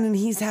 man. And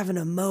he's having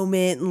a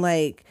moment and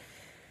like,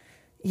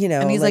 you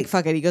know. And he's like,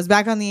 fuck it. He goes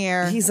back on the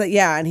air. He's like,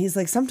 yeah. And he's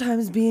like,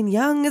 sometimes being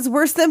young is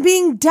worse than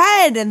being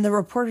dead. And the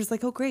reporter's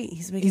like, oh, great.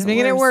 He's making He's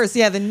making it worse.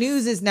 Yeah, the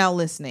news is now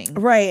listening.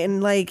 Right.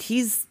 And like,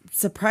 he's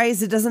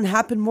surprised it doesn't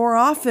happen more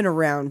often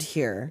around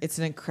here. It's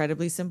an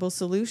incredibly simple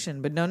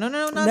solution, but not No,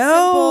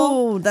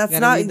 simple. that's You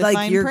gotta not read the like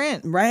fine you're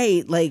print.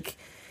 right. Like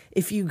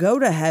if you go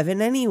to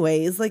heaven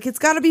anyways, like it's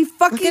got to be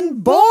fucking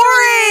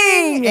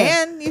boring.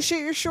 And you shit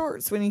your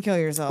shorts when you kill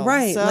yourself.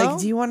 Right. So, Like,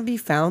 do you want to be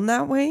found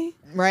that way?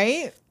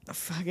 right?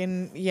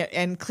 Fucking yeah.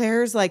 And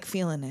Claire's like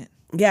feeling it.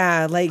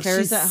 Yeah, like Claire's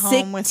she's at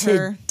sick home with to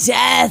her.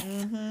 death.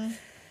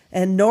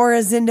 And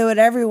Nora's into it.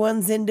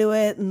 Everyone's into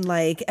it. And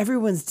like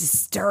everyone's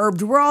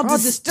disturbed. We're all We're all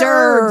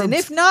disturbed. and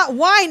if not,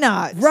 why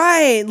not?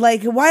 right.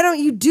 Like, why don't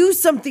you do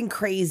something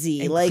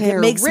crazy? And like Claire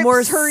it makes rips more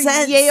her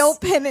sense. Yale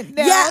pennant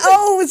down. Yeah.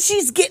 Oh,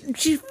 she's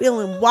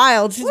feeling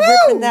wild. She's Woo!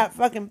 ripping that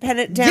fucking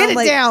pennant down. Get it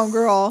like, down,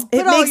 girl. It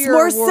Put all makes your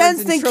more awards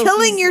sense and than trophies.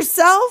 killing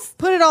yourself.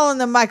 Put it all in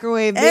the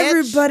microwave, bitch.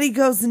 Everybody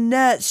goes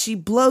nuts. She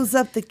blows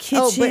up the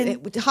kitchen. Oh,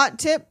 but hot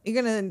tip: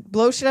 you're gonna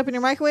blow shit up in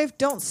your microwave.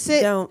 Don't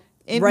sit. Don't.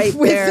 In, Right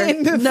there.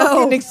 within the No.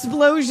 fucking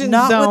explosion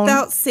Not zone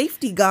without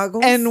safety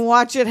goggles. and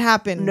watch it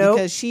happen Nope.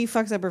 because she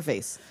fucks up her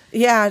face.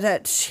 yeah,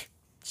 that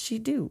she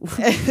do.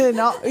 And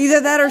all-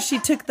 Either that or she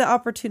took the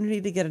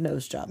opportunity to get a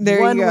nose job. there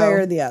One you go. way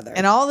or the other.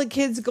 And all the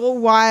kids go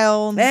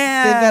wild.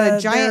 Yeah, They've got they're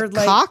a giant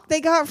like- cock they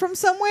got from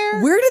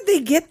somewhere. Where did they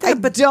get that?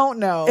 I don't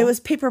know. It was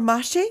paper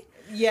mache.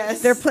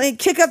 yes. They're playing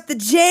Kick Up the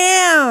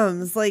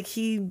Jams. Like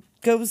he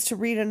goes to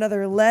read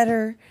another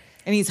letter.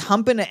 and he's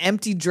humping an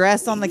empty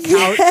dress on the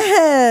couch,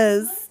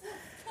 Yes.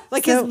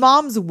 like So- his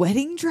mom's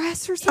wedding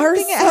dress or something. Or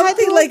It had to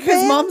something have like his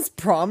been. mom's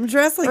prom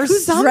dress. Like Or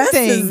whose dress is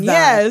something,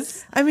 that?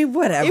 yes. I mean,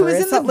 whatever. It was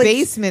It's in the not like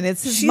basement.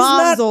 It's his she's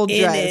mom's not old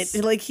in dress.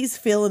 it. Like he's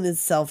feeling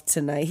himself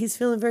tonight. He's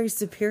feeling very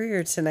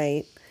superior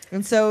tonight.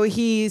 And so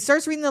he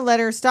starts reading the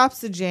letter, stops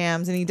the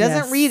jams, and he doesn't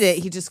Yes. read it.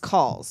 He just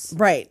calls.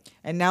 Right.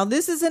 And now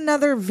this is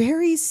another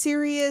very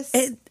serious.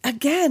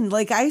 Again,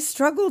 like I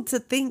struggled to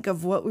think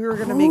of what we were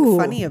going to make Ooh.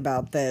 funny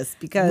about this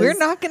because We're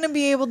not going to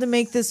be able to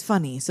make this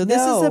funny. So this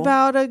is No.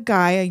 about a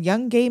guy, a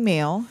young gay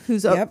male,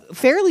 who's Yep.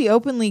 fairly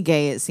openly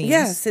gay, it seems.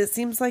 Yes, it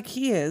seems like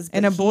he is.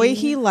 And but a boy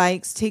he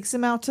likes takes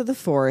him out to the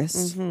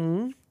forest.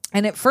 Mm-hmm.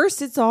 And at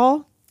first it's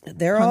all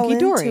they're all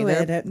into hunky-dory.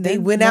 it. They're They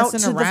went out to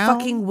messing the around.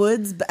 fucking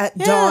woods at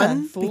Yeah,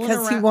 dawn fooling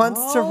because he around.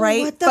 wants to Oh,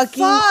 write what the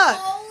fucking.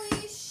 fuck?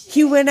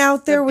 He went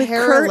out there The with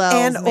Kurt parallels,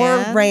 and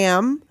man. or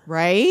Ram.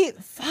 Right?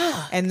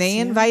 And they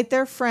invite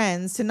their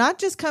friends to not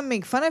just come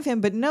make fun of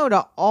him, but no,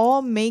 to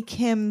all make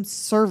him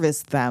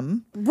service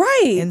them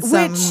Right. in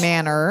some Which-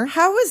 manner.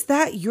 How is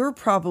that your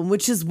problem?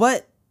 Which is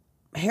what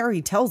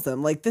Harry tells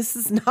them. Like, this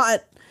is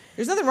not.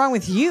 There's nothing wrong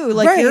with you.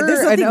 Like right. you're There's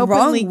an nothing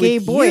wrong openly gay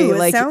with boy. you.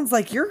 Like it sounds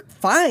like you're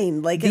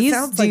fine. Like, it these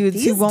sounds dudes like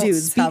these who won't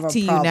dudes have speak a to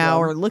you now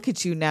or problem. look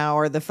at you now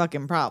are the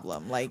fucking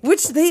problem. Like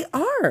Which they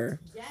are.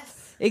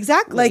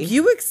 exactly. Like,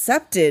 you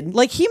accepted.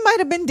 Like he might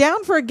have been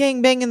down for a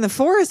gangbang in the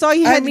forest. All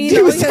you had I mean, to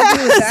do all was you had to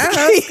do was ask.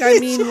 ask. I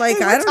mean, like,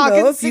 We're I don't talking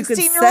know if you could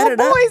 16-year-old set it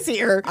up. boys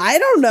here. I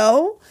don't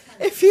know.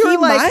 If you He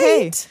were like,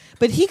 hey, might.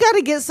 but he got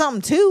to get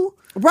something too.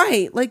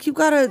 Right. Like, you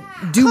got to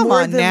do Come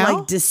more on than, now.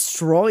 like,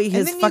 destroy his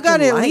And then you fucking got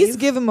to at life. least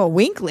give him a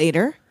wink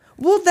later.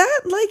 Well, that,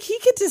 like, he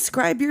could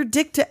describe your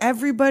dick to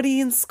everybody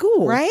in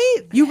school.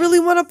 Right? You really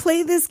want to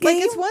play this game?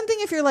 Like it's one thing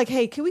if you're like,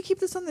 hey, can we keep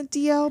this on the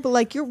DL? But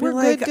like we're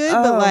like, good,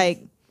 oh. but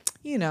like,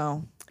 you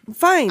know,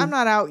 Fine. I'm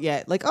not out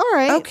yet. Like, all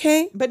right,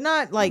 Okay. but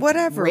not like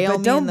Whatever, rail but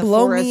me don't in the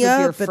blow forest me with up.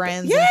 your at the-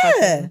 friends. yeah.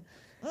 And,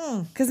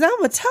 fucking, Because now I'm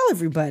going to tell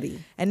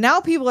everybody. and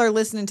now people are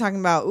listening, talking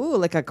about, ooh,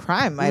 like a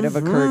crime might have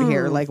occurred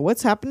here. Like,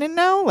 what's happening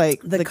now?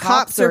 Like The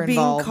cops are being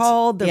involved.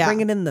 called. They're Yeah.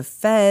 bringing in the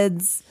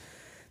feds.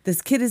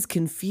 This kid is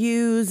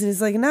confused. And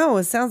he's like, no,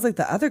 it sounds like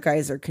the other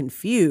guys are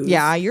confused.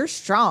 Yeah, you're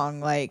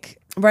strong. Like,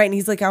 Right. And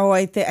he's like, oh,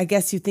 I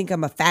guess you think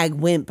I'm a faggot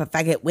wimp.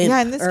 yeah,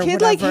 and this or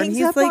kid like whatever. And hangs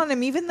he's up like, on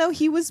him, even though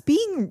he was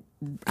being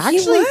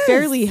actually was.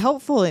 fairly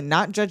helpful and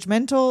not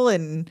judgmental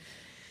and.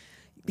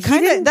 He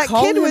Kind didn't of that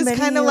call kid him was any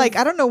kind of of- like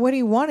I don't know what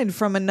he wanted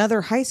from another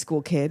high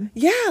school kid.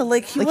 Yeah,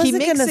 like he Like he wasn't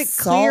makes going to it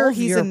clear solve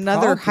he's your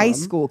another high problem.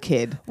 school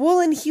kid. Well,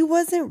 and he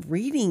wasn't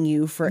reading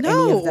you for any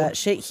No. of that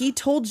shit. He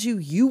told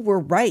you were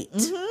right.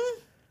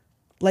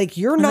 Like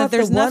you're And that not the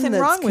there's one nothing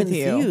that's wrong with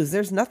confused. you.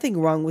 There's nothing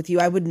wrong with you.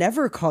 I would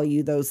never call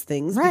you those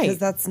things Right. because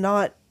that's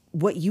not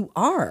what you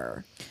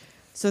are.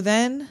 So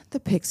then the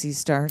Pixie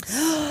starts.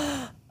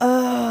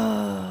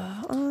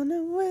 On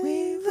a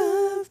wave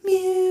of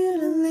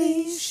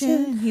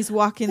mutilation. He's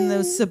walking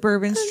those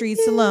suburban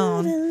streets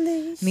alone,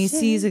 and he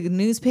sees a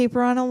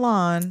newspaper on a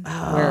lawn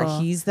where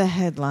he's the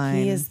headline.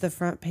 He is the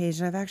front page,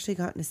 and I've actually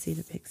gotten to see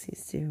the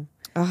Pixies too.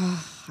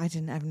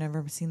 I've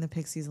never seen the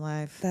Pixies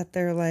live. That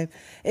their life,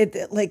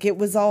 it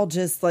was all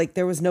just like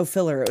there was no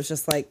filler. It was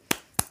just like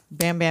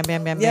Bam, bam,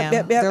 bam, bam, yep, bam. yep,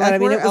 yep. They're And like, I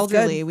mean, we're it was good.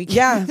 elderly. We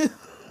can't. Yeah.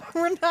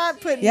 we're not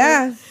putting.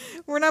 Yeah.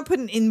 We're not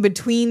putting in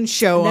between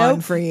show on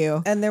Nope. for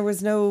you. And there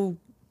was no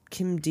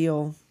Kim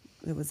Deal.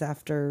 It was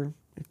after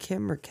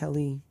Kim or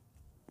Kelly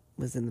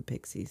was in the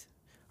Pixies.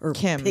 Or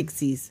Kim.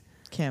 Pixies.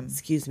 Kim.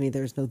 Excuse me,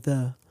 there's no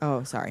the.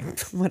 Oh, sorry.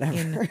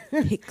 Whatever.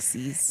 In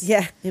Pixies.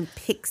 Yeah, in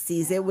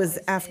Pixies. It was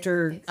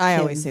after I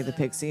Kim. always say the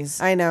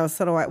Pixies. I know,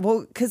 so do I.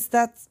 Well, because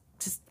that's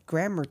just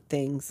grammar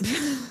things.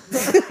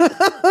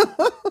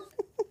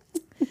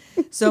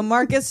 So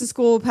Mark gets to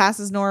school,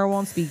 passes Nora,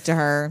 won't speak to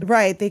her.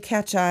 Right. They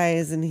catch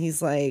eyes and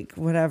he's like,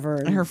 whatever.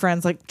 And her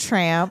friend's like,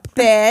 tramp.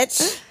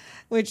 Bitch.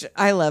 Which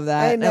I love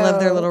that. I love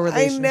their little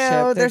relationship. I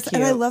know. They're cute.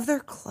 And I love their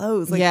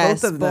clothes. Like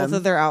yes, both of them. both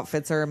of their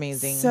outfits are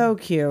amazing. So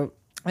cute.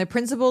 The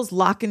principal's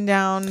locking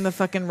down the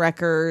fucking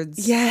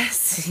records.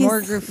 Yes. There's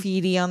more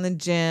graffiti on the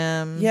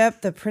gym.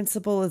 Yep. The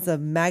principal is a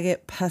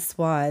maggot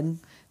pusswad.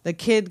 The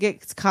kid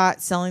gets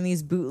caught selling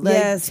these bootleg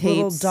tapes.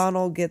 Little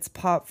Donald gets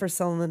popped for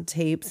selling the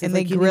tapes. He's And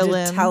like, they you grill need to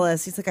him. tell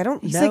us. He's like, I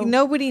don't know. He's like,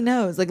 nobody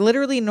knows. Like,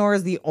 literally,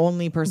 Nora's the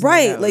only person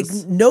Right. who Like,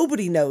 knows.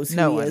 nobody knows who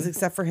No he one. is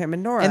except for him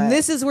and Nora. And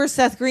this is where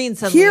Seth Green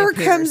suddenly Here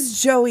appears.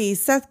 comes Joey.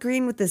 Seth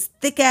Green with this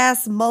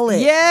thick-ass mullet.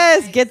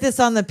 Yes, get this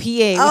on the PA.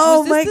 Which Oh,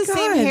 was my this the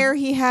same God. hair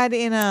he had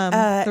in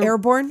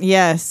Airborne?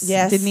 Yes.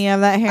 Yes. Didn't he have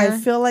that hair? I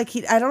feel like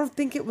I don't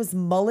think it was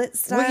mullet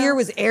style. What year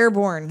was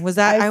Airborne? Was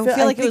that? I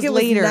feel like it was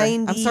later.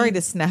 I'm sorry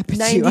to snap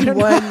at you. I don't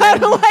know. 91, I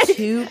don't like-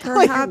 92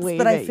 perhaps, wave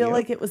but I at feel you.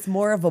 like it was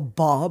more of a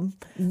bob.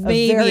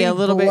 Maybe very a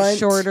little bit blunt,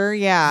 shorter.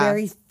 Yeah.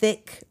 Very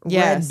thick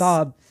Yes. red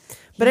bob.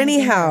 But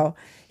anyhow,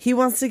 he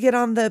wants to get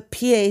on the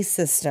PA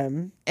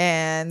system.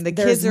 And the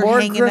There's kids are more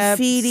hanging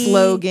graffiti. up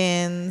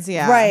slogans.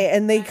 Yeah. Right,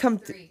 and they come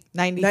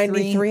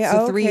 93. Oh,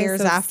 So 3 okay,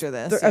 years so after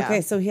this. okay, yeah.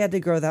 Mm-hmm. so he had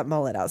to grow that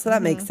mullet out. So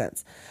that makes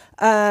sense.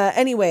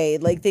 Anyway,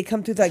 like they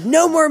come through like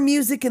no more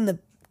music in the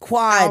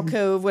quad.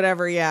 Alcove,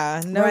 whatever.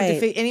 Yeah. No,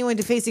 Right. anyone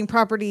defacing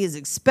property is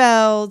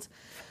expelled.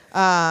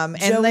 And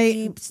they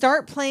Joey-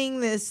 start playing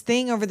this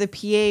thing over the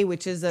PA,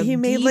 which is a He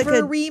made Beaver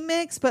like a-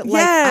 remix, but Yeah,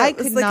 like I it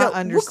was could like not a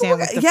understand wooga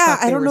what the wooga. Yeah, fuck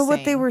I they don't were know what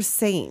saying. they were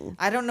saying.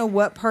 I don't know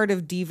what part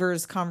of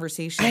Deaver's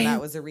conversation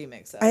that was a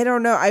remix of. I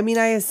don't know. I mean,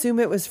 I assume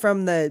it was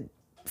from the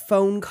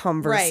phone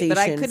conversation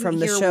couldn't from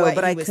the hear show, what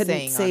but he I was couldn't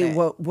saying say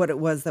on it. what it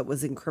was that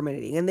was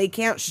incriminating. And they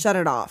can't shut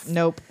it off.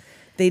 Nope.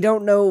 They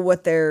don't know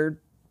what they're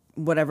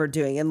whatever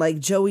doing. And like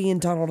Joey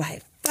and Donald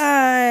high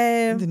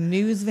five. The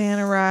news van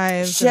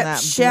arrives Shep and that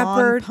Shepherd.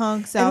 blonde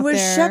punk's And out was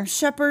there. Shep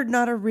Shepherd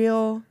not a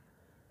real?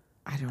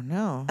 I don't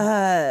know.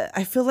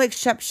 I feel like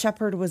Shep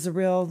Shepherd was a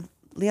real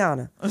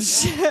Liana.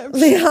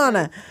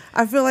 Liana.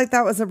 I feel like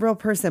that was a real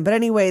person. But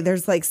anyway,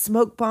 there's like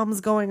smoke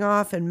bombs going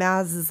off, and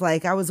Maz is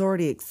like, I was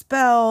already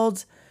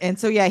expelled. And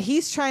so yeah,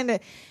 he's trying to.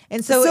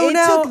 And so, So it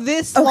now- took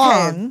this okay.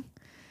 long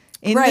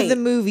into Right. the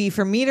movie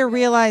for me to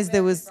realize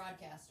there was.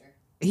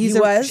 He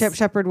was? Shep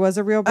Shepherd was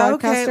a real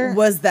broadcaster. Okay,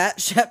 was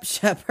that Shep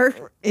Shepherd?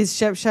 Is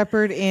Shep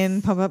Shepherd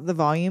in Pump Up the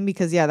Volume?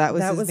 Because yeah, that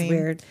was That his was name.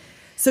 weird.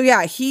 So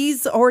yeah,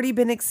 he's already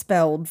been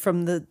expelled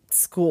from the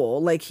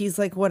school. Like he's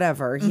like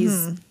whatever.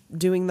 He's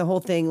doing the whole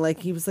thing.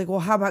 Like he was like, well,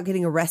 how about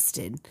getting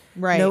arrested?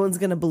 Right. No one's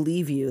gonna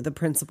believe you. The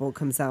principal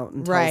comes out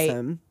and tells Right.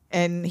 him.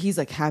 And he's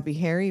like, Happy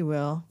Harry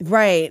will.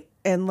 Right.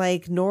 And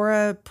like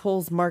Nora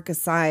pulls Mark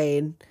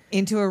aside.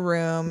 Into a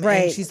room.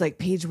 Right. And she's like,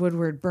 Paige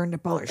Woodward burned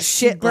up all her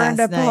She shit burned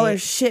last up all her night.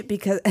 shit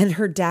and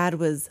her dad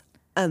was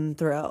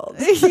unthrilled.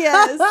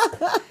 Yes.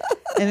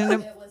 And in a,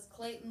 It was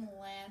Clayton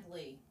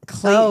Landley.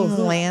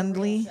 Clayton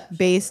Landley,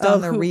 based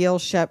on the who- real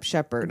Shep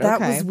Shepherd. That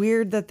Okay. was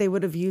weird that they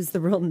would have used the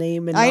real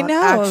name and I not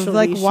know, actually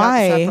like, Shep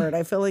why? Shepherd.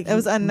 I feel like That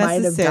was he might have done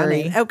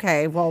unnecessary. it.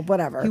 Okay, well,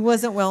 whatever. He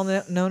wasn't well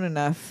known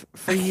enough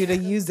for you to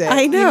use it.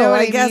 I know, You know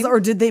what I guess. mean? Or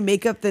did they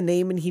make up the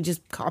name and he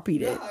just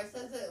copied it? No, it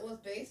says it was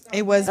based on.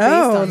 It was based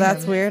Oh, on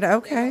that's him. weird. They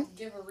Okay. don't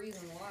give a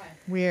reason why.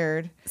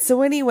 Weird.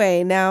 So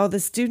anyway, now the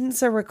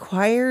students are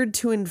required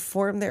to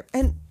inform their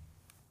and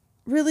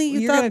really you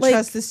You're thought going to like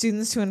trust the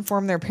students to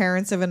inform their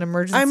parents of an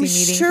emergency I'm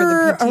meeting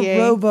sure for the PTA? a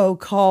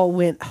robocall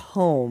went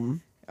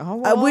home.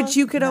 Oh, which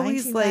you could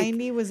always, like-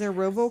 1990, was there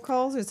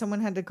robocalls or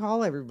someone had to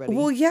call everybody?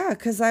 Well, yeah,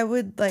 because I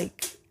would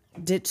like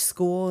ditch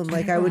school and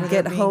like I would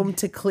get home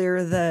to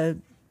clear the.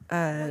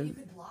 You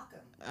could block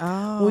them.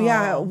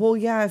 oh. Well,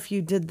 yeah. If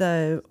you did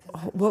the,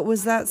 what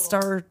was that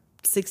star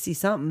 60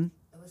 something?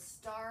 It was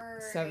Star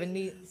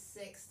 70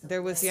 86 to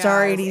There was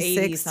Star it was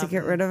 86 to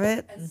get rid of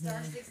it and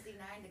Star 69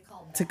 to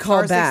call back. to call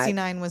Star back.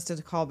 69 was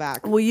to call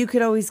back. Well, you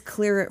could always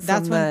clear it from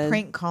That's when the-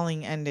 prank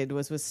calling ended.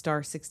 Was with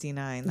Star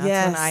 69. That's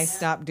Yes. when I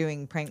stopped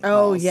doing prank calls.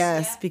 Oh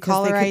yes, because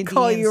Caller they ID could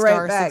call and you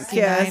Star right back.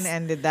 69 Yes.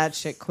 ended that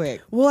shit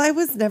quick. Well, I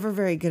was never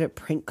very good at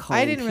prank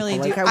calling. I didn't really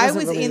people. do. Like, I wasn't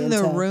was really in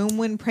the into- room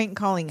when prank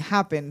calling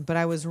happened, but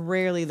I was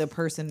rarely the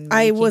person.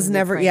 I making was the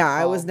never. prank Yeah,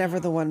 I call. was never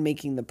the one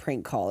making the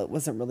prank call. It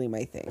wasn't really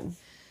my thing.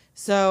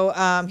 So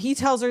he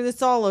tells her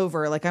it's all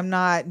over. Like, I'm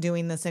not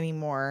doing this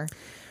anymore.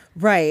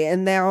 Right,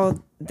 and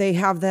now they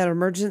have that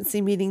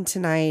emergency meeting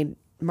tonight.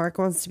 Mark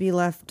wants to be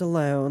left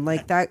alone.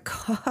 Like that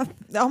cop.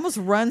 Almost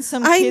run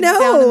some I kids down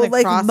know, in the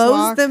like crosswalk.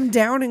 mows them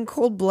down in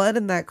cold blood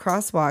in that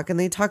crosswalk. And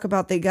they talk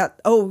about they got.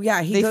 Oh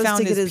yeah, he They goes found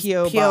to get his his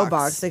P.O. PO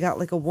box. They got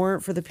like a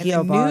warrant for the And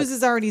PO the box. news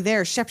is already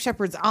there. Shep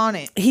Shepherd's on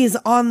it. He's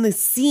on the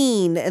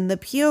scene, and the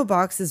PO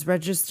box is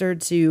registered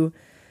to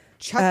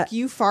Chuck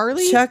U.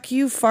 Farley? Chuck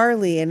U.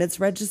 Farley, and it's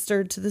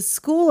registered to the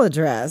school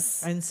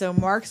address. And so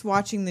Mark's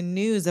watching the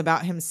news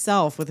about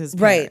himself with his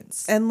Right,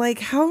 parents. and like,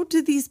 how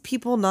do these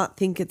people not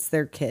think it's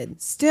their kid?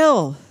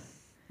 Still,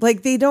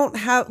 Like they don't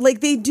have,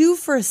 like they do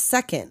for a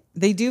second.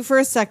 They do for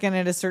a second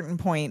at a certain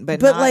point,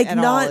 but not like at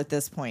all not at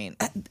this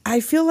point.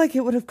 I feel like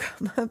it would have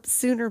come up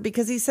sooner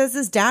because he says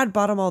his dad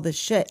bought him all this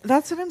shit.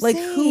 That's what I'm like,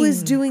 saying. Like who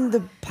is doing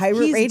the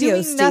pirate He's radio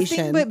doing station?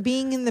 nothing but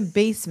being in the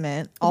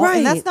basement. Right.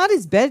 And that's not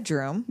his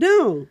bedroom.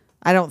 No.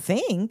 I don't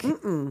think.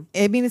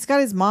 I mean, it's got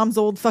his mom's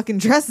old fucking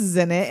dresses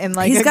in it, and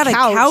like he's got a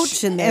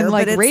couch in there, and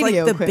like but it's radio like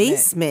the equipment.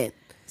 basement.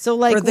 So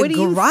like, or the what do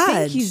you garage.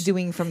 think he's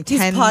doing from He's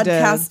 10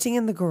 podcasting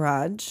in the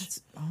garage.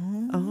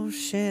 Oh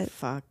shit!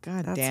 Fuck,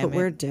 god That's damn what it.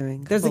 we're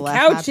doing. There's Couple a of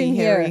couch happy, in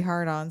hairy here.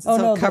 hard-ons. Oh,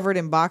 So no, covered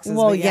in boxes.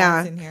 Well, but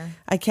yeah, it's in here.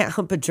 I can't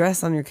hump a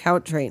dress on your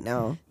couch right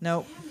now.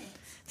 Nope.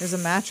 There's a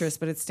mattress,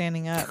 but it's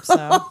standing up.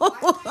 So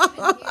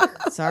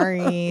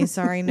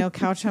sorry, no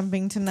couch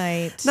humping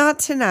tonight. Not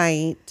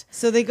tonight.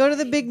 So they go to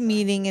the big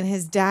meeting, and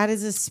his dad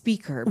is a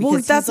speaker. Well,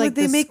 Because that's he's like what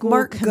they the make school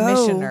Mark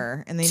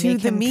commissioner, go and they to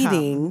make the him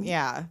meeting. come.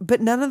 Yeah,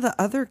 but none of the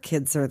other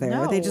kids are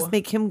there. They just No.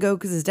 make him go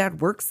because his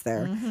dad works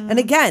there. And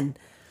again,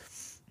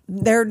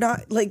 they're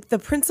not like the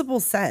principal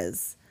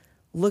says.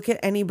 Look at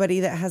anybody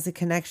that has a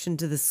connection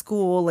to the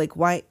school. Like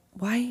why?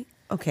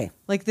 Okay.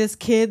 like this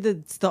kid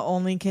that's the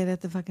only kid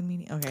at the fucking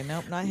meeting. Okay,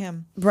 nope, not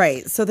him.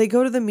 Right. So they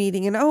go to the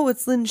meeting and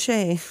it's Lynn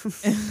Shay.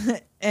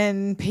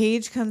 And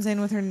Paige comes in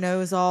with her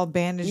nose all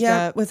bandaged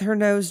Yep, up. with her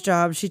nose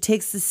job. She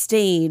takes the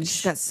stage.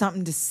 She's got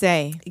something to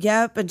say.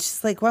 Yep, and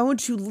she's like, "Why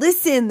won't you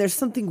listen? There's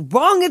something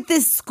wrong at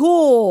this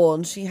school."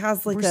 And she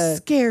has like We're a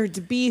scared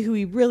to be who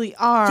we really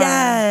are.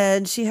 yeah,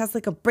 and she has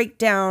like a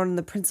breakdown. And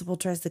the principal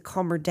tries to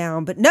calm her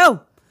down, but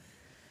no.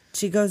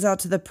 She goes out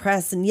to the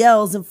press and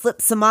yells and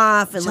flips them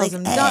off and Tells like,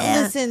 him, don't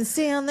listen,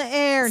 stay on the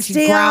air. And she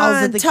stay growls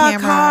on, at the talk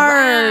camera.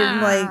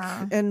 hard.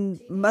 Like, and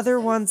mother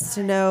wants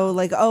to know,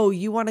 like, oh,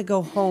 you want to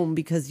go home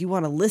because you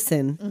want to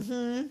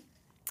listen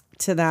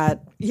to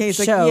that Yeah, he's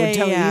like, show. yeah,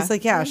 Tony. yeah. He's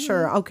like, yeah,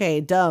 sure,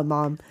 okay, duh,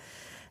 mom.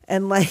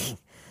 And like,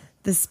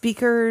 the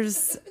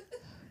speakers.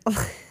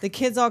 The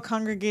kids all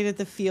congregate at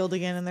the field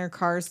again in their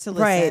cars to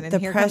listen. Right, And the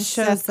here press comes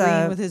Seth shows Green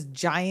up. with his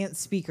giant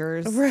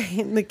speakers. Right,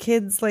 and the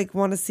kids like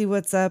want to see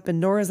what's up, and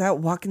Nora's out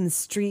walking the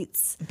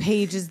streets.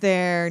 Paige is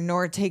there.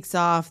 Nora takes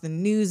off. The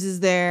news is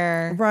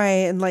there.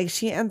 Right, and like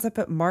she ends up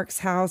at Mark's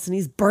house, and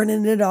he's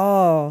burning it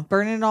all.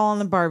 Burning it all on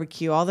the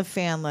barbecue, all the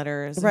fan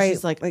letters. And Right,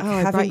 she's like, like oh,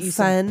 I brought having you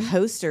fun. some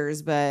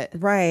posters, but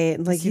Right,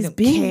 and like you he's don't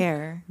being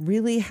care.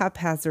 really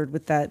haphazard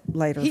with that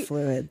lighter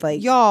fluid.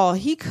 Like Y'all,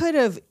 he could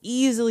have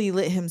easily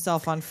lit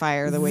himself on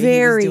fire the way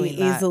very he was doing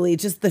that. easily,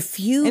 just the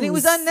fumes. And it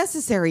was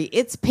unnecessary.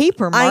 It's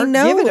paper, Mark. I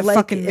know, Give it a like,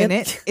 fucking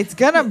minute. It's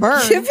gonna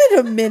burn. Give it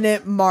a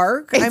minute,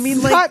 Mark. It's I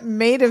mean, like not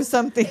made of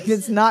something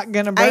that's not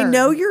gonna burn. I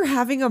know you're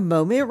having a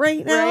moment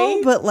right now,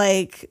 Right? but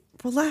like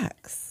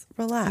relax.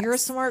 You're a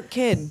smart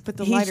kid. Put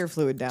the He's lighter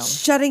fluid down.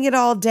 Shutting it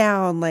all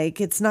down. Like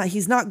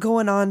he's not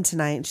going on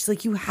tonight. And she's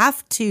like, you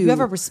have to. You have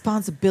a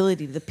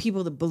responsibility to the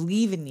people that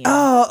believe in you.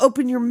 Oh,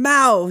 open your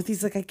mouth.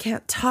 He's like, I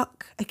can't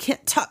talk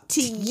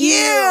to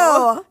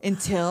you.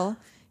 Until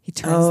he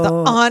turns the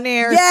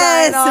on-air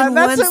Yes, sign on. and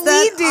That's once what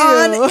that we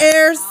do.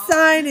 on-air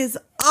sign is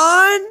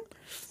on,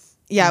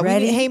 Yeah,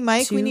 ready hey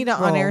Mike, we to need an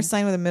on-air roll.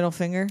 sign with a middle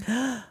finger.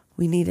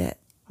 we need it.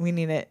 We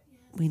need it.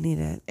 We need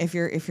it. If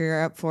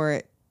you're up for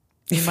it,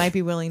 you might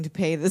be willing to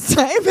pay this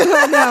time. I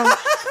don't know.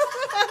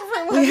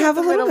 We have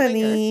a little middle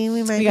money.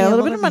 We might We be got a little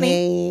able bit to of money.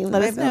 pay. We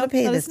Let might us be able know. to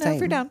pay Let this us know if time.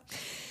 you're down.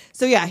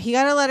 So yeah, he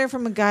got a letter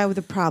from a guy with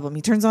a problem.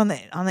 He turns on the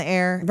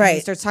air. And he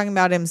Right. starts talking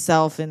about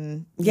himself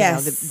and you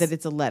Yes. know, that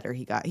it's a letter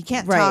he got. He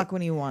can't Right. talk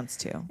when he wants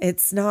to.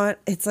 It's not.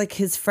 It's like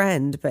his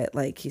friend, but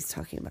like he's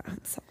talking about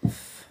himself.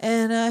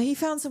 And he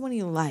found someone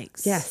he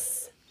likes.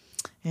 Yes.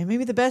 And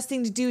maybe the best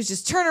thing to do is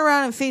just turn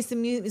around and face the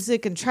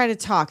music and try to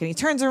talk. And he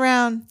turns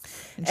around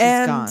and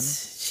she's gone.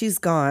 She's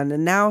gone.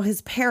 And now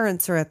his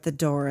parents are at the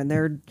door and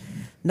they're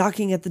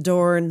knocking at the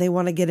door and they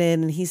want to get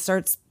in. And he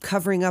starts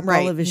covering up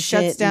all of his he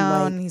shit. shuts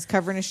down. And like, He's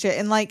covering his shit.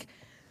 And like,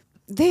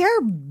 they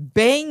are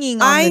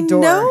banging on I the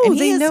door. know, And he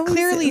they has know he's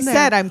clearly in there.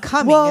 said, I'm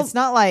coming. Well, it's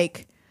not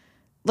like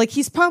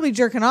he's probably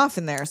jerking off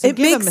in there. So it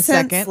give makes him a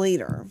sense second.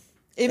 later.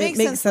 It makes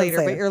sense later,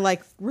 but you're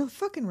like,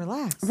 fucking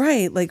relax.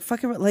 Right. Like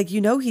fucking like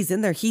he's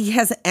in there. He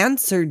has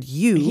answered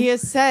you. He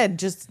has said,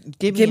 just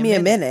give me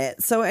a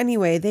minute. So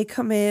anyway, they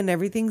come in,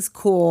 everything's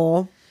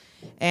cool.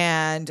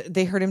 And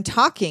they heard him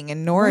talking,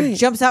 and Nora Right.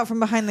 jumps out from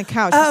behind the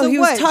couch. Oh, So he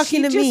was what? talking She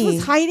to just me.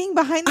 was hiding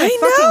behind the I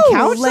fucking know.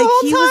 couch Like the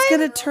whole he time? was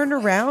gonna turn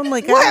around.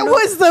 Like I What don't know.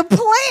 was the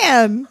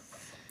plan?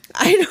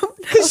 I don't know.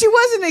 Because she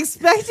wasn't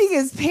expecting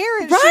his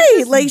parents. Right,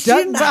 just like she ducked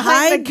didn't behind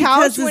hide the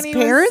couch because when his he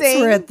was parents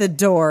saying- were at the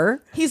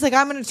door. He's like,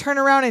 I'm going to turn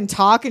around and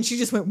talk, and she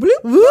just went,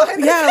 bloop. Whoop.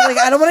 Yeah, like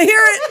I don't want to hear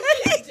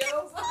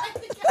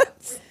it.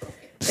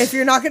 If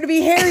you're not going to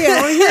be hairy, I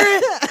don't want to hear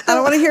it. I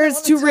don't want to hear it.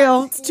 It's too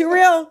real. It's too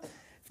real.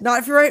 Not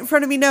if you're right in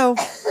front of me. No,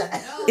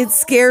 it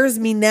scares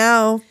me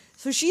now.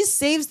 So she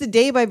saves the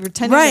day by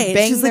pretending Right? to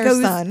bang She's their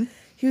like, son,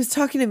 he was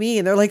talking to me,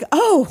 and they're like,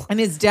 "Oh, and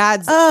his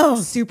dad's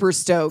Oh. super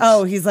stoked.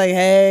 oh." He's like,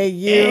 "Hey,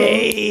 you,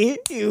 Hey,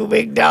 you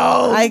big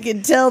dog. I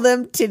can tell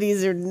them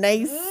titties are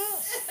nice."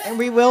 And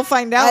we will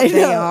find out I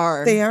they know.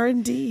 are. They are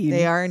indeed.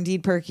 They are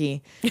indeed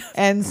perky.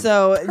 And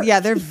so, yeah,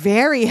 they're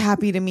very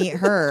happy to meet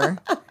her.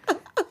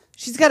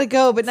 She's got to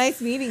go, but nice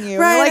meeting you.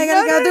 Right, We're like, I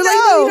gotta no, go. no, They're no, like,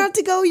 no, no. you don't have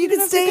to go. You can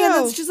have to stay.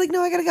 go. And she's like,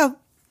 no, I gotta go.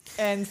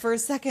 And for a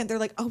second, they're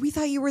like, oh, we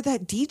thought you were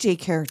that DJ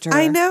character.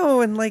 I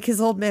know. And like his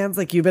old man's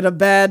like, you've been a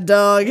bad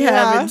dog,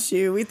 Yeah. haven't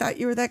you? We thought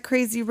you were that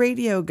crazy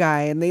radio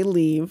guy. And they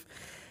leave.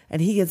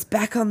 And he gets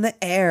back on the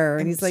air.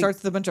 And he's like, starts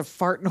with a bunch of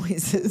fart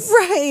noises.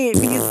 right.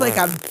 And he's like,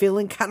 I'm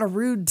feeling kind of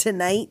rude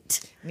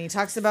tonight. And he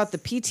talks about the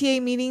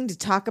PTA meeting to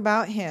talk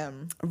about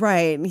him.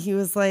 Right. And he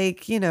was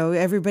like, you know,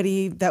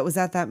 everybody that was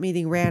at that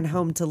meeting ran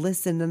home to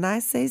listen. And I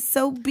say,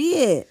 so be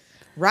it.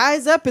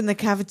 Rise up in the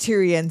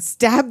cafeteria and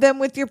stab them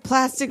with your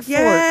plastic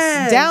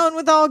Yes. forks. Down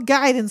with all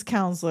guidance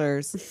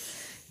counselors.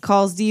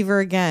 Calls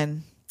Deaver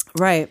again.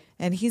 Right.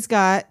 And he's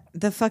got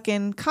the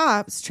fucking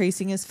cops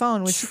tracing his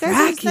phone, which you guys,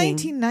 it was Tracking.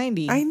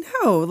 1990. I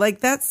know. Like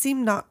that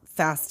seemed not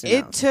fast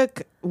enough. It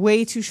took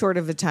way too short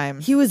of a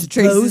time. He was to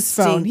trace his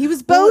boasting. phone. He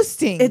was Well,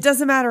 boasting. it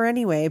doesn't matter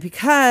anyway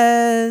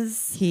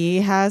because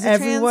He has a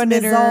everyone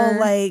is transmitter. all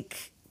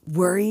like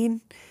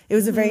worrying. It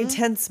was a very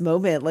tense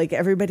moment. Like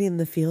everybody in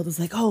the field was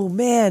like, "Oh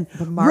man,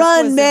 Mark run,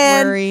 wasn't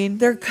man! worried.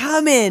 They're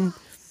coming."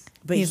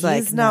 But He's he's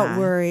like, not "Nah."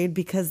 worried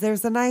because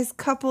there's a nice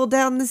couple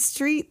down the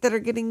street that are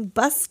getting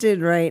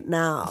busted right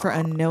now. for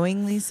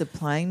unknowingly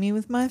supplying me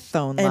with my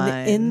phone and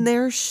line. in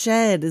their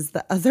shed is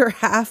the other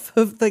half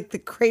of like the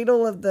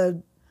cradle of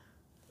the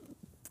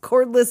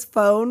cordless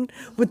phone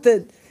with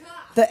the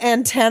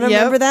antenna. Yep.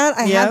 Remember that?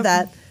 I Yep. had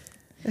that.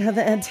 It had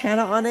the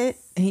antenna on it.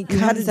 And he You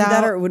had to comes do that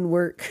out- or it wouldn't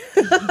work.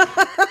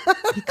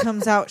 He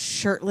comes out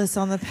shirtless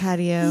on the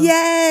patio.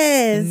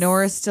 Yes. And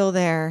Nora's still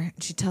there.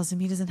 She tells him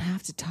he doesn't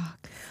have to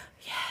talk.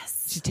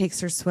 Yes. She takes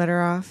her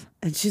sweater off.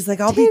 And she's like,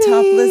 I'll be Titties.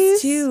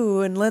 topless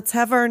too. And let's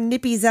have our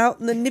nippies out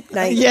in the nip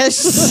night.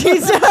 Yes, she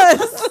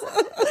does.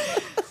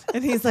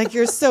 And he's like,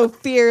 "You're so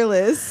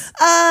fearless.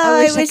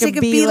 I wish I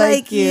could be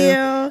like you.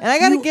 And I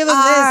gotta You give him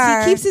are.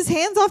 this. He keeps his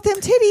hands off them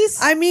titties.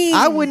 I mean,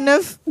 I wouldn't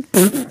have.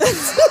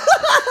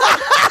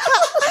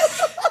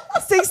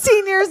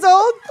 16 years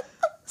old.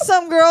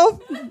 Some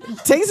girl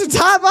takes her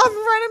top off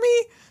in front of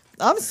me.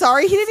 I'm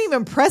sorry, he didn't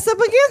even press up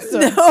against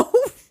her. No.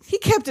 He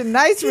kept a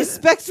nice,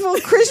 respectful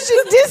Christian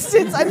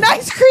distance, a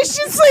nice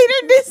Christian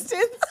Slater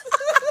distance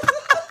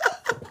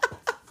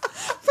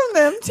from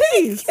them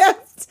titties.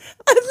 Kept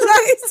a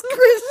nice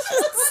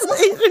Christian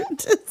Slater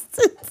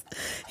distance.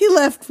 He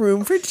left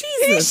room for He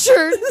Jesus.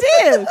 sure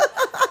did.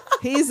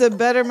 He's a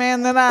better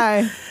man than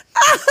I.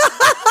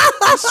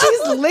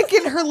 She's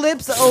licking her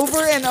lips over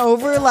and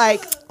over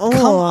like, come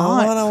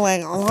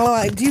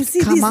on. Do you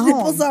see Come these on.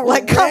 nipples are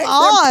Like, come erect? They're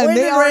on. pointed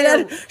They are- right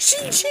at her.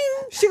 Shing.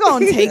 She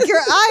gonna take your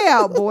eye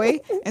out, boy.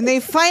 And they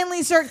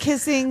finally start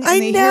kissing and I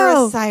they hear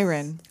know. a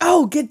siren.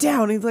 Oh, get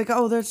down. He's like,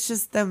 oh, that's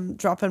just them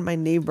dropping my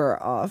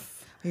neighbor off.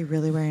 Are you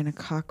really wearing a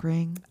cock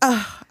ring?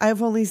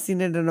 I've only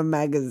seen it in a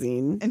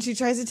magazine. And she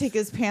tries to take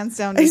his pants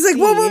down And to he's like, see.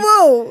 whoa, whoa,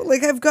 whoa.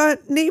 Like, I've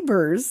got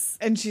neighbors.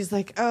 And she's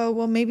like, oh,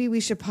 well, maybe we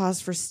should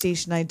pause for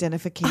station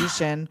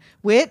identification,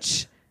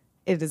 which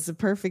it is the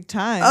perfect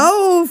time.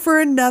 Oh, for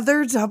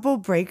another double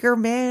breaker?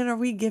 Man, are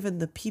we giving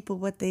the people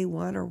what they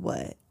want or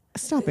what?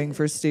 Stopping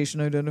for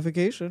station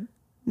identification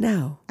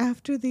No.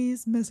 after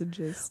these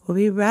messages. We'll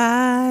be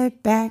right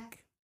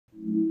back.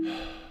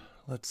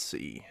 Let's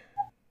see.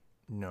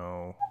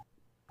 No.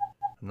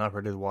 I'm not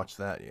ready to watch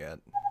that yet.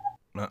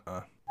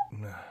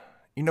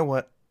 You know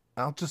what?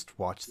 I'll just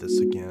watch this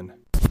again.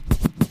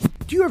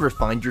 Do you ever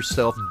find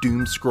yourself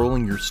doom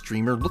scrolling your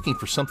streamer looking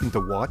for something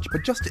to watch,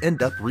 but just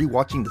end up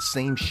rewatching the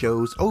same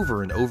shows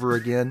over and over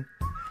again?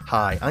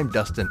 Hi, I'm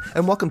Dustin,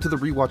 and welcome to the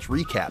Rewatch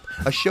Recap,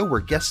 a show where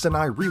guests and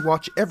I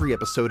rewatch every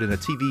episode in a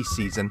TV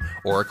season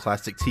or a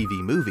classic TV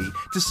movie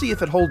to see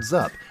if it holds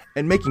up,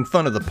 and making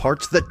fun of the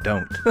parts that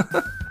don't.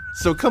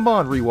 So come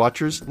on,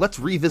 rewatchers, let's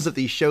revisit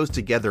these shows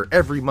together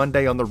every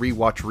Monday on the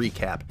Rewatch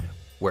Recap,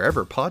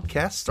 wherever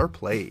podcasts are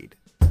played.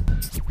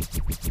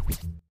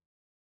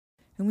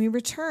 And we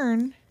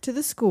return to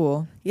the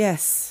school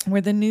Yes.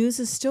 where the news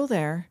is still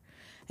there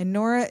and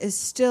Nora is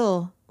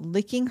still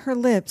licking her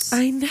lips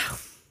I know.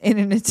 in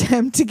an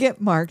attempt to get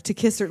Mark to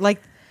kiss her.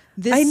 Like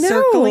this I know.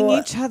 circling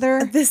each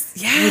other This,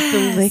 with yes.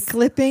 the lick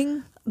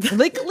lipping.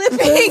 Lick lipping.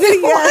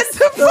 Yes.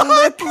 What the The fuck?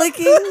 lip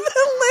licking.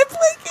 The lip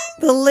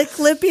licking. The lick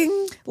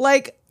lipping.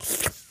 Like,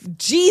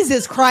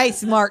 Jesus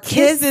Christ, Mark,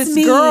 kiss this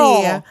me.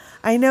 girl.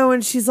 I know,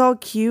 and she's all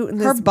cute. And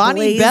Her this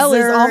Bonnie Bell is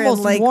blazer almost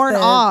and, like, worn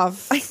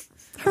off.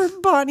 Her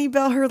Bonnie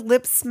Bell, her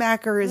lip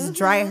smacker is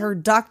dry. Her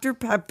Dr.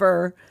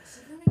 Pepper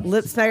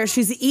lip smacker.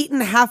 She's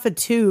eaten half a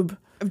tube.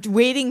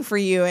 Waiting for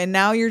you, and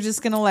now you're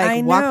just gonna I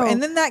like walk. know.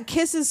 And then that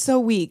kiss is so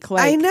weak.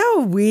 Like I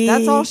know.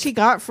 that's all she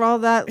got for all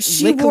that.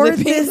 She lick wore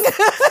lipping. this.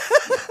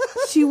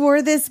 She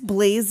wore this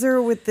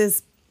blazer with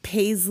this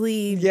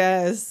paisley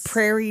Yes.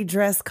 prairie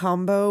dress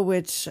combo,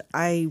 which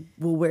I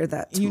will wear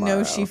that tomorrow. You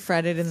know she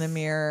fretted in the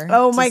mirror.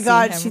 Oh to my see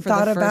God, him she for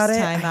thought the about first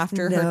it. time I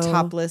after her know.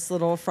 topless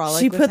little frolic.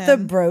 She with put the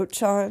him.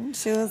 brooch on.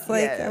 She was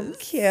like, I'm Yes.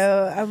 cute.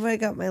 I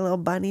got my little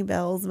bunny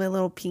bells, my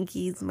little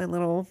pinkies, my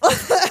little.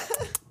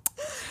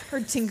 Her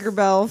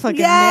Tinkerbell fucking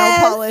Yes,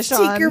 nail polish on.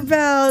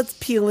 Tinkerbell. It's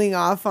peeling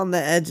off on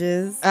the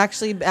edges.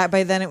 Actually,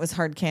 by then it was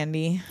hard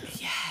candy.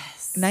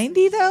 Yes.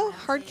 90 though?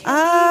 Hard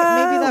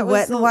candy? Maybe that was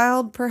Wet and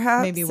Wild,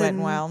 perhaps. Maybe Wet and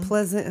in Wild.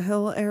 Pleasant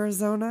Hill,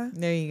 Arizona.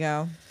 There you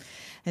go.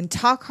 And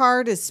Talk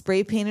Hard is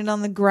spray painted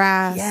on the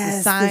grass. Yes,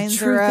 the signs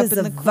truth are up is in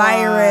a the quad.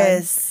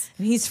 virus.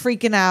 And he's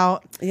freaking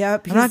out.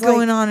 Yep. I'm not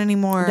going on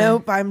anymore.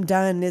 Nope, I'm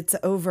done. It's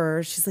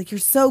over. She's like, you're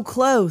so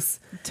close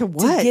To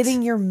what? to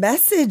getting your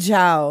message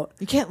out.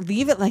 You can't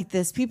leave it like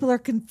this. People are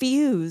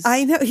confused.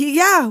 I know.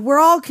 Yeah, we're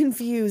all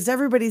confused.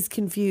 Everybody's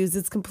confused.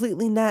 It's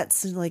completely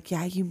nuts. And like,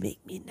 yeah, you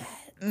make me nuts.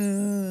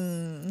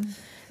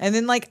 And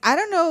then, like, I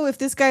don't know if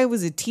this guy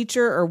was a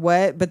teacher or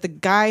what, but the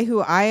guy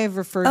who I have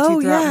referred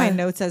to throughout my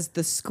notes as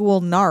the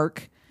school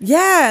narc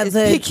Yeah, is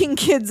picking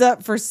kids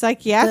up for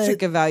psychiatric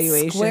the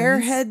evaluations.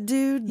 Squarehead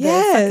dude.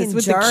 Yes,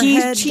 with the jarhead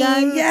guy.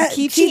 keychain. Yeah,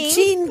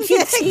 keychain.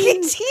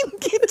 keychain.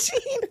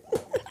 Keychain.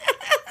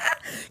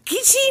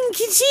 Keychain,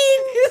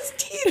 keychain. His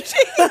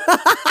keychain.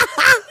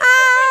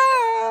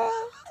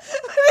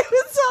 It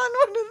was on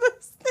one of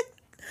those things.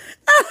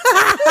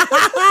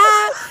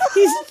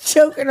 He's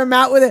choking him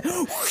out with it.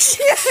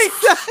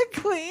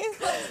 Exactly.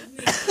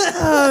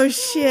 Oh,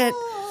 shit.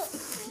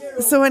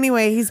 So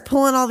anyway, he's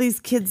pulling all these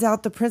kids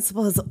out. The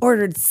principal has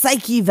ordered psych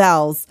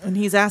evals. And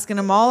he's asking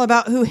them all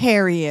about who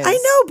Harry is. I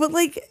know, but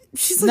like,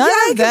 she's like, None yeah,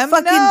 I of can them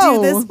fucking know.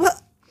 do this.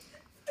 But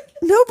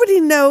nobody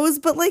knows,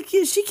 but like,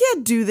 she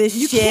can't do this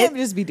You shit. can't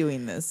just be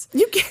doing this.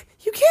 You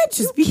can't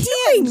just be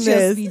doing Just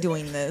this. be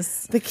doing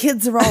this. The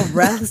kids are all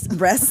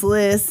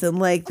restless, and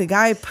like the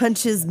guy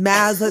punches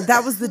Maz. Like,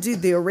 that was the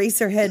dude, the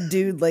eraser head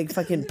dude, like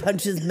fucking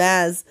punches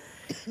Maz.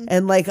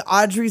 And like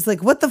Audrey's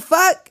like, what the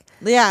fuck?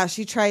 Yeah,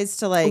 she tries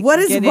to like. What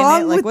is get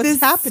wrong in it, like, with what's this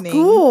happening?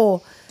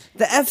 school?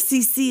 The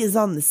FCC is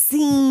on the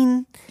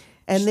scene,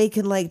 and they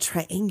can like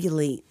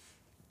triangulate.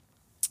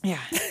 Yeah,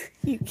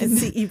 You can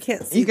see. You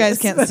can't see. you guys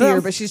this, can't see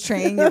her, but she's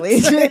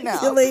triangulating right now.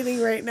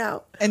 triangulating right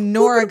now. And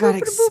Nora got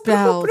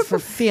expelled for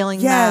failing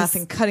Yes. math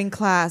and cutting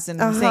class and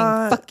saying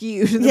 "fuck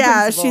you" to the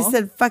Yeah, principal. she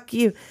said "fuck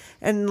you,"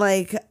 and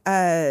like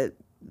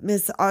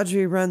Miss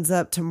Audrey runs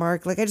up to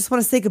Mark like, "I just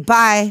want to say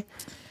goodbye."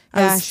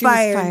 Yeah, she was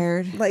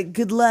fired. Like,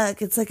 good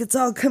luck. It's like it's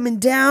all coming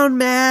down,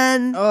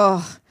 man.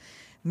 Oh,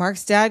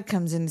 Mark's dad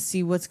comes in to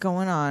see what's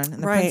going on,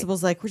 and the Right.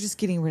 principal's like, "We're just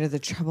getting rid of the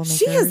troublemakers."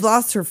 She has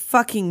lost her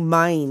fucking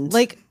mind.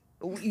 Like,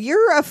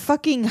 you're a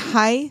fucking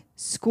high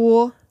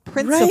school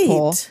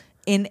principal Right.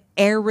 in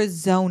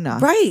Arizona.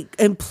 right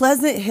in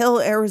Pleasant Hill,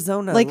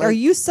 Arizona. Like, are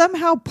you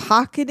somehow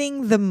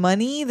pocketing the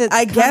money that's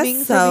I guess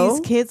coming so. for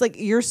these kids? Like,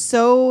 you're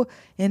so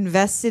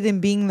invested in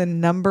being the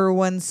number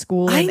one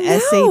school I in know.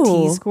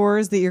 SAT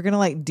scores that you're gonna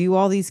like do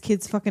all these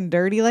kids fucking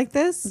dirty like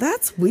this?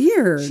 That's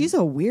weird. She's a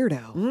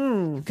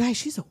weirdo. Guys,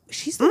 she's the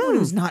one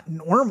who's not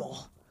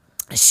normal.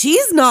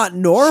 She's not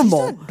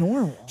normal. She's not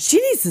normal.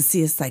 She needs to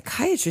see a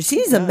psychiatrist. She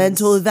needs a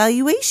mental She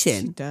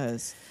evaluation.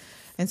 does.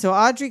 And so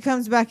Audrey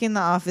comes back in the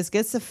office,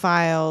 gets the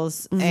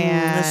files,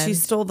 and She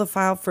stole the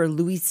file for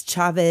Luis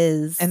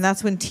Chavez. and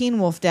that's when Teen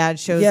Wolf Dad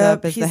shows Yep,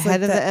 up as the he's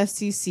head like of the the-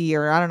 FCC,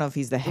 or I don't know if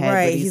he's the head,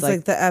 right, but he's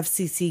like the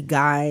FCC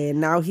guy,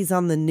 and now he's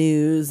on the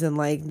news, and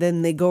like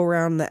then they go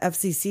around. The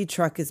FCC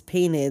truck is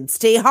painted.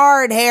 Stay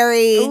hard,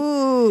 Harry.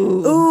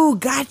 Ooh,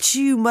 got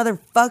you,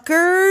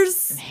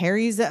 motherfuckers.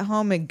 Harry's at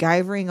home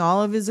MacGyvering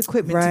all of his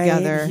equipment Right,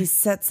 together. he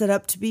sets it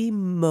up to be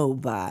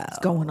mobile.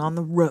 going on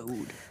the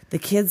road. The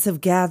kids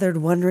have gathered,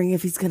 wondering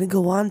if he's going to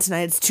go on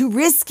tonight. It's too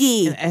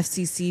risky. And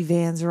FCC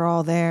vans are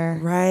all there.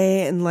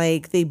 Right, and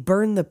like they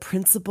burn the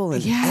principal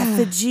in Yeah.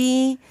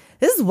 effigy.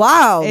 This is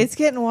wild. It's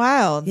getting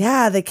wild.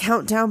 Yeah, the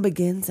countdown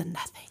begins and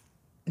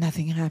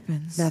Nothing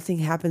happens. nothing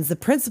happens. The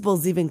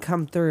principals even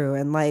come through,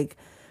 and like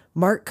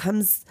Mark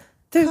comes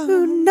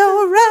through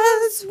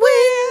Nora's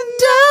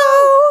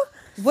window.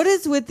 What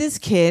is with this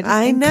kid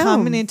I and know.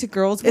 coming into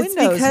girls' It's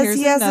windows? because Here's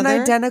he has an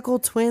another- identical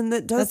twin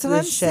that does That's this what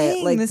I'm shit.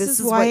 saying. Like this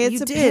is what why you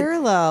it's a did.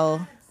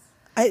 parallel.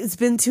 It's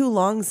been too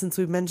long since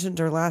we mentioned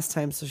her last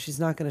time, so she's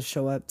not going to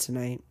show up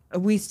tonight.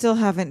 We still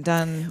haven't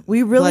done.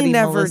 We really Bloody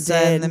never Melissa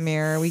did. in the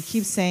mirror. We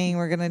keep saying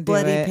we're gonna do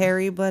Bloody it.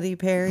 Perry, Bloody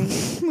Perry.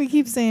 We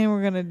keep saying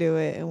we're gonna do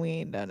it, and we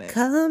ain't done it.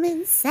 Come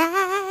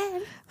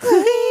inside,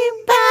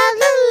 clean by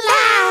the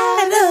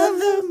light of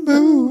the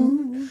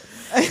moon.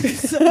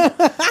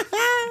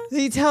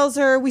 He tells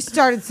her, "We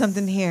started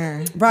something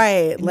here.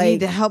 Right, You like, need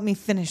to help me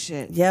finish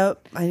it."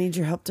 yep, I need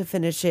your help to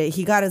finish it.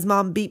 He got his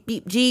mom beep,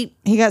 beep, jeep.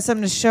 He got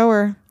something to show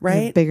her.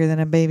 Right? You're bigger than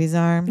a baby's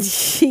arm.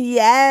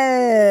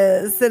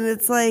 Yes. And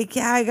it's like,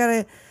 yeah, I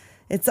gotta,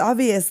 it's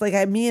obvious.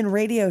 Like, me and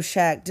Radio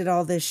Shack did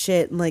all this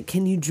shit. And like,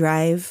 can you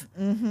drive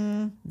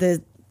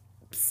the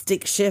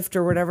stick shift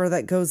or whatever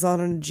that goes on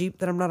in a Jeep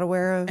that I'm not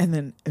aware of? And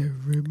then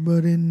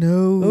everybody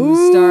knows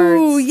Ooh,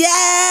 starts.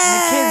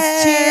 yes. The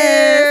kids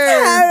cheer.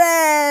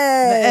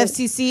 Hooray. The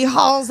FCC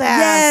hauls ass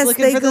Yes,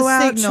 looking they for go the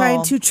out signal.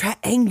 trying to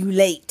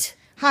triangulate.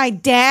 Hi,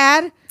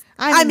 Dad.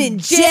 I'm in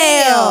jail.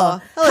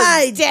 Hello,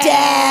 Hi,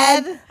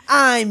 Dad.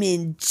 I'm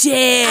in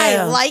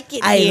jail. I like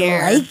it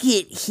here." I like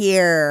it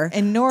here.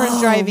 And Nora's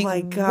driving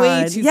way too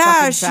fucking she's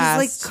fast.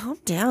 like, calm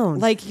down.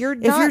 Like, you're if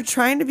not- you're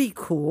trying to be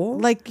cool.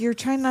 Like, you're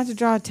trying not to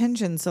draw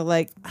attention, so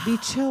like, be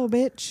chill,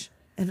 bitch.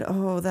 And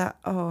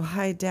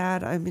hi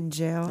Dad, I'm in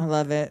jail. I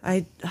love it.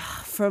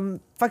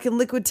 From fucking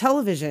Liquid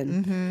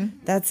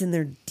Television. That's in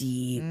there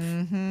deep.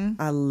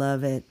 I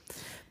love it.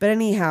 But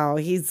anyhow,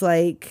 he's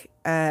like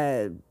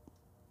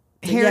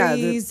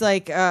Harry's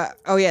like, so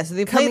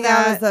they play coming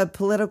out that, as a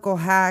political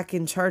hack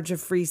in charge of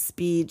free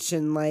speech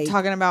and like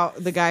talking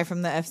about the guy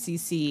from the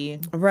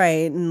FCC.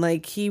 right, and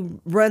like he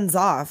runs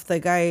off. The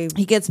guy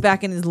He gets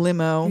back in his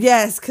limo.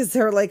 yes, because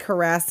they're like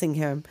harassing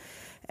him,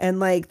 and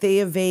like they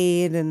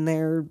evade and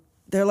they're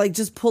like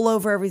just pull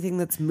over everything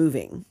that's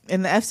moving.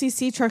 And the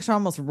FCC trucks are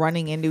almost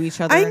running into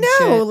each other. I and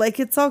know, shit. like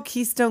it's all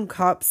Keystone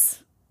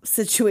Cops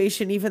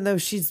situation, even though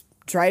she's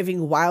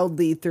driving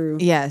wildly through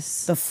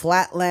Yes. the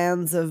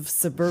flatlands of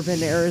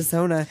suburban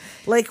Arizona.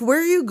 Like, where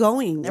are you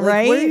going? Like,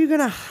 Right? where are you going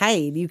to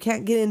hide? You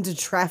can't get into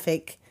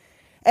traffic.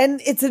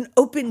 And it's an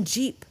open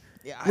Jeep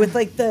with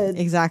like the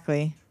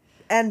Exactly.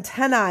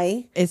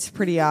 antennae It's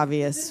pretty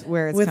obvious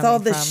where it's with coming all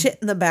the from. shit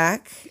in the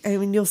back. I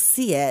mean, you'll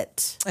see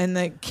it. And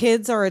the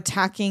kids are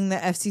attacking the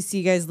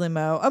FCC guy's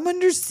limo. I'm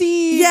under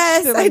siege.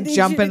 Yes, They're I like need you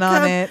jumping to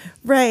on come. it.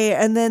 Right.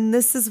 And then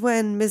this is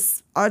when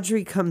Miss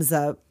Audrey comes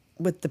up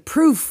with the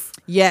proof.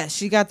 Yes,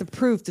 she got the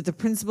proof that the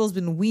principal's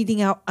been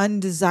weeding out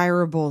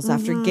undesirables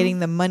after getting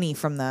the money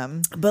from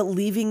them. But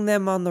leaving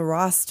them on the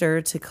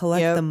roster to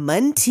collect Yep. the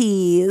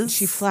munties.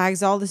 She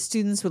flags all the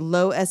students with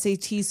low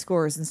SAT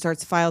scores and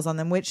starts files on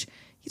them, which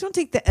you don't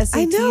take the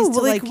SATs know, to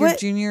like, like your what-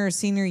 junior or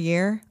senior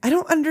year. I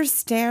don't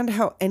understand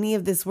how any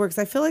of this works.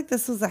 I feel like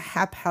this was a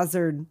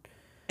haphazard.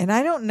 And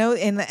I don't know.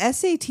 And the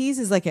SATs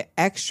is like an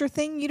extra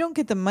thing. You don't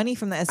get the money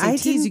from the I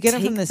SATs. You didn't get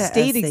them from take the the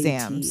state SATs.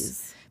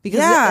 exams. Because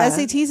Yeah. the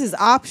SATs is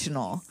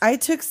optional. I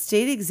took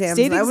state exams.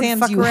 State and I would exams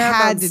fuck you around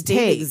had on to state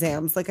take.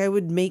 exams. Like I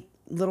would make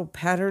little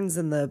patterns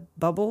in the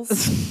bubbles.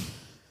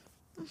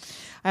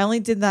 I only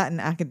did that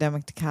in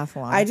academic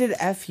decathlon. I did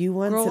FU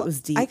once. Girl, it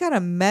was deep. I got a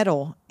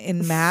medal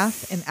in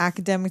math and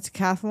academic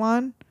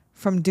decathlon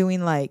from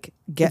doing like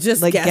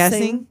Just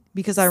guessing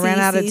because I ran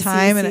out of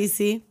time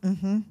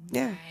and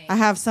Yeah, I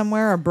have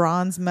somewhere a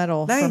bronze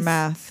medal for Nice.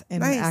 math in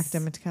Nice.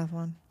 academic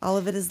decathlon. all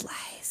of it is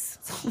lies.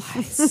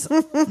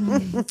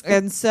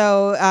 And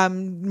so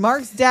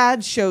Mark's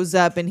dad shows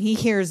up and he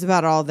hears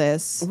about all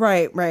this.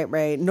 Right.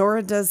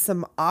 Nora does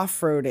some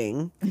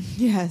off-roading,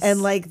 Yes.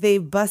 and like they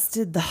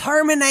busted the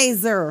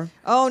harmonizer.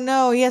 oh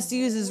no, he has to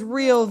use his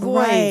real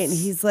voice. Right, and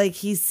he's like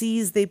he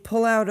sees they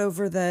pull out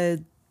over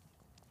the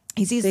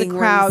he sees the thing where he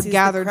crowd sees the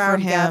gathered crowd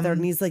for him. gathered,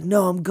 and he's like,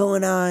 "No, I'm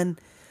going on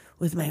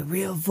with my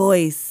real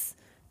voice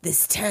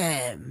this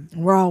time."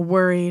 We're all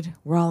worried.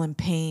 We're all in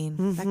pain.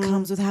 Mm-hmm. That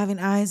comes with having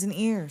eyes and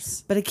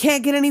ears. But it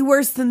can't get any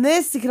worse than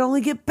this. It can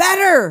only get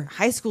better.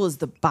 High school is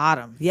the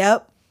bottom.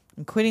 Yep.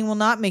 And quitting will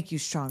not make you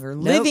stronger.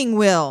 Living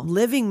will.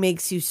 Living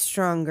makes you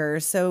stronger.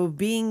 So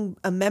being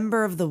a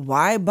member of the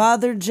why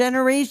bother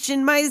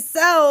generation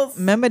myself.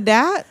 Remember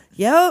that?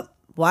 Yep.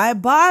 Why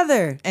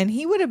bother? And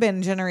he would have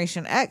been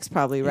Generation X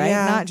probably, right?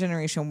 Yeah. Not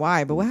Generation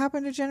Y. But what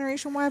happened to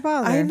Generation Y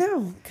bother? I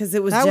know. Because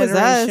it was That was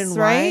Generation us,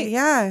 Y. right?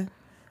 Yeah.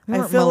 We I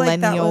weren't feel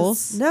like that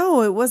was. millennials.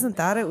 No, it wasn't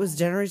that. It was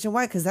Generation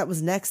Y because that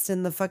was next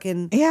in the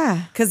fucking.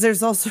 Yeah. Because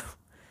there's also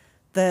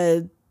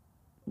the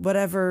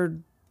whatever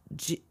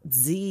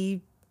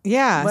Z.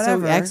 Yeah.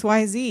 Whatever. So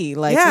XYZ.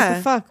 Like, Yeah. what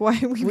the fuck? Why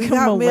did we We become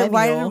got millennial?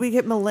 why did we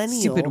get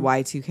millennial? Stupid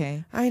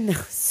Y2K. I know.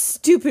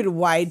 Stupid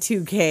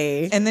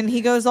Y2K. And then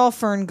he goes all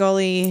Fern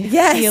Gully,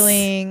 Yes.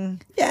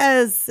 healing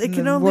Yes, it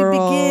can the only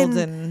world begin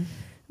and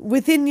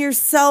within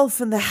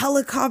yourself, and the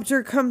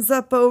helicopter comes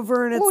up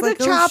over, and it's Oh, the like,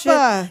 oh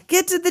chopper. shit,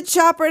 get to the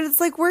chopper, and it's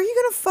like, where are you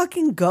gonna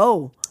fucking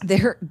go?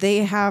 they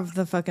have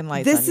the fucking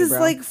lights This on you, is bro.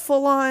 like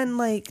full on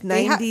like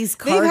They ha- 90s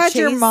car They've had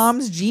your chase.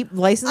 mom's Jeep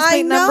license I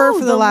plate know number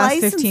for the last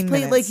license 15 plate,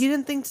 minutes. Like you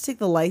didn't think to take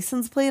the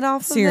license plate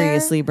off.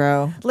 Seriously, of there?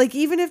 bro. Like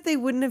even if they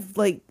wouldn't have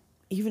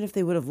even if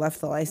they would have left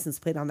the license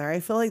plate on there,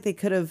 I feel like they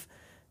could have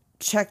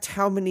checked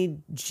how many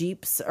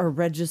Jeeps are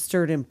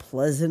registered in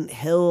Pleasant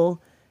Hill,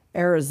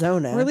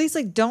 Arizona. Or at least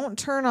like don't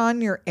turn on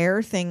your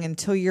air thing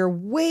until you're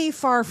way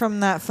far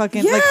from that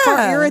fucking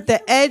Yeah. you're at the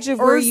edge of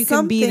where you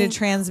can be to something.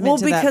 transmit well,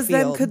 to that because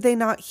then field. could they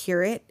not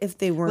hear it if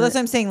they weren't? Well, that's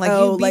what I'm saying. Like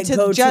Oh, you'd be like to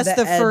go just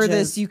the edge of-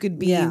 furthest you could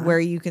be Yeah. Mm-hmm. where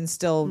you can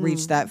still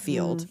reach that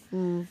field.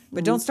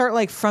 But don't start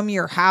like from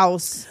your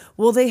house.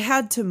 Well, they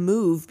had to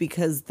move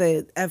because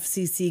the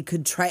FCC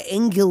could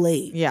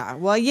triangulate. Yeah.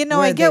 Well, you know,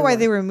 Where I get they why were.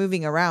 they were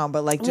moving around,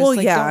 but like just Well,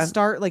 like yeah. don't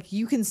start like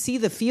you can see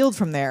the field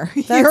from there.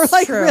 You're That's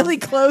like true. really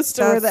close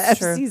to where the That's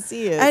true. FCC FCC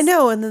is. I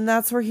know, and then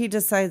that's where he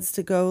decides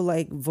to go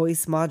like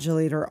voice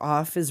modulator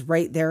off is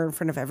right there in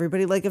front of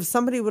everybody. Like if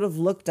somebody would have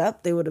looked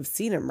up, they would have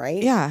seen him,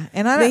 right? Yeah,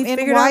 and I They don't. And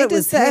figured why out it does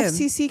was the him.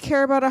 FCC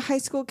care about a high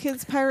school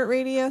kids pirate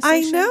radio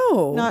I station?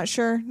 know. Not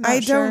sure. Not I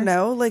sure. don't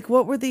know. Like,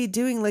 what were they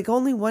doing? Like,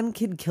 only one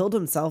kid killed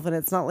himself, and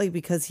it's not like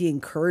because he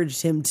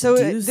encouraged him to So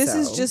do this so.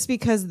 is just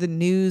because the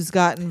news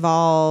got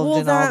involved well,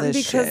 and all that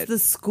this because shit. the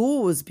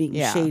school was being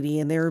Yeah. shady,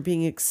 and they were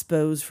being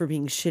exposed for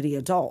being shitty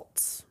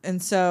adults.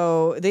 And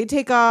so they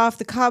take off.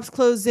 The cops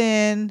close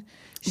in.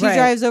 She Right.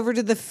 drives over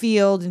to the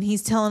field, and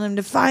he's telling them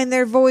to find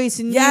their voice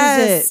and Yes,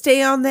 use it.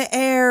 stay on the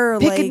air.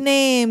 Pick like, a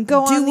name.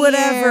 Go do on the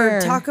whatever.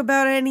 air. Talk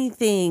about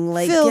anything.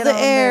 Like Fill get the on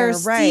air.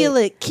 there. Right. Steal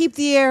it. Keep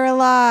the air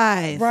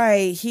alive.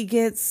 Right. He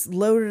gets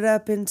loaded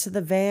up into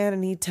the van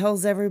and he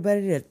tells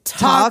everybody to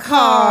Talk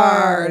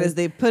hard as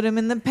they put him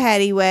in the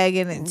paddy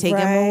wagon and take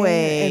him Right,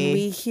 away. And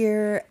we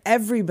hear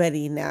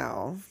everybody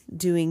now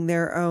doing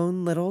their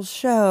own little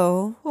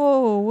show.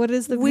 Oh, what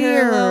is the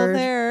parallel Weird.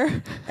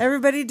 there?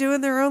 Everybody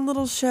doing their own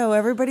little show.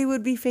 Everybody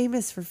would be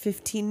famous for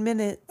 15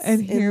 minutes.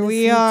 And in here the we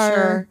future.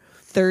 are,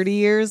 30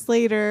 years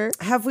later.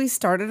 Have we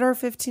started our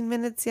 15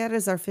 minutes yet?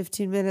 Is our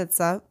 15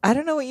 minutes up? I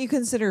don't know what you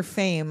consider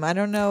fame. I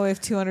don't know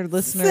if 200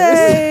 listeners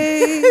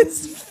Say-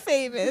 is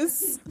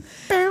famous.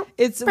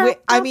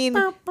 I mean,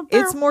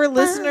 it's more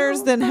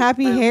listeners than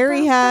Happy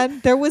Harry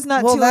had. There was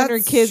not Well, 200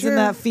 that's kids in true.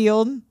 that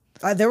field.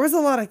 There was a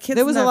lot of kids.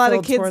 There was in a that lot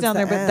of field kids towards down the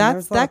there, but end. There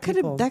was a lot of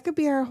people. that could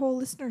be our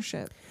whole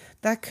listenership.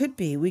 That could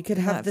be. We could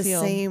in have that the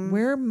field. same.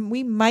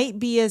 We might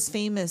be as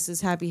famous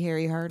as Happy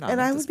Harry Hard. And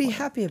I would be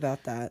happy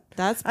about that.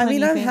 That's I mean,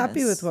 plenty I'm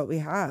happy famous. with what we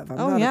have. I'm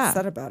Oh, not yeah.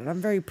 upset about it.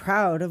 I'm very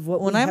proud of what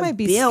Well, we I have might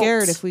be built.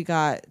 scared if we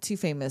got too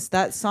famous.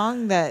 That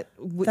song that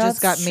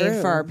just got That's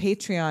made for our true.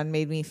 Patreon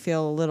made me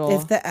feel a little.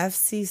 If the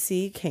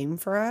FCC came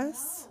for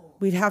us,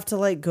 we'd have to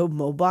like go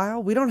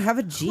mobile. We don't have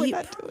a We're Jeep.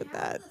 not doing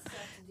that.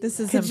 This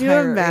is Could you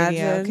pirate radio.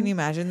 imagine? Can you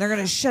imagine? They're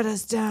gonna shut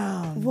us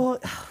down. Well,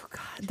 oh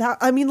God,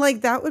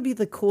 that would be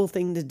the cool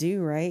thing to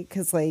do, right?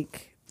 Because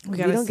like we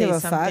gotta don't say give a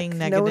fuck. something No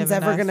negative one's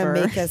ever enough gonna or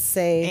make us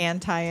say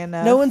Anti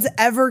enough. No one's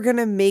ever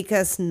gonna make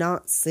us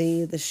not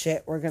say the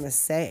shit we're gonna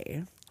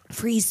say.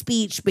 free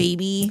speech,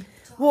 baby.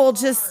 Well,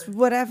 just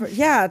whatever.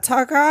 Yeah,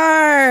 talk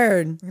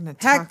hard. We're gonna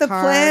Hack talk the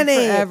hard planet.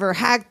 forever.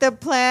 Hack the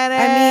planet.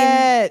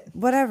 I mean,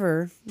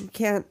 whatever. You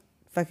can't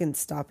fucking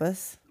stop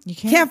us. You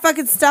Can't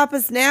fucking stop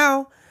us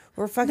now.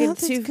 We're fucking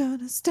Nothing's too.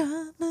 gonna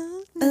stop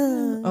us.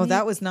 Oh,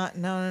 that was not.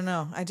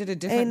 No. I did a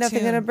different. Ain't nothing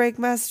tune. gonna break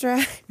my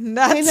stride.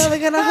 That's- Ain't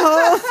nothing gonna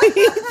hold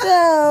me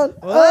down.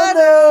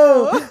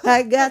 Oh no,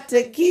 I got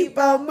to keep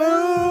on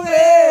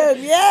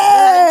moving.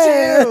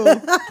 Yeah.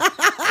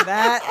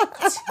 That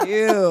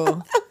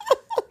too.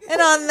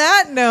 And on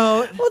that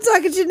note, We'll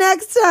talk at you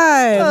next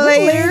time.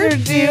 later,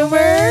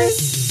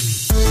 doomers.